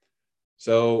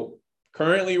 So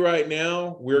currently right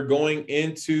now, we're going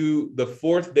into the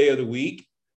fourth day of the week.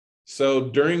 So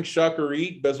during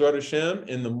Shacharit, Bezrat Hashem,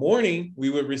 in the morning,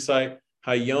 we would recite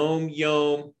Hayom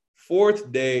Yom,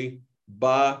 fourth day,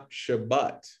 Ba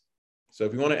Shabbat. So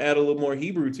if you want to add a little more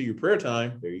Hebrew to your prayer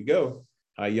time, there you go.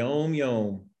 Hayom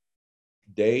Yom,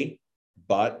 day,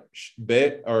 Bat,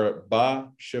 Bet, or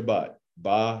Ba Shabbat.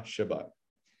 Ba Shabbat.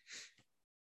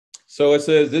 So it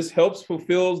says, this helps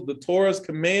fulfill the Torah's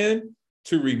command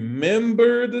to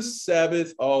remember the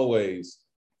Sabbath always.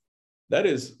 That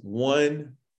is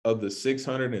one of the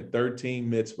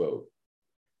 613 mitzvot.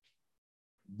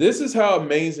 This is how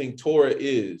amazing Torah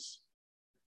is.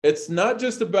 It's not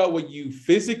just about what you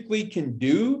physically can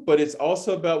do, but it's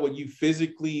also about what you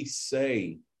physically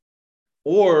say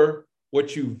or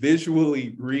what you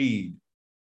visually read.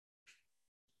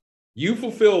 You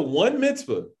fulfill one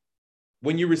mitzvah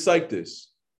when you recite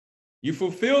this. You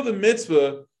fulfill the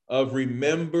mitzvah of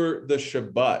remember the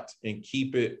Shabbat and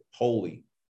keep it holy.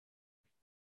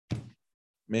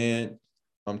 Man,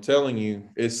 I'm telling you,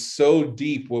 it's so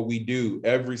deep what we do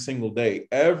every single day.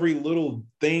 Every little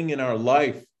thing in our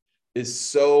life is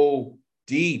so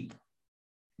deep.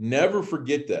 Never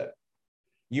forget that.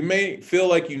 You may feel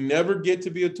like you never get to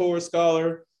be a Torah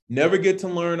scholar, never get to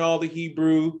learn all the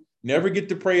Hebrew, never get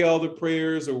to pray all the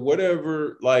prayers or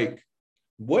whatever. Like,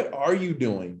 what are you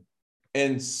doing?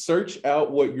 And search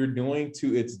out what you're doing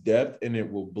to its depth, and it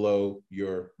will blow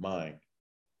your mind.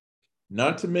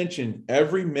 Not to mention,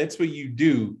 every mitzvah you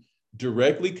do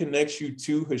directly connects you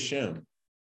to Hashem.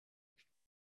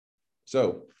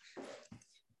 So,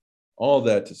 all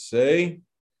that to say,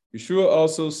 Yeshua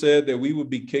also said that we would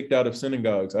be kicked out of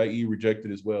synagogues, i.e.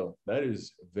 rejected as well. That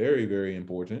is very, very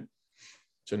important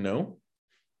to know.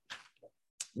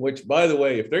 Which, by the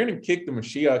way, if they're going to kick the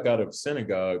Mashiach out of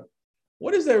synagogue,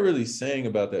 what is that really saying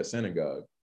about that synagogue?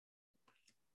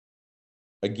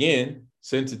 Again,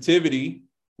 sensitivity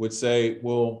would say,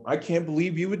 well, I can't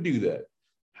believe you would do that.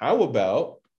 How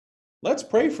about let's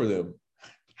pray for them?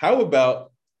 How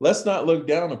about let's not look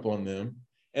down upon them?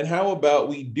 And how about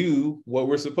we do what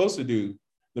we're supposed to do?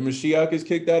 The Mashiach is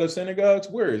kicked out of synagogues.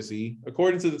 Where is he?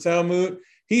 According to the Talmud,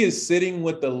 he is sitting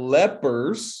with the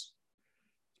lepers.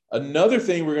 Another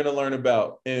thing we're going to learn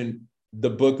about in the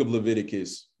book of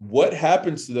Leviticus, what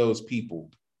happens to those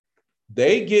people?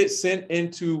 They get sent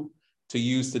into, to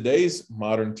use today's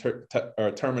modern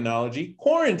terminology,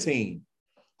 quarantine.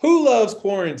 Who loves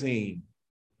quarantine?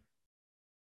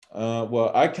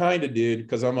 Well, I kind of did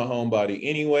because I'm a homebody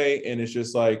anyway. And it's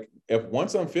just like, if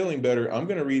once I'm feeling better, I'm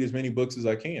going to read as many books as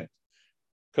I can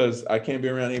because I can't be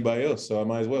around anybody else. So I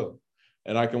might as well.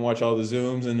 And I can watch all the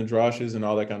Zooms and the droshes and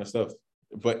all that kind of stuff.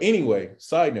 But anyway,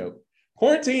 side note,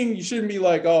 quarantine, you shouldn't be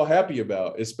like all happy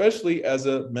about, especially as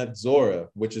a Metzora,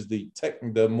 which is the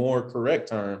more correct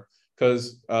term,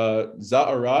 because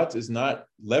Za'arat is not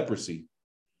leprosy.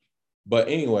 But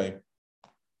anyway,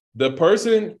 the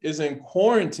person is in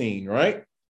quarantine, right?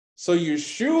 So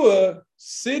Yeshua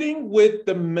sitting with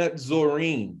the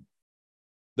Metzorim,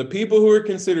 the people who are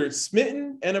considered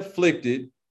smitten and afflicted.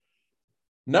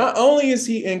 Not only is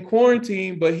he in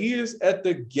quarantine, but he is at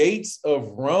the gates of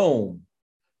Rome.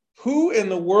 Who in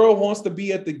the world wants to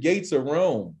be at the gates of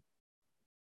Rome?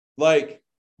 Like,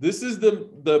 this is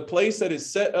the place that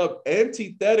is set up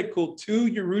antithetical to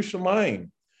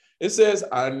Jerusalem. It says,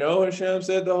 I know Hashem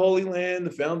said the Holy Land,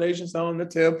 the foundation stone, the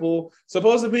temple,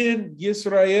 supposed to be in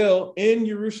Yisrael, in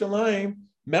Jerusalem,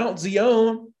 Mount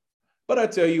Zion. But I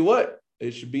tell you what,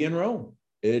 it should be in Rome.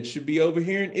 It should be over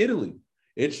here in Italy.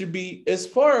 It should be as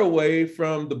far away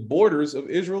from the borders of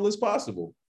Israel as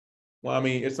possible. Well, I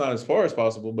mean, it's not as far as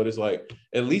possible, but it's like,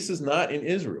 at least it's not in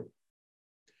Israel.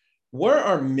 Where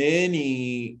are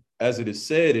many, as it is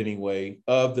said anyway,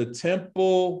 of the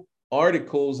temple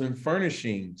articles and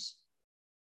furnishings?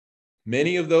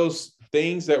 Many of those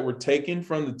things that were taken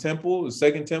from the temple, the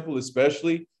second temple,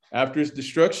 especially after its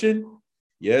destruction.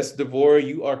 Yes, Devorah,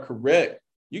 you are correct.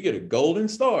 You get a golden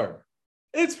star.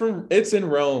 It's in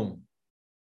Rome.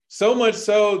 So much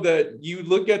so that you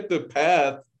look at the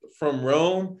path from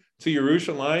Rome to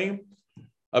Jerusalem,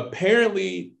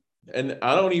 apparently, and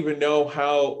I don't even know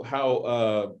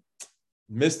how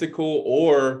mystical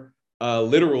or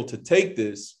literal to take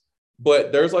this,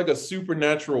 but there's like a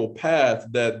supernatural path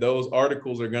that those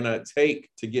articles are going to take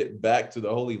to get back to the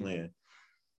Holy Land.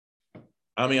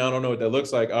 I mean, I don't know what that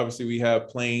looks like. Obviously, we have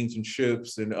planes and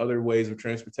ships and other ways of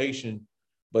transportation,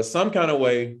 but some kind of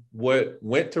way, what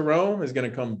went to Rome is going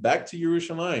to come back to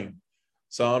Jerusalem.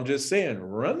 So I'm just saying,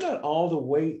 run that all the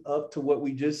way up to what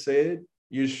we just said.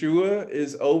 Yeshua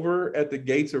is over at the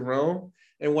gates of Rome,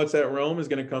 and what's at Rome is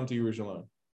going to come to Jerusalem.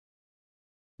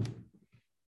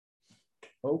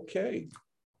 Okay.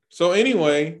 So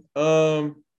anyway,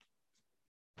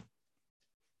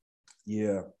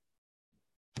 yeah,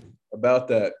 about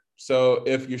that. So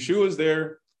if Yeshua's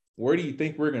there, where do you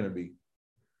think we're going to be?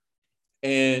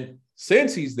 And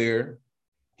since he's there,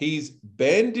 he's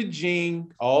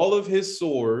bandaging all of his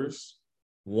sores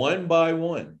one by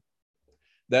one.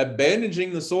 That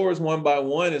bandaging the sores one by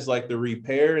one is like the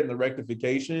repair and the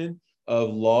rectification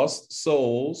of lost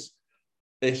souls,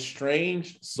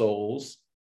 estranged souls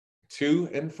to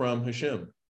and from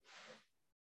Hashem.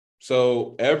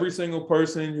 So every single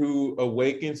person who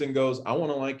awakens and goes, I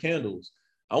want to light candles.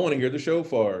 I want to hear the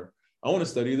shofar. I want to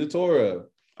study the Torah.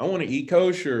 I want to eat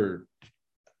kosher.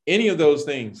 Any of those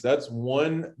things, that's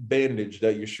one bandage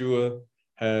that Yeshua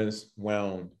has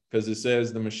wound, because it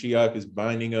says the Mashiach is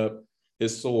binding up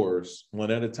his sores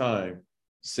one at a time,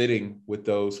 sitting with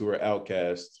those who are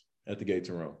outcast at the gates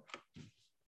of Rome.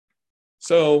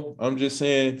 So I'm just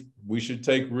saying we should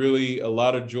take really a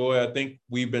lot of joy. I think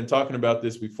we've been talking about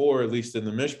this before, at least in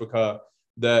the Mishpachah,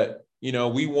 that, you know,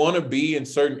 we want to be in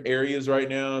certain areas right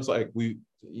now. It's like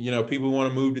people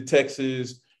want to move to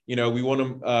Texas. You know, we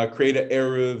want to create an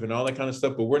Eruv and all that kind of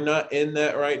stuff, but we're not in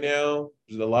that right now.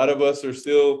 A lot of us are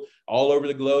still all over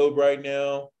the globe right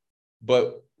now.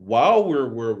 But while we're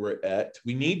where we're at,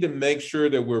 we need to make sure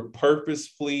that we're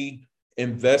purposefully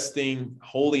investing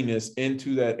holiness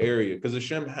into that area, because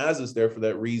Hashem has us there for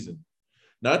that reason.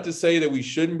 Not to say that we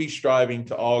shouldn't be striving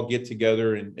to all get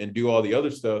together and do all the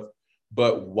other stuff,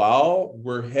 but while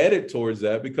we're headed towards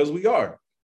that, because we are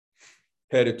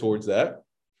headed towards that,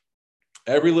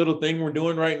 every little thing we're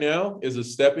doing right now is a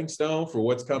stepping stone for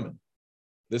what's coming.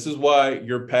 This is why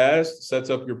your past sets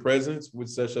up your present, which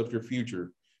sets up your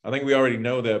future. I think we already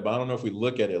know that, but I don't know if we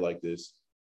look at it like this.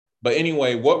 But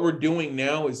anyway, what we're doing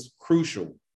now is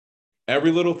crucial.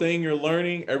 Every little thing you're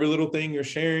learning, every little thing you're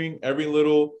sharing, every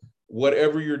little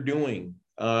whatever you're doing,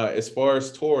 as far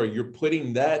as Torah, you're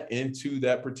putting that into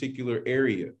that particular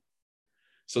area.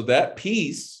 So that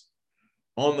piece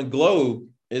on the globe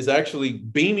is actually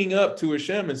beaming up to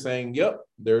Hashem and saying, yep,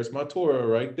 there's my Torah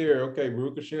right there. Okay,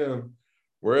 Baruch Hashem.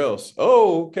 Where else?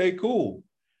 Oh, okay, cool.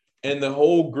 And the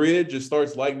whole grid just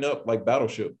starts lighting up like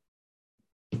Battleship.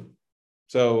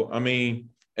 So, I mean,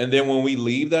 and then when we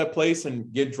leave that place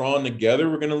and get drawn together,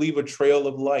 we're going to leave a trail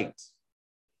of light.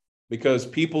 Because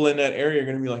people in that area are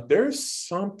going to be like, there's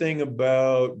something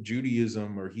about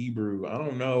Judaism or Hebrew. I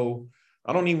don't know.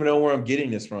 I don't even know where I'm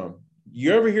getting this from.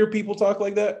 You ever hear people talk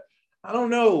like that? I don't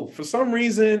know. For some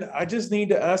reason, I just need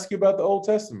to ask you about the Old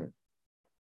Testament.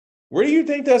 Where do you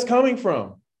think that's coming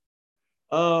from?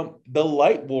 The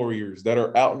light warriors that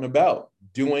are out and about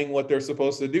doing what they're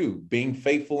supposed to do, being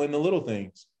faithful in the little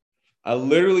things. I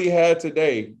literally had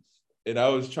today, and I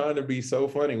was trying to be so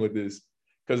funny with this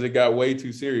because it got way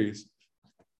too serious.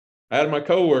 I had my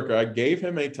coworker, I gave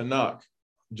him a Tanakh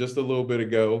just a little bit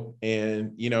ago.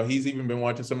 And, you know, he's even been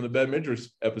watching some of the Beth Midrash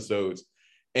episodes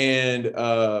and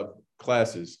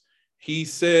classes. He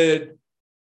said,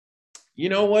 you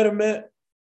know what, Amit?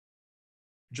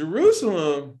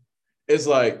 Jerusalem is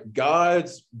like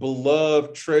God's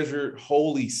beloved, treasured,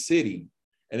 holy city.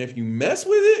 And if you mess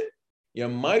with it, you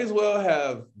might as well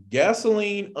have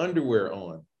gasoline underwear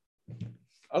on.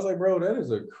 I was like, bro, that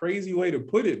is a crazy way to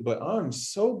put it, but I'm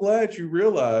so glad you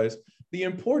realize the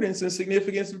importance and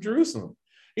significance of Jerusalem.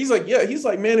 He's like, yeah, he's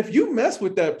like, man, if you mess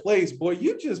with that place, boy,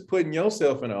 you just putting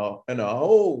yourself in a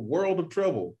whole world of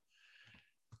trouble.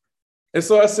 And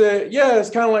so I said, yeah, it's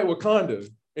kind of like Wakanda.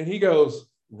 And he goes,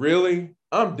 really?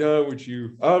 I'm done with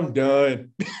you. I'm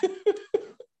done.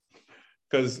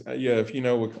 Because, yeah, if you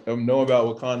know about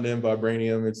Wakanda and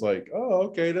vibranium, it's like, oh,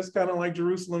 okay, that's kind of like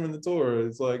Jerusalem in the Torah.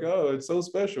 It's like, oh, it's so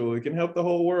special. It can help the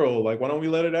whole world. Like, why don't we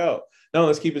let it out? No,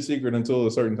 let's keep it secret until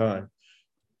a certain time.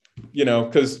 You know,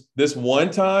 because this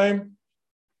one time,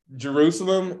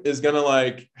 Jerusalem is going to,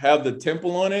 like, have the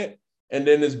temple on it. And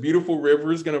then this beautiful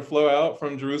river is going to flow out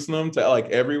from Jerusalem to, like,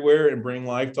 everywhere and bring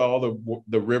life to all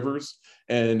the rivers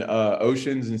and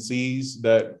oceans and seas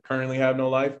that currently have no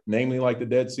life, namely like the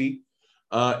Dead Sea.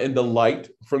 And the light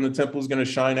from the temple is going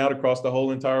to shine out across the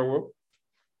whole entire world.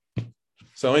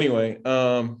 So anyway,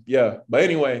 yeah.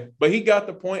 But he got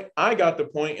the point. I got the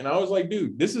point. And I was like,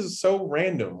 dude, this is so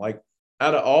random. Like,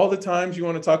 out of all the times you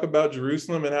want to talk about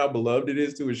Jerusalem and how beloved it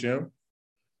is to Hashem,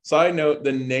 side note,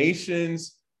 the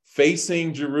nations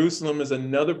facing Jerusalem is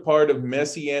another part of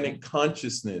messianic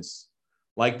consciousness.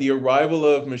 Like, the arrival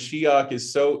of Mashiach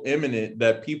is so imminent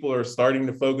that people are starting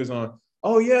to focus on,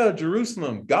 oh yeah,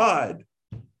 Jerusalem, God.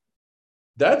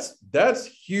 That's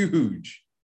huge.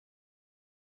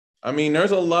 I mean,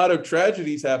 there's a lot of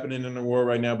tragedies happening in the world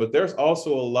right now, but there's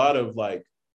also a lot of, like,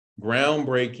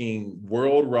 groundbreaking,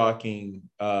 world-rocking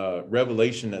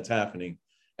revelation that's happening.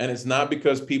 And it's not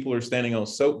because people are standing on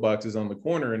soapboxes on the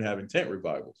corner and having tent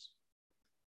revivals.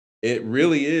 It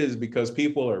really is because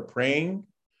people are praying,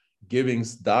 giving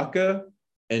tzedakah,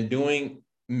 and doing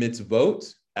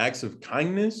mitzvot, acts of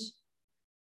kindness.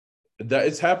 That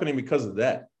it's happening because of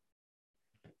that.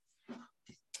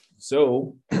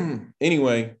 So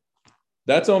anyway,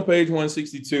 that's on page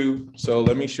 162. So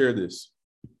let me share this.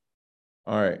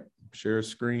 All right, share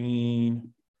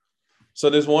screen.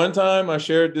 So this one time I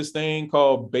shared this thing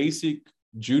called Basic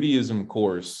Judaism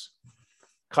Course,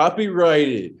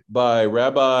 copyrighted by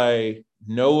Rabbi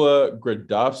Noah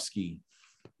Gradovsky.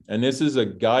 And this is a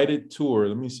guided tour.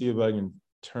 Let me see if I can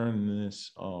turn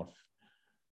this off.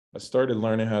 I started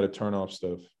learning how to turn off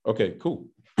stuff. Okay, cool.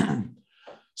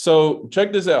 So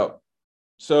check this out.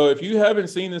 So if you haven't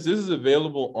seen this, this is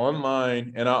available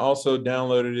online. And I also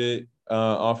downloaded it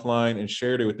offline and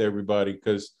shared it with everybody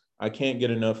because I can't get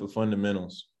enough of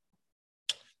fundamentals.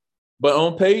 But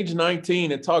on page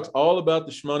 19, it talks all about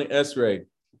the Shemoni Esrei,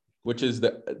 which is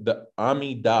the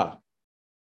Amidah.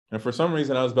 And for some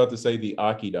reason, I was about to say the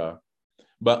Akedah.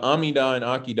 But Amidah and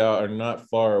Akedah are not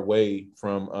far away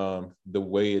from the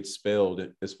way it's spelled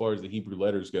as far as the Hebrew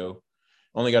letters go.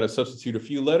 Only got to substitute a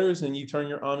few letters and you turn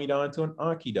your Amidah into an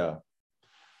Akedah.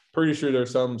 Pretty sure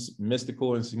there's some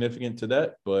mystical and significant to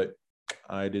that, but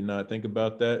I did not think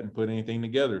about that and put anything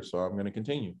together, so I'm going to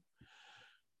continue.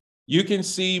 You can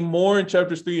see more in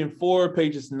chapters 3 and 4,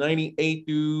 pages 98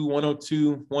 through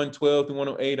 102, 112 through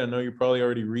 108. I know you're probably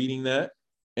already reading that.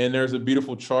 And there's a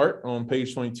beautiful chart on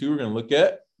page 22 we're going to look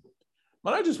at.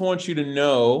 But I just want you to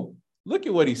know, look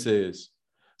at what he says.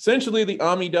 Essentially, the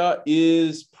Amidah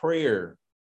is prayer.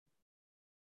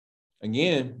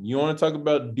 Again, you want to talk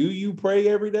about, do you pray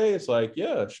every day? It's like,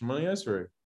 yeah, Shemona Esrei.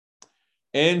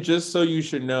 And just so you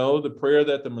should know, the prayer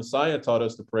that the Messiah taught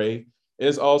us to pray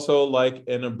is also like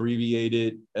an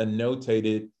abbreviated and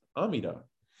notated Amidah.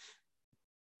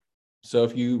 So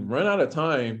if you run out of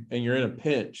time and you're in a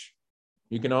pinch,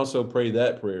 you can also pray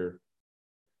that prayer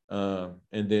and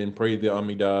then pray the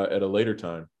Amidah at a later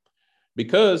time.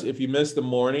 Because if you miss the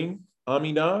morning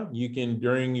Amidah, you can,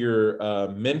 during your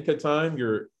Mincha time,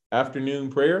 your afternoon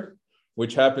prayer,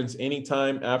 which happens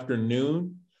anytime after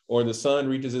noon, or the sun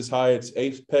reaches its highest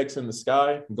apex in the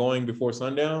sky, going before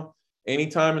sundown.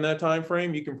 Anytime in that time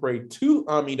frame, you can pray 2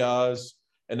 Amidahs,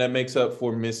 and that makes up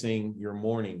for missing your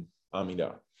morning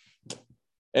Amidah.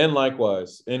 And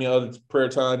likewise, any other prayer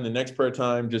time, the next prayer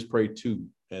time, just pray 2,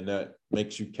 and that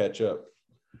makes you catch up.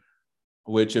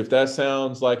 Which, if that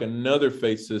sounds like another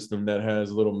faith system that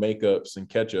has little makeups and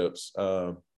catch-ups,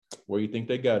 where you think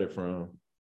they got it from?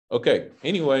 Okay,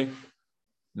 anyway,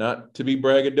 not to be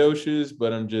braggadocious,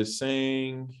 but I'm just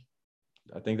saying,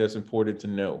 I think that's important to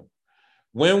know.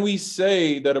 When we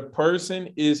say that a person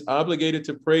is obligated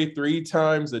to pray 3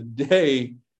 times a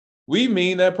day, we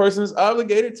mean that person is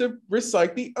obligated to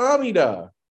recite the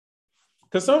Amidah.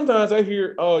 Because sometimes I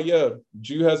hear, oh yeah,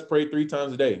 Jew has to pray 3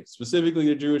 times a day, specifically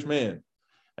the Jewish man.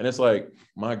 And it's like,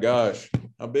 my gosh,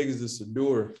 how big is this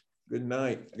Siddur? Good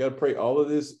night. I got to pray all of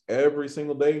this every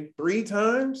single day 3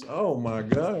 times? Oh my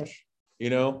gosh. You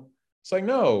know, it's like,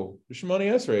 no, the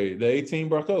Shemona Esrei, the 18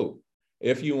 brachot.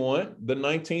 If you want, the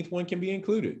 19th one can be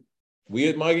included. We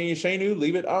at Magen Yeshenu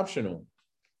leave it optional.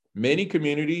 Many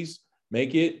communities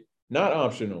make it not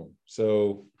optional.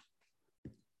 So,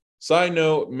 side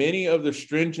note, many of the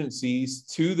stringencies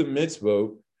to the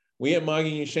mitzvot, we at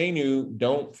Magen Yeshenu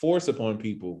don't force upon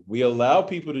people. We allow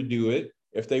people to do it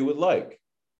if they would like.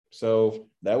 So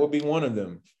that would be one of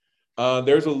them.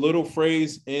 There's a little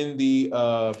phrase in the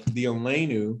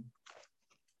Aleinu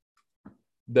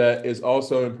that is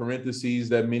also in parentheses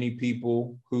that many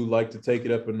people who like to take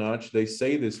it up a notch, they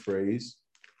say this phrase.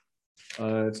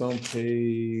 It's on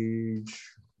page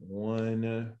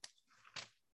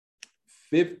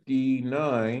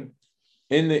 159.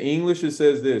 In the English, it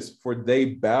says this: for they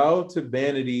bow to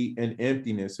vanity and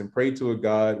emptiness and pray to a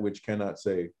God which cannot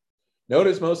save.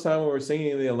 Notice most time when we're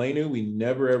singing the Aleinu, we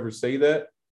never ever say that,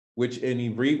 which in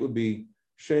Ivrit would be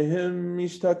Shehem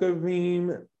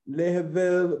mishtakavim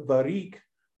lehevel barik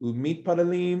umit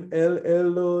palalim el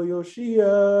elo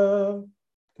yoshia.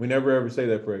 We never ever say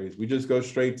that phrase. We just go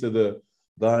straight to the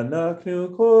Vanaknu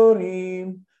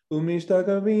korim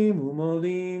umishtakavim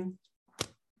umolim.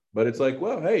 But it's like,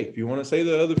 well, hey, if you want to say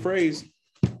the other phrase,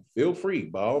 feel free,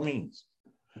 by all means.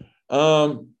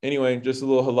 Anyway, just a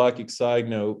little halakhic side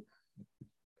note.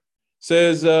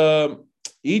 Says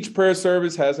each prayer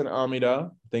service has an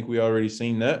Amidah. I think we already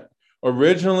seen that.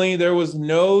 Originally, there was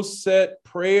no set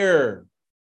prayer,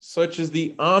 such as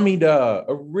the Amidah.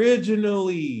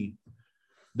 Originally,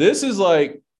 this is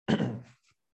like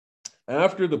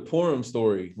after the Purim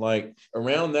story, like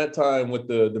around that time with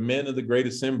the men of the Great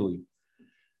Assembly.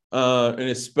 And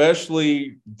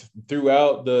especially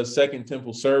throughout the Second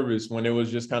Temple service, when it was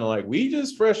just kind of like, we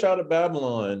just fresh out of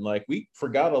Babylon, like we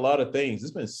forgot a lot of things.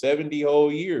 It's been 70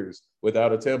 whole years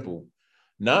without a temple.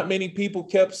 Not many people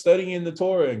kept studying the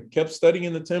Torah and kept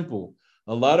studying the temple.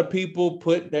 A lot of people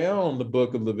put down the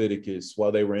book of Leviticus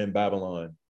while they were in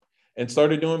Babylon and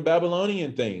started doing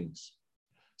Babylonian things.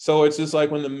 So it's just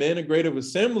like when the men of Great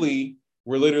Assembly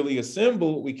were literally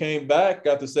assembled, we came back,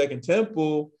 got the Second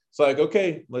Temple. It's like,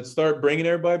 okay, let's start bringing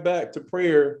everybody back to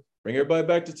prayer, bring everybody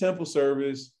back to temple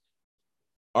service.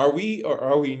 Are we or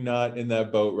are we not in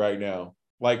that boat right now?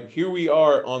 Like, here we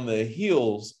are on the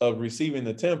heels of receiving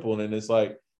the temple. And it's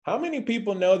like, how many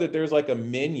people know that there's like a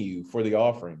menu for the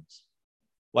offerings?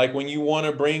 Like when you want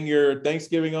to bring your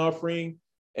Thanksgiving offering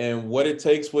and what it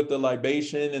takes with the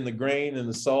libation and the grain and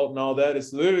the salt and all that,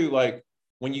 it's literally like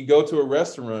when you go to a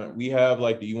restaurant, we have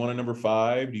like, do you want a number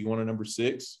 5? Do you want a number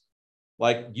 6?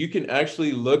 Like you can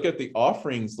actually look at the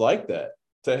offerings like that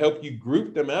to help you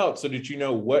group them out so that you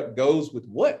know what goes with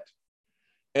what.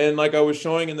 And like I was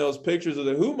showing in those pictures of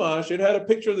the Humash, it had a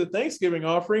picture of the Thanksgiving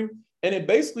offering and it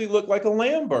basically looked like a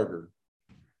lamb burger.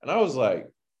 And I was like,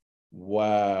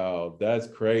 wow, that's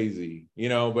crazy, you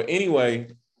know. But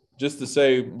anyway, just to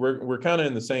say we're kind of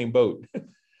in the same boat.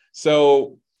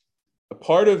 So a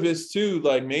part of this too,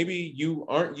 like maybe you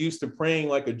aren't used to praying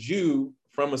like a Jew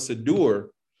from a Siddur.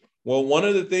 Well, one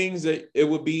of the things that it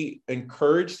would be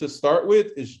encouraged to start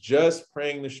with is just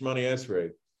praying the Shemona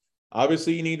Esrei.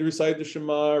 Obviously, you need to recite the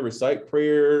Shema, recite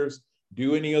prayers,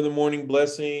 do any of the morning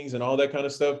blessings and all that kind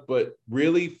of stuff, but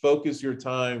really focus your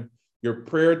time, your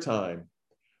prayer time,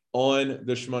 on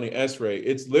the Shemoni Esrei.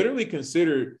 It's literally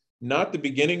considered not the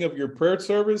beginning of your prayer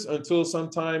service until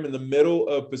sometime in the middle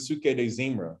of Pesukei de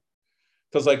Zimra.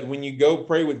 Because like when you go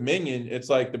pray with Minyan, it's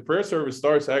like the prayer service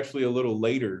starts actually a little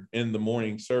later in the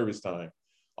morning service time.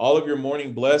 All of your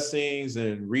morning blessings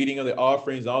and reading of the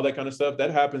offerings, all that kind of stuff,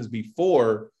 that happens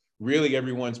before really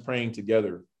everyone's praying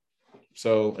together.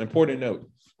 So important note.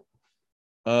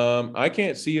 I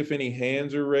can't see if any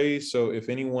hands are raised. So if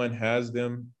anyone has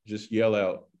them, just yell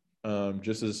out,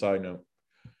 just as a side note.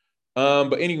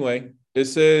 But anyway, it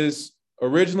says,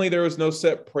 originally there was no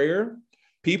set prayer.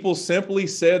 People simply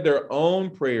said their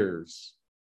own prayers.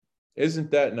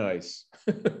 Isn't that nice?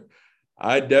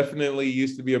 I definitely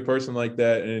used to be a person like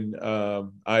that.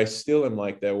 And I still am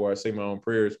like that, where I say my own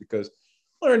prayers, because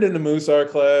I learned in the Musar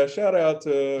class. Shout out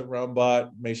to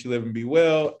Rambat, may she live and be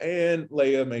well, and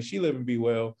Leah, may she live and be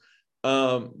well.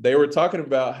 They were talking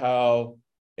about how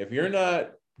if you're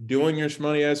not doing your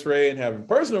Shemoni Esrei and having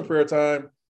personal prayer time,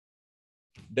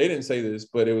 they didn't say this,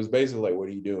 but it was basically like, what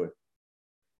are you doing?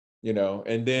 You know,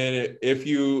 and then if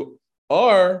you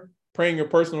are praying your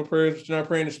personal prayers, but you're not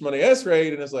praying the Shemoni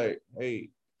Esrei, then it's like, hey,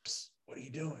 what are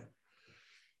you doing?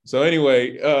 So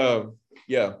anyway,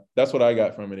 yeah, that's what I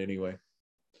got from it anyway.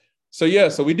 So yeah,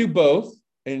 so we do both.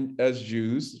 And as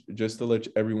Jews, just to let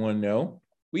everyone know,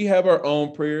 we have our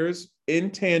own prayers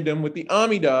in tandem with the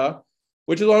Amidah,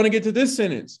 which is I want to get to this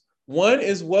sentence. One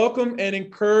is welcome and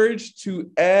encouraged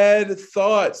to add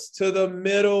thoughts to the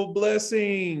middle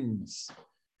blessings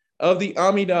of the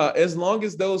Amidah, as long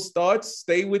as those thoughts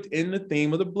stay within the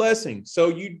theme of the blessing. So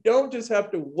you don't just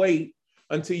have to wait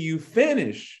until you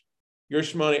finish your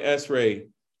Shemoni Esrei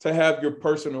to have your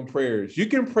personal prayers. You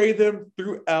can pray them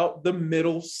throughout the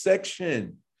middle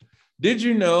section. Did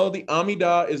you know the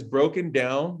Amidah is broken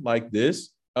down like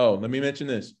this? Oh, let me mention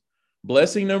this.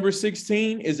 Blessing number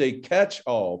 16 is a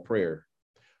catch-all prayer.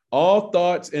 All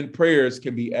thoughts and prayers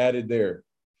can be added there.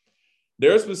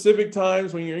 There are specific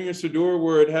times when you're in your Siddur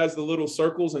where it has the little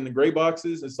circles and the gray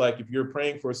boxes. It's like if you're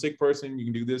praying for a sick person, you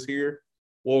can do this here.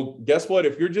 Well, guess what?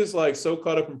 If you're just like so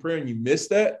caught up in prayer and you miss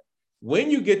that,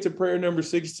 when you get to prayer number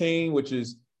 16, which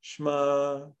is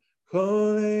Shema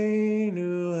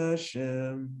Koleinu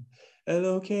Hashem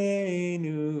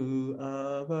Elokeinu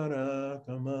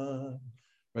Avarakama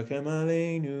Rakem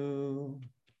Aleinu.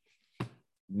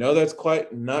 No, that's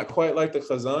not quite like the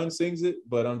Chazan sings it,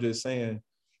 but I'm just saying,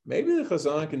 maybe the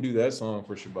Chazan can do that song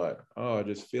for Shabbat. Oh, I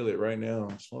just feel it right now.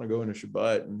 I just want to go into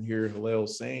Shabbat and hear Hillel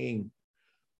sing.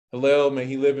 Hillel, may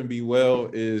he live and be well,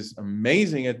 is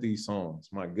amazing at these songs.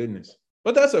 My goodness.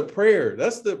 But that's a prayer.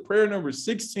 That's the prayer number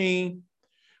 16,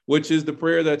 which is the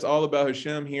prayer that's all about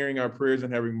Hashem hearing our prayers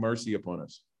and having mercy upon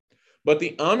us. But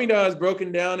the Amidah is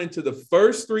broken down into the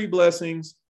first 3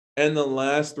 blessings and the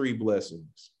last 3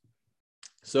 blessings.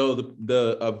 So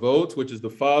the Avot, which is the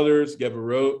fathers,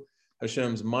 Gevarot,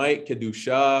 Hashem's might,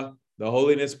 Kedushah, the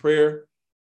holiness prayer.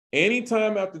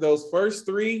 Anytime after those first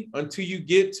 3, until you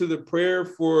get to the prayer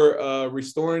for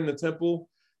restoring the temple,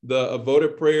 the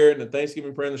Avodah prayer and the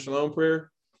Thanksgiving prayer and the Shalom prayer,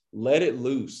 let it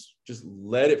loose. Just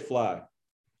let it fly.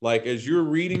 Like as you're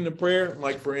reading the prayer,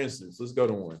 like for instance, let's go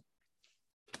to one.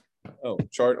 Oh,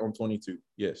 chart on 22.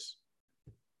 Yes.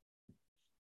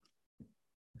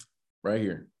 Right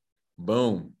here.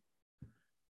 Boom.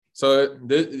 So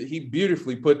he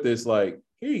beautifully put this like,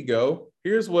 here you go.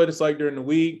 Here's what it's like during the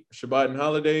week, Shabbat and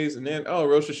holidays, and then, oh,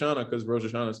 Rosh Hashanah, because Rosh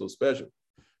Hashanah is so special.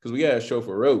 Because we got a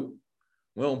shofar road.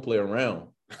 We don't play around.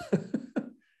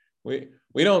 we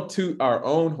don't toot our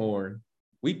own horn.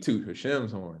 We toot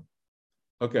Hashem's horn.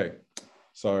 Okay.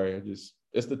 Sorry,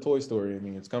 it's the Toy Story. I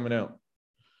mean, it's coming out.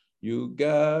 You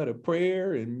got a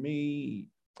prayer in me.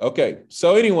 Okay,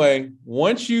 so anyway,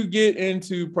 once you get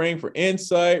into praying for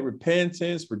insight,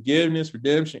 repentance, forgiveness,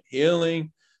 redemption,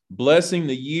 healing, blessing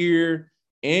the year,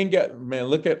 and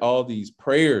look at all these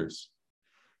prayers.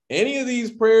 Any of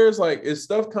these prayers, like if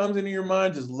stuff comes into your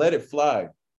mind, just let it fly.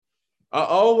 I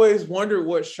always wondered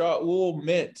what Shaul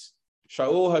meant.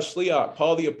 Shaul HaShliach,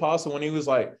 Paul the Apostle, when he was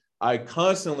like, I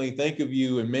constantly think of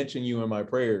you and mention you in my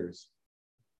prayers.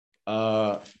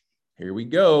 Here we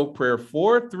go. Prayer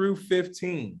 4 through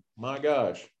 15. My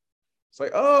gosh. It's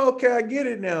like, oh, okay, I get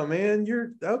it now, man.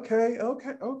 You're okay.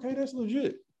 That's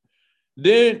legit.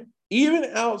 Then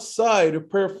even outside of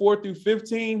prayer 4 through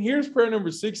 15, here's prayer number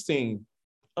 16.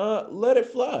 Let it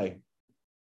fly.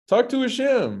 Talk to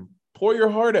Hashem. Pour your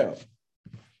heart out.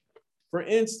 For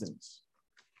instance,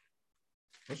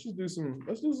 let's do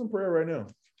some prayer right now.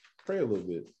 Pray a little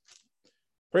bit.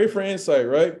 Pray for insight,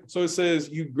 right? So it says,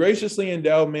 you graciously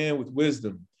endow man with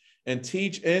wisdom and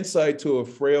teach insight to a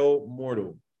frail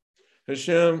mortal.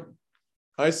 Hashem,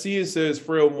 I see it says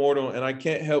frail mortal, and I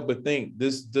can't help but think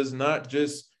this does not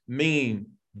just mean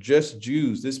just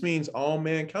Jews. This means all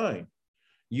mankind.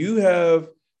 You have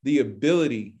the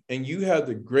ability and you have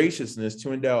the graciousness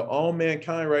to endow all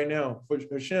mankind right now. For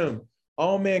Hashem,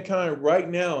 all mankind right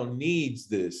now needs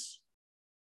this.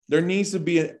 There needs to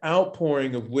be an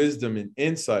outpouring of wisdom and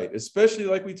insight, especially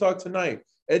like we talked tonight.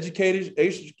 Education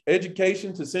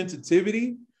to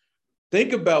sensitivity.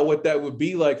 Think about what that would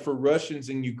be like for Russians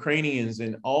and Ukrainians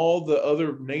and all the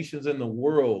other nations in the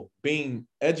world being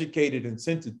educated in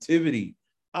sensitivity,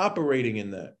 operating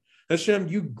in that. Hashem,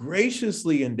 you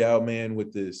graciously endow man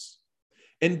with this.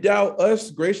 Endow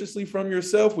us graciously from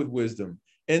yourself with wisdom,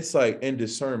 insight, and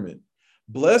discernment.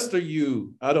 Blessed are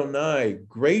you, Adonai,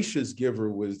 gracious giver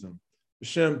of wisdom.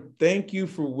 Hashem, thank you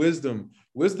for wisdom.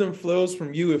 Wisdom flows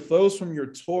from you. It flows from your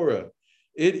Torah.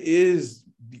 It is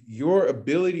your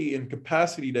ability and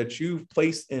capacity that you've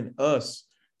placed in us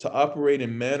to operate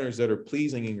in manners that are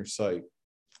pleasing in your sight.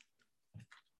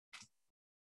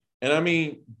 And I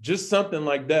mean, just something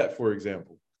like that, for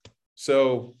example.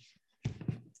 So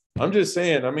I'm just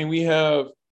saying, I mean, we have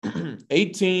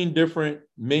 18 different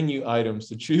menu items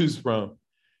to choose from.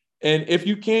 And if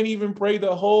you can't even pray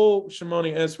the whole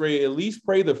Shemoni Esrei, at least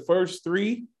pray the first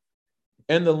three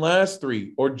and the last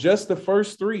three, or just the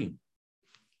first three.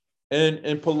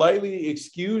 And politely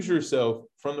excuse yourself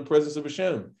from the presence of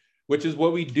Hashem, which is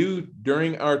what we do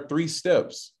during our 3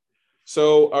 steps.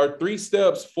 So our 3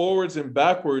 steps forwards and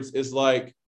backwards is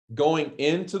like going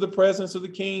into the presence of the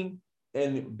king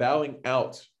and bowing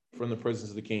out from the presence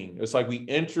of the king. It's like we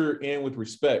enter in with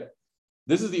respect.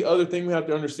 This is the other thing we have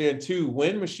to understand too.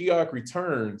 When Mashiach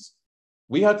returns,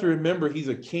 we have to remember he's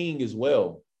a king as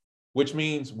well, which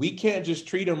means we can't just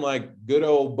treat him like good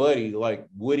old buddy, like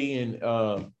Woody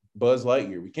and Buzz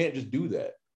Lightyear. We can't just do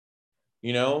that,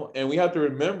 you know? And we have to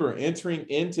remember entering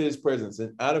into his presence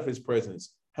and out of his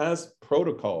presence has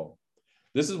protocol.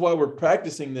 This is why we're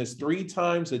practicing this 3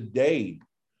 times a day.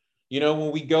 You know,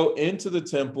 when we go into the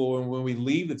temple and when we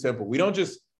leave the temple, we don't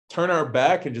just turn our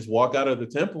back and just walk out of the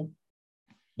temple.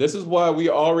 This is why we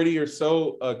already are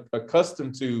so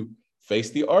accustomed to face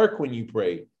the ark when you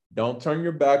pray. Don't turn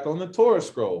your back on the Torah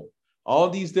scroll. All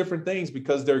these different things,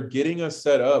 because they're getting us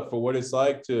set up for what it's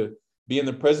like to be in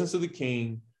the presence of the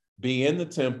king, be in the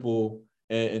temple,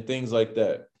 and things like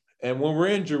that. And when we're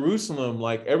in Jerusalem,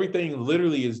 like everything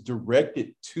literally is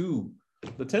directed to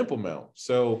the Temple Mount.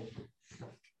 So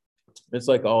it's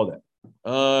like all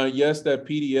that. Yes, that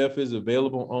PDF is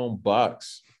available on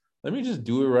Box. Let me just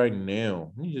do it right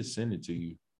now. Let me just send it to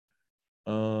you.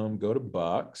 Go to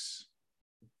Box.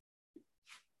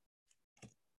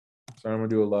 Sorry, I'm gonna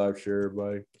do a live share,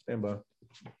 everybody. Stand by.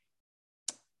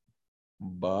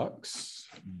 Box,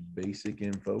 basic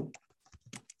info.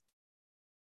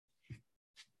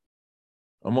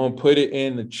 I'm gonna put it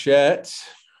in the chat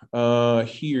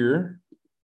here.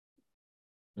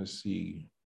 Let's see.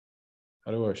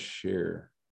 How do I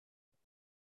share?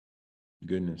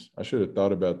 Goodness, I should have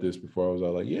thought about this before I was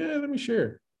all like, yeah, let me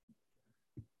share.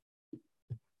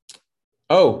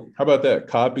 Oh, how about that?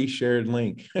 Copy shared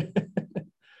link.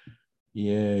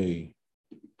 Yay.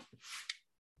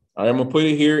 All right, I'm gonna put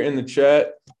it here in the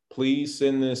chat. Please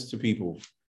send this to people.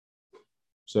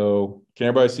 So can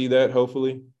everybody see that?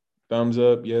 Hopefully. Thumbs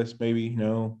up, yes, maybe,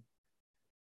 no.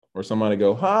 Or somebody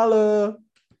go, holla.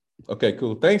 Okay,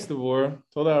 cool. Thanks, Devorah.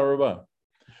 Toda rabah.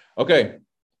 Okay,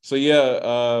 so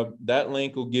yeah, that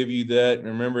link will give you that. And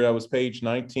remember, that was page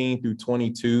 19 through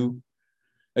 22.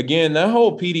 Again, that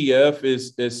whole PDF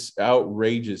is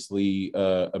outrageously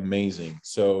amazing.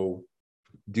 So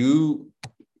do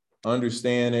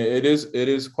understand it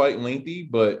is quite lengthy,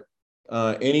 but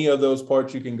any of those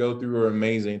parts you can go through are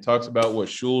amazing. It talks about what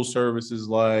shul service is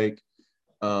like.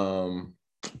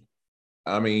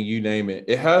 I mean, you name it.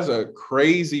 It has a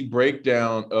crazy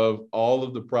breakdown of all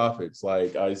of the prophets,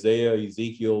 like Isaiah,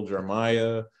 Ezekiel,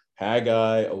 Jeremiah,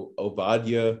 Haggai,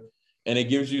 Obadiah. And it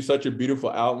gives you such a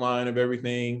beautiful outline of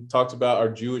everything. Talks about our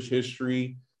Jewish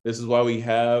history. This is why we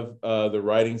have the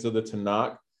writings of the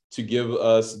Tanakh to give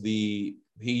us he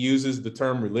uses the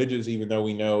term religious, even though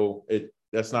we know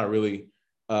that's not really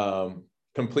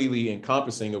completely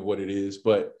encompassing of what it is,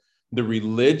 but the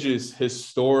religious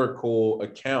historical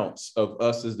accounts of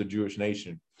us as the Jewish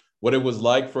nation, what it was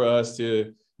like for us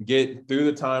to get through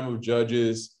the time of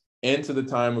judges, into the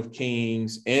time of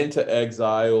kings, into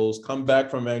exiles, come back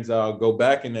from exile, go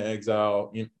back into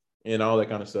exile, and all that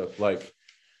kind of stuff. Like,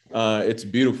 it's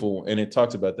beautiful, and it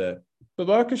talks about that.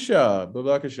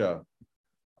 Babakasha.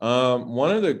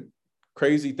 One of the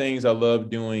crazy things I love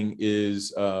doing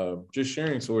is just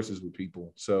sharing sources with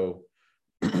people. So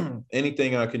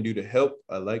Anything I can do to help,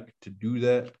 I like to do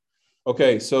that.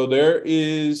 Okay, so there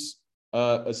is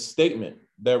a statement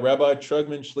that Rabbi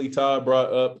Trugman Shlita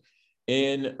brought up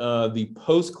in the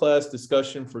post-class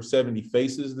discussion for 70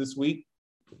 Faces this week.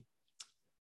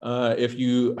 If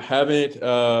you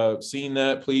haven't seen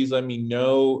that, please let me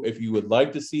know. If you would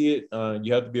like to see it,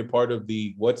 you have to be a part of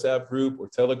the WhatsApp group or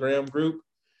Telegram group,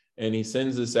 and he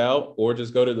sends this out, or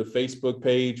just go to the Facebook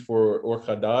page for Or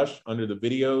Hadash under the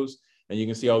videos, and you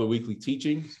can see all the weekly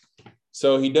teachings.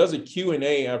 So he does a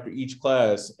Q&A after each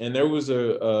class, and there was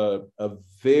a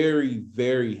very,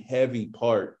 very heavy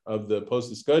part of the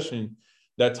post-discussion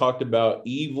that talked about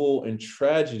evil and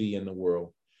tragedy in the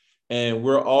world. And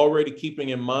we're already keeping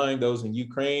in mind those in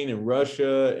Ukraine and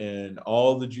Russia and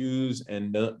all the Jews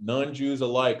and non-Jews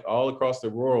alike all across the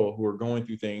world who are going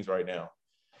through things right now.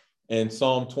 And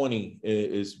Psalm 20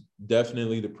 is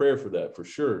definitely the prayer for that, for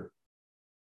sure.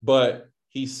 But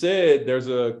he said, there's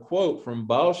a quote from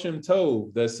Baal Shem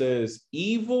Tov that says,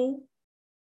 evil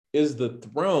is the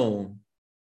throne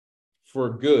for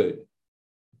good.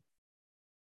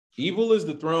 Evil is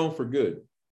the throne for good.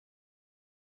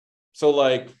 So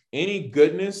like any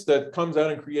goodness that comes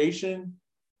out in creation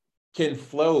can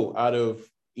flow out of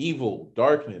evil,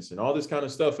 darkness, and all this kind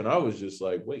of stuff. And I was just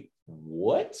like, wait,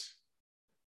 what?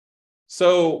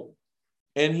 So,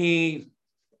 and he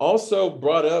also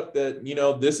brought up that, you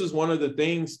know, this is one of the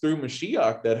things through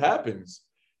Mashiach that happens,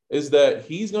 is that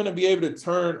he's going to be able to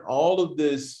turn all of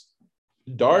this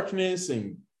darkness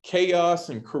and chaos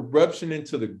and corruption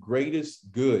into the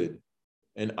greatest good.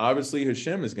 And obviously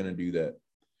Hashem is going to do that.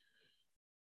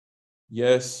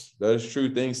 Yes, that is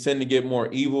true. Things tend to get more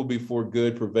evil before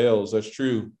good prevails. That's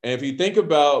true. And if you think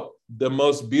about the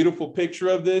most beautiful picture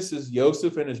of this is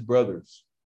Joseph and his brothers.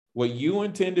 What you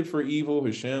intended for evil,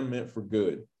 Hashem meant for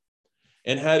good.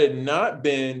 And had it not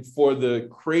been for the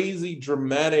crazy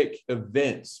dramatic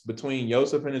events between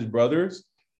Joseph and his brothers,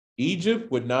 Egypt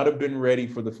would not have been ready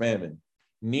for the famine.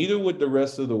 Neither would the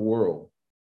rest of the world.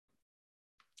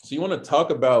 So you want to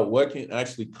talk about what can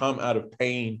actually come out of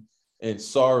pain and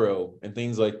sorrow and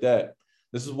things like that.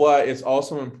 This is why it's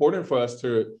also important for us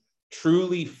to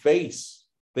truly face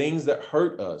things that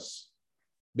hurt us,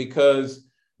 because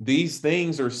these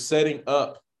things are setting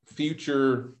up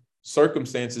future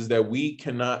circumstances that we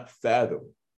cannot fathom.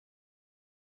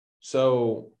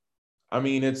 So, I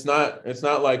mean, it's not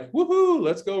like, woohoo,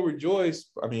 let's go rejoice.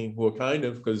 I mean, well, kind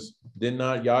of, because did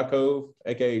not Yaakov,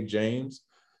 aka James,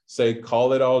 say,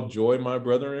 call it all joy, my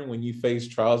brethren, when you face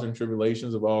trials and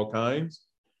tribulations of all kinds?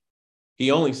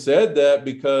 He only said that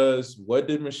because what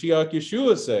did Mashiach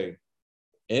Yeshua say?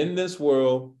 In this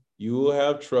world, you will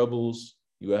have troubles,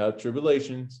 you will have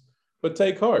tribulations, but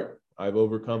take heart, I've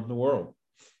overcome the world.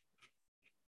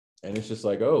 And it's just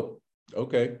like, oh,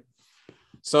 okay.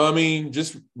 So, I mean,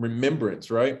 just remembrance,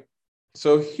 right?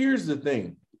 So here's the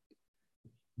thing.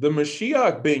 The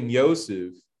Mashiach ben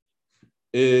Yosef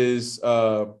is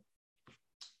kind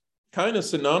of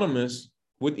synonymous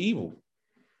with evil.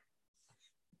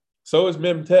 So is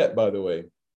Memtet, by the way.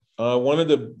 One of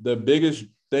the biggest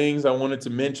things I wanted to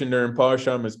mention during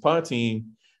Parsha Mishpatim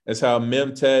is how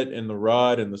Memtet and the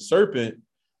rod and the serpent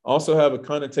also have a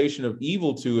connotation of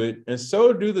evil to it. And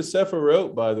so do the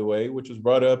Sephirot, by the way, which was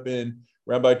brought up in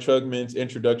Rabbi Trugman's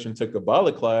Introduction to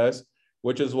Kabbalah class,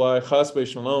 which is why Chas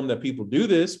v'Shalom that people do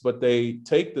this, but they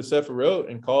take the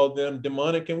Sephirot and call them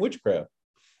demonic and witchcraft.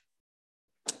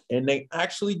 And they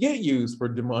actually get used for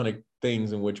demonic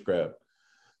things and witchcraft.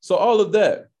 So all of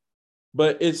that.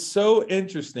 But it's so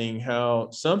interesting how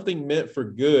something meant for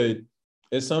good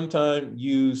is sometimes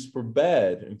used for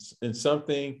bad, and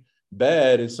something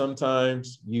bad is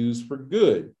sometimes used for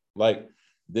good. Like,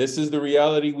 this is the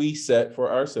reality we set for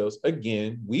ourselves.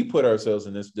 Again, we put ourselves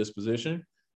in this disposition.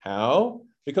 How?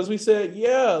 Because we said,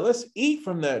 yeah, let's eat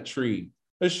from that tree.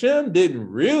 Hashem didn't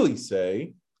really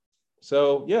say,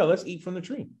 so yeah, let's eat from the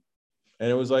tree. And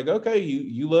it was like, okay,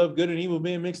 you love good and evil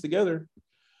being mixed together.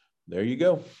 There you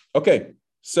go. Okay,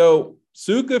 so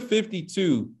Sukkah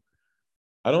 52.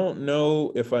 I don't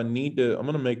know if I need to, I'm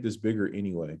going to make this bigger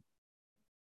anyway.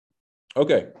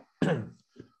 Okay. Sukkah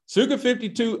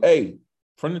 52a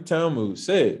from the Talmud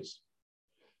says,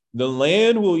 the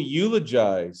land will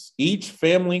eulogize each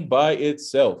family by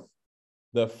itself,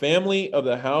 the family of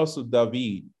the house of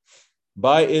David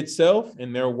by itself,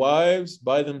 and their wives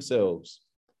by themselves.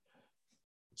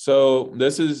 So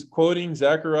this is quoting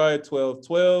Zechariah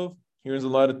 12:12. Here's a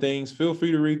lot of things. Feel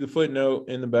free to read the footnote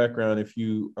in the background if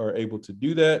you are able to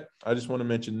do that. I just want to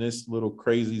mention this little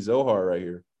crazy Zohar right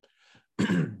here.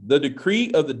 The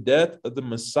decree of the death of the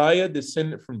Messiah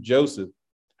descendant from Joseph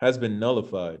has been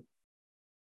nullified.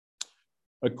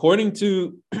 According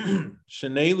to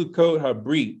Shnei Lukot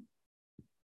Habrit,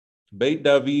 Beit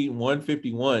David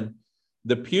 151,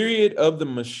 the period of the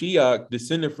Mashiach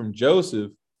descended from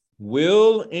Joseph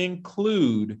will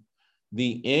include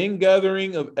the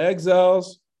ingathering of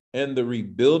exiles and the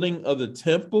rebuilding of the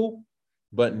temple,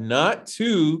 but not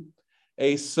to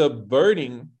a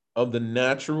subverting of the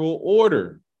natural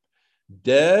order.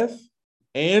 Death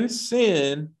and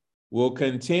sin will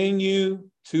continue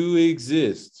to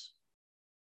exist.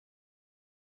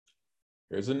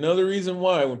 There's another reason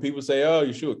why when people say, oh,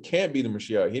 Yeshua can't be the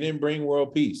Mashiach, he didn't bring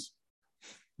world peace.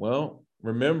 Well,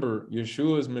 remember,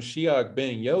 Yeshua is Mashiach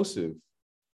ben Yosef.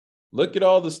 Look at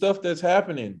all the stuff that's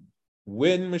happening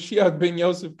when Mashiach ben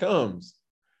Yosef comes.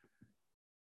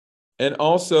 And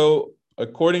also,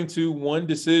 according to one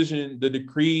decision, the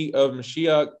decree of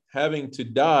Mashiach having to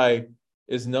die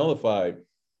is nullified.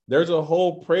 There's a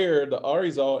whole prayer the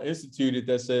Arizal instituted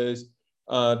that says,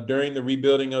 during the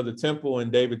rebuilding of the temple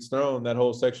and David's throne, that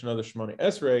whole section of the Shemona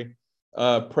Esrei,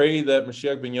 pray that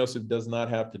Mashiach ben Yosef does not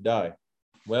have to die.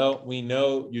 Well, we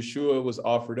know Yeshua was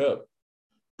offered up.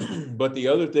 But the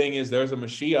other thing is there's a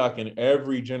Mashiach in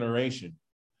every generation.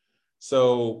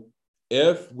 So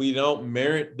if we don't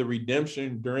merit the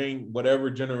redemption during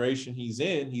whatever generation he's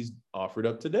in, he's offered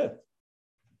up to death.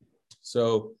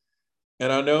 So,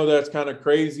 and I know that's kind of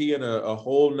crazy and a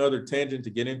whole nother tangent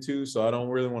to get into, so I don't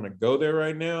really want to go there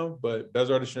right now, but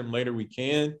Bezrat Hashem later we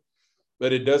can.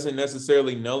 But it doesn't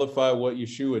necessarily nullify what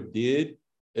Yeshua did.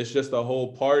 It's just a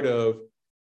whole part of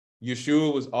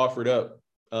Yeshua was offered up,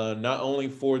 not only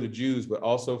for the Jews, but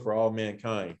also for all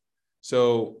mankind.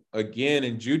 So again,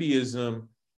 in Judaism,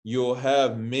 you'll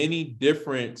have many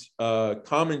different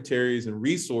commentaries and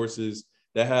resources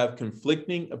that have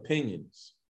conflicting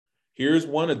opinions. Here's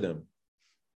one of them.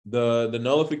 The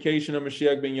nullification of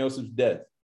Mashiach ben Yosef's death,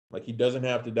 like he doesn't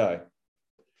have to die.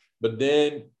 But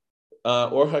then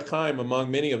Or Hachaim,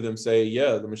 among many of them, say,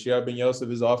 yeah, the Mashiach ben Yosef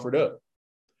is offered up.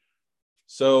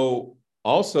 So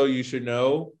also you should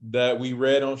know that we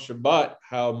read on Shabbat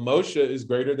how Moshe is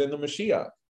greater than the Mashiach.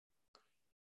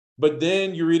 But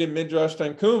then you read in Midrash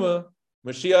Tanchuma,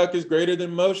 Mashiach is greater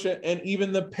than Moshe and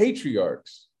even the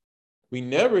patriarchs. We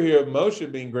never hear of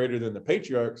Moshe being greater than the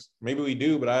patriarchs. Maybe we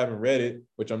do, but I haven't read it,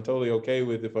 which I'm totally okay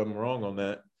with if I'm wrong on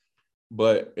that.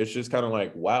 But it's just kind of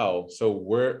like, wow, so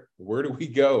where do we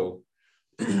go?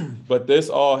 But this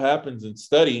all happens in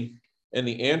study, and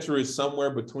the answer is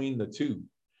somewhere between the two.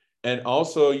 And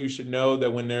also you should know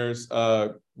that when there's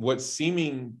what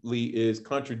seemingly is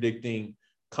contradicting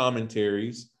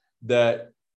commentaries,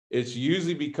 that it's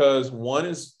usually because one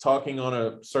is talking on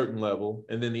a certain level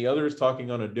and then the other is talking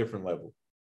on a different level.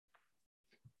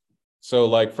 So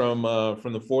like from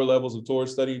the 4 levels of Torah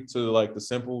study to like the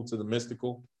simple to the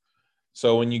mystical.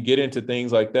 So when you get into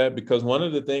things like that, because one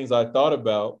of the things I thought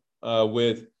about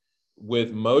with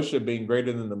Moshe being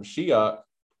greater than the Mashiach,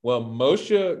 well,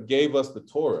 Moshe gave us the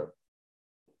Torah,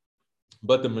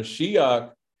 but the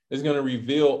Mashiach is going to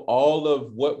reveal all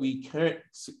of what we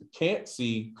can't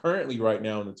see currently right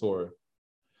now in the Torah.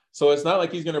 So it's not like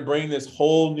he's going to bring this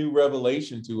whole new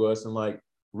revelation to us and like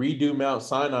redo Mount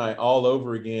Sinai all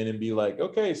over again and be like,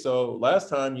 okay, so last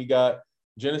time you got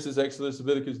Genesis, Exodus,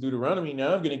 Leviticus, Deuteronomy.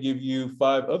 Now I'm going to give you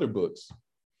 5 other books.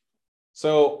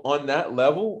 So on that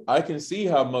level, I can see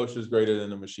how Moshe is greater than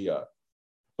the Mashiach.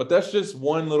 But that's just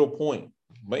one little point.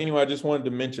 But anyway, I just wanted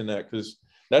to mention that because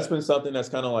that's been something that's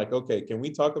kind of like, okay, can we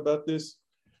talk about this?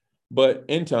 But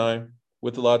in time,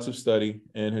 with lots of study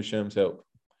and Hashem's help.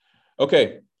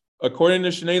 Okay, according to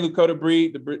Shnei Lukot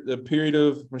Habrit, the period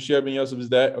of Mashiach ben Yosef is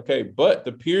that. Okay, but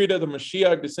the period of the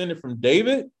Mashiach descended from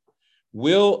David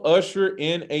will usher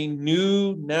in a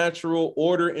new natural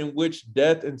order in which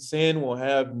death and sin will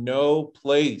have no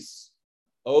place.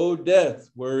 O death,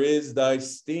 where is thy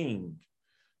sting?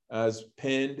 As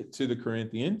penned to the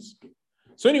Corinthians.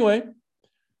 So anyway,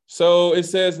 so it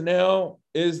says, now,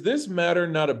 is this matter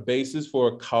not a basis for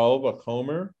a kal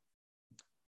v'chomer?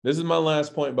 This is my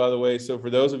last point, by the way. So for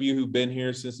those of you who've been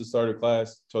here since the start of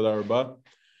class, Toda Rabbah.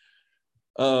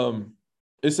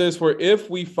 It says, for if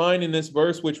we find in this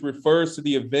verse, which refers to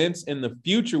the events in the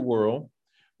future world,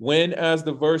 when, as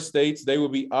the verse states, they will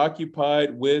be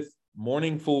occupied with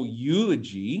mournful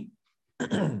eulogy,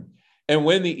 and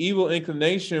when the evil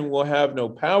inclination will have no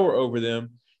power over them,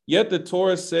 yet the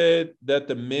Torah said that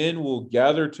the men will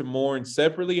gather to mourn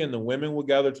separately and the women will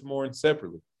gather to mourn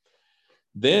separately.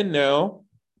 Then now,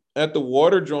 at the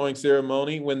water drawing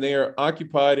ceremony, when they are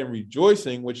occupied in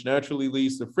rejoicing, which naturally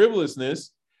leads to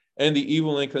frivolousness, and the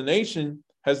evil inclination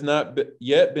has not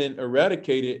yet been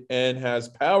eradicated and has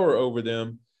power over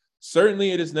them,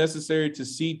 certainly it is necessary to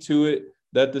see to it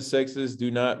that the sexes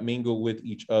do not mingle with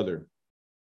each other.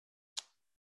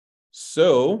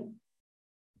 So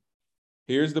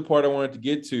here's the part I wanted to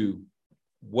get to.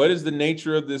 What is the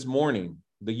nature of this mourning,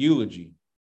 the eulogy?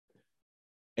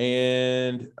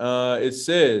 And it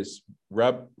says,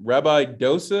 Rabbi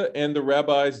Dosa and the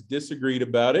rabbis disagreed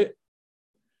about it.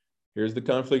 Here's the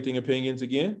conflicting opinions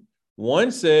again.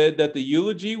 One said that the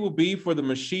eulogy will be for the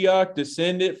Mashiach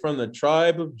descended from the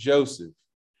tribe of Joseph,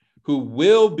 who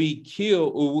will be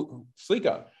killed,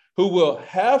 who will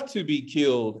have to be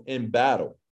killed in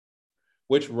battle,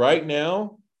 which right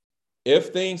now, if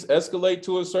things escalate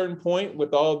to a certain point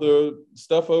with all the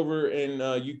stuff over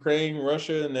in Ukraine,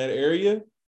 Russia, and that area,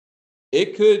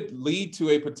 it could lead to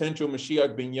a potential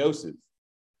Mashiach ben Yosef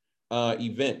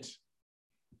event.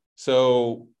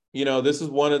 So, you know, this is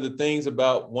one of the things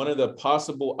about one of the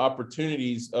possible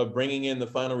opportunities of bringing in the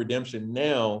final redemption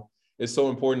now is so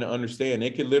important to understand.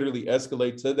 It could literally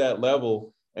escalate to that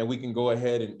level, and we can go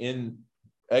ahead and end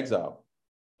exile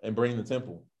and bring the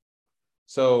temple.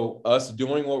 So us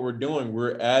doing what we're doing,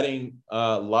 we're adding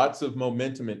lots of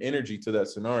momentum and energy to that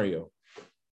scenario.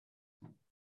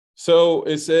 So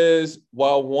it says,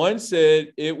 while one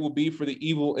said it will be for the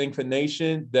evil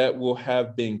inclination that will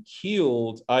have been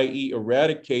killed, i.e.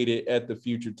 eradicated at the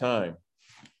future time.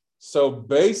 So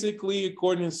basically,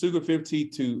 according to Sukkah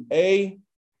 52a,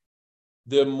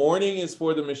 the mourning is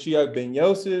for the Mashiach ben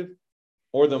Yosef,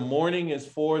 or the mourning is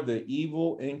for the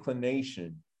evil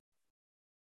inclination.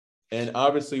 And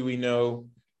obviously we know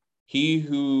he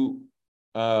who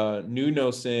knew no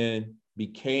sin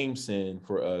became sin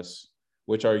for us,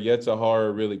 which our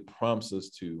Yetzirah really prompts us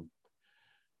to.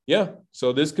 Yeah,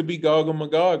 so this could be Gog and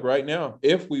Magog right now,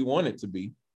 if we want it to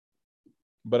be.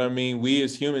 But I mean, we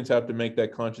as humans have to make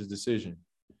that conscious decision.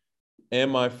 And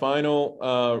my final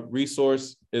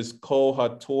resource is Kol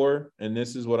HaTorah, and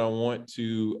this is what I want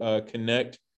to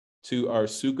connect to our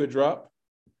Sukkah drop.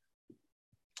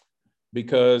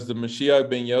 Because the Mashiach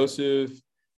ben Yosef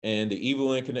and the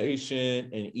evil inclination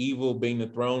and evil being the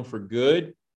throne for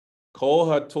good, Kol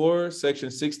HaTorah, section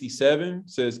 67,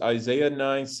 says Isaiah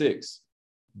 9:6,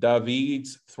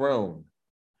 David's throne.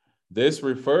 This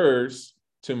refers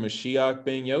to Mashiach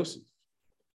ben Yosef.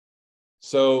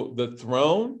 So the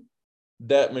throne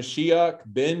that Mashiach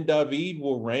ben David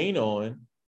will reign on,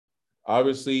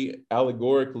 obviously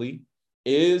allegorically,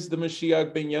 is the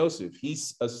Mashiach ben Yosef. He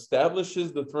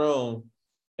establishes the throne,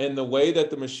 and the way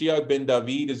that the Mashiach ben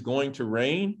David is going to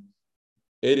reign,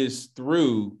 it is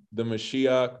through the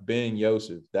Mashiach ben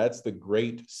Yosef. That's the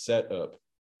great setup.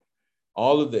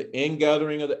 All of the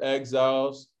ingathering of the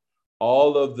exiles,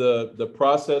 all of the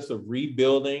process of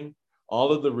rebuilding,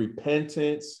 all of the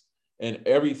repentance and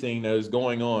everything that is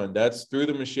going on, that's through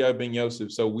the Mashiach ben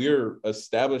Yosef. So we're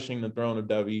establishing the throne of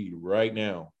David right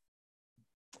now.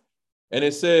 And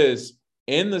it says,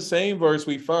 in the same verse,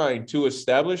 we find to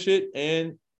establish it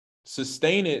and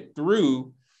sustain it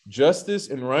through justice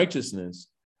and righteousness.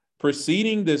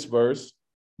 Preceding this verse,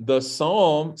 the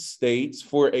psalm states,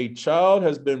 for a child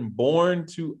has been born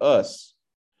to us.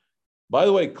 By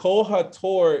the way, Kol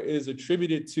HaTorah is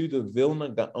attributed to the Vilna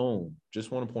Gaon. Just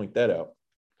want to point that out.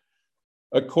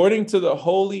 According to the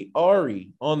Holy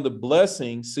Ari on the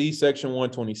blessing, see section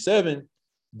 127,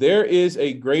 there is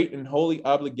a great and holy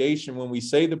obligation when we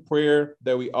say the prayer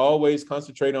that we always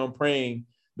concentrate on praying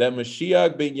that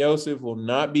Mashiach ben Yosef will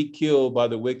not be killed by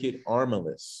the wicked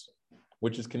Armilus,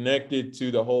 which is connected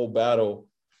to the whole battle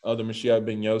of the Mashiach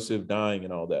ben Yosef dying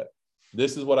and all that.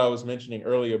 This is what I was mentioning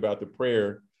earlier about the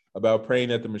prayer, about praying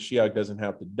that the Mashiach doesn't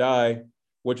have to die,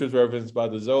 which was referenced by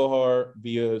the Zohar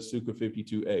via Sukkah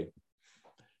 52a.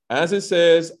 As it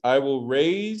says, I will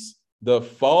raise the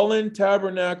fallen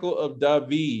tabernacle of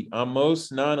David, Amos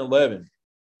 9:11.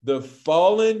 The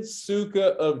fallen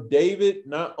Sukkah of David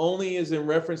not only is in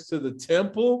reference to the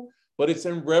temple, but it's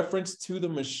in reference to the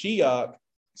Mashiach,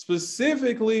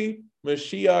 specifically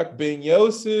Mashiach ben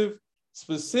Yosef,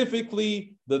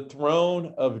 specifically the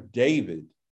throne of David.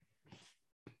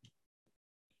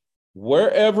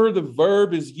 Wherever the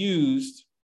verb is used,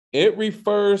 it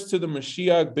refers to the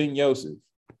Mashiach ben Yosef,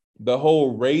 the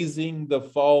whole raising the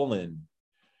fallen.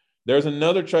 There's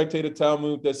another tractate of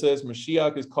Talmud that says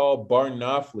Mashiach is called Bar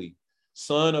Nafli,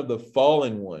 son of the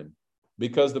fallen one,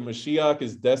 because the Mashiach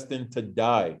is destined to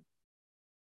die.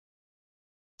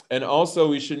 And also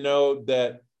we should know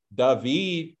that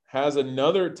David has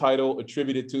another title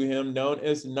attributed to him known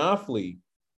as Nafli,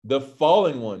 the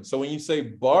fallen one. So when you say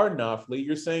Bar Nafli,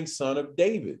 you're saying son of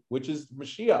David, which is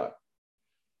Mashiach.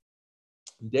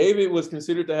 David was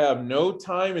considered to have no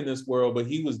time in this world, but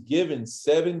he was given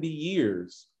 70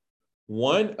 years.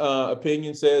 One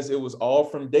opinion says it was all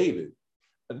from David.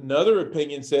 Another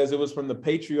opinion says it was from the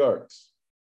patriarchs.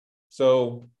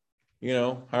 So,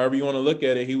 however you want to look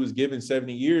at it, he was given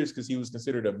 70 years because he was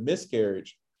considered a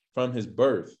miscarriage from his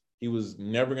birth. He was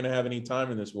never going to have any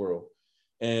time in this world.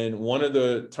 And one of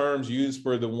the terms used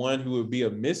for the one who would be a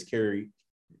miscarried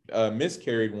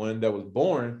one that was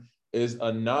born is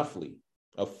a Nephili,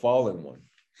 a fallen one.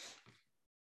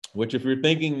 Which, if you're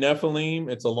thinking Nephilim,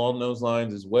 it's along those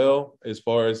lines as well, as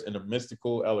far as in a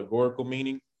mystical, allegorical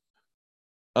meaning.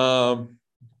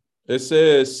 It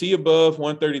says, see above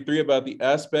 133 about the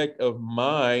aspect of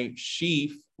my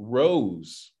sheaf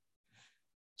rose.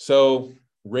 So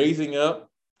raising up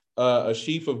a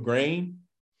sheaf of grain,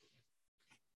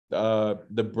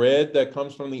 the bread that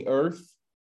comes from the earth,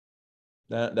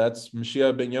 that's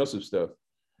Mashiach ben Yosef stuff.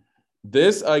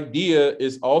 This idea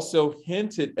is also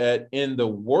hinted at in the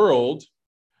world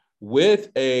with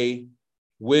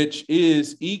which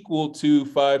is equal to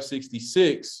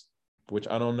 566, which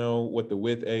I don't know what the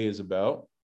with A is about,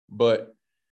 but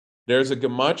there's a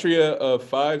gematria of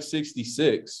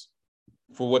 566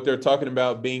 for what they're talking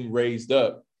about being raised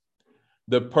up.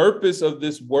 The purpose of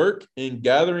this work in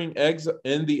gathering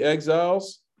in the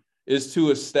exiles is to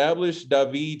establish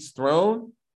David's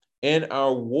throne and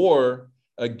our war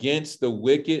against the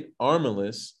wicked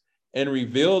Armilists, and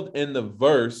revealed in the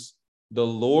verse, the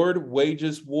Lord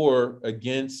wages war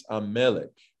against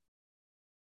Amalek.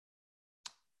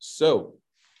 So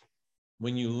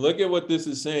when you look at what this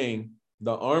is saying,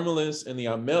 the Armilists and the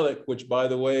Amalek, which, by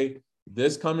the way,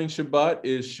 this coming Shabbat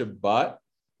is Shabbat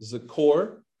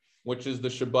Zakor, which is the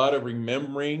Shabbat of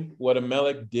remembering what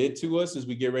Amalek did to us as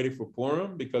we get ready for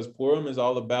Purim, because Purim is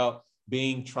all about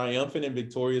being triumphant and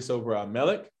victorious over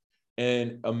Amalek.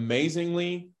 And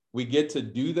amazingly, we get to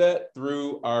do that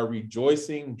through our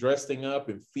rejoicing, dressing up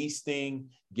and feasting,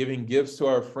 giving gifts to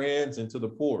our friends and to the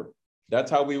poor. That's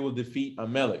how we will defeat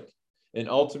Amalek. And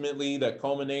ultimately, that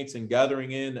culminates in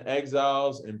gathering in the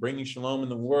exiles and bringing shalom in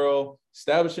the world,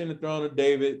 establishing the throne of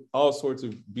David, all sorts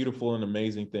of beautiful and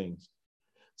amazing things.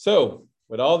 So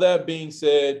with all that being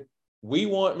said, we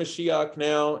want Mashiach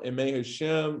now, and may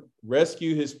Hashem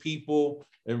rescue his people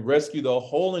and rescue the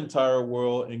whole entire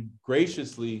world and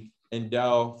graciously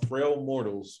endow frail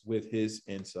mortals with his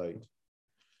insight.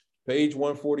 Page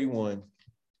 141.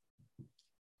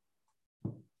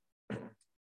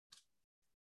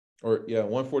 Or,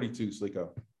 142, Sliko.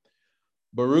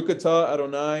 Baruch atah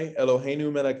Adonai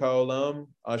Eloheinu melech haolam,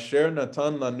 asher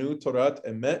natan lanu torat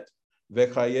emet,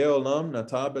 v'chaye olam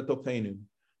nata betochenu.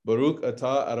 Baruch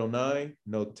atah Adonai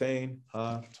noten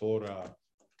ha-Torah.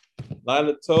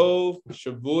 Laila Tov,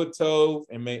 Shavua Tov,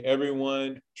 and may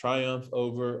everyone triumph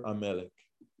over Amalek.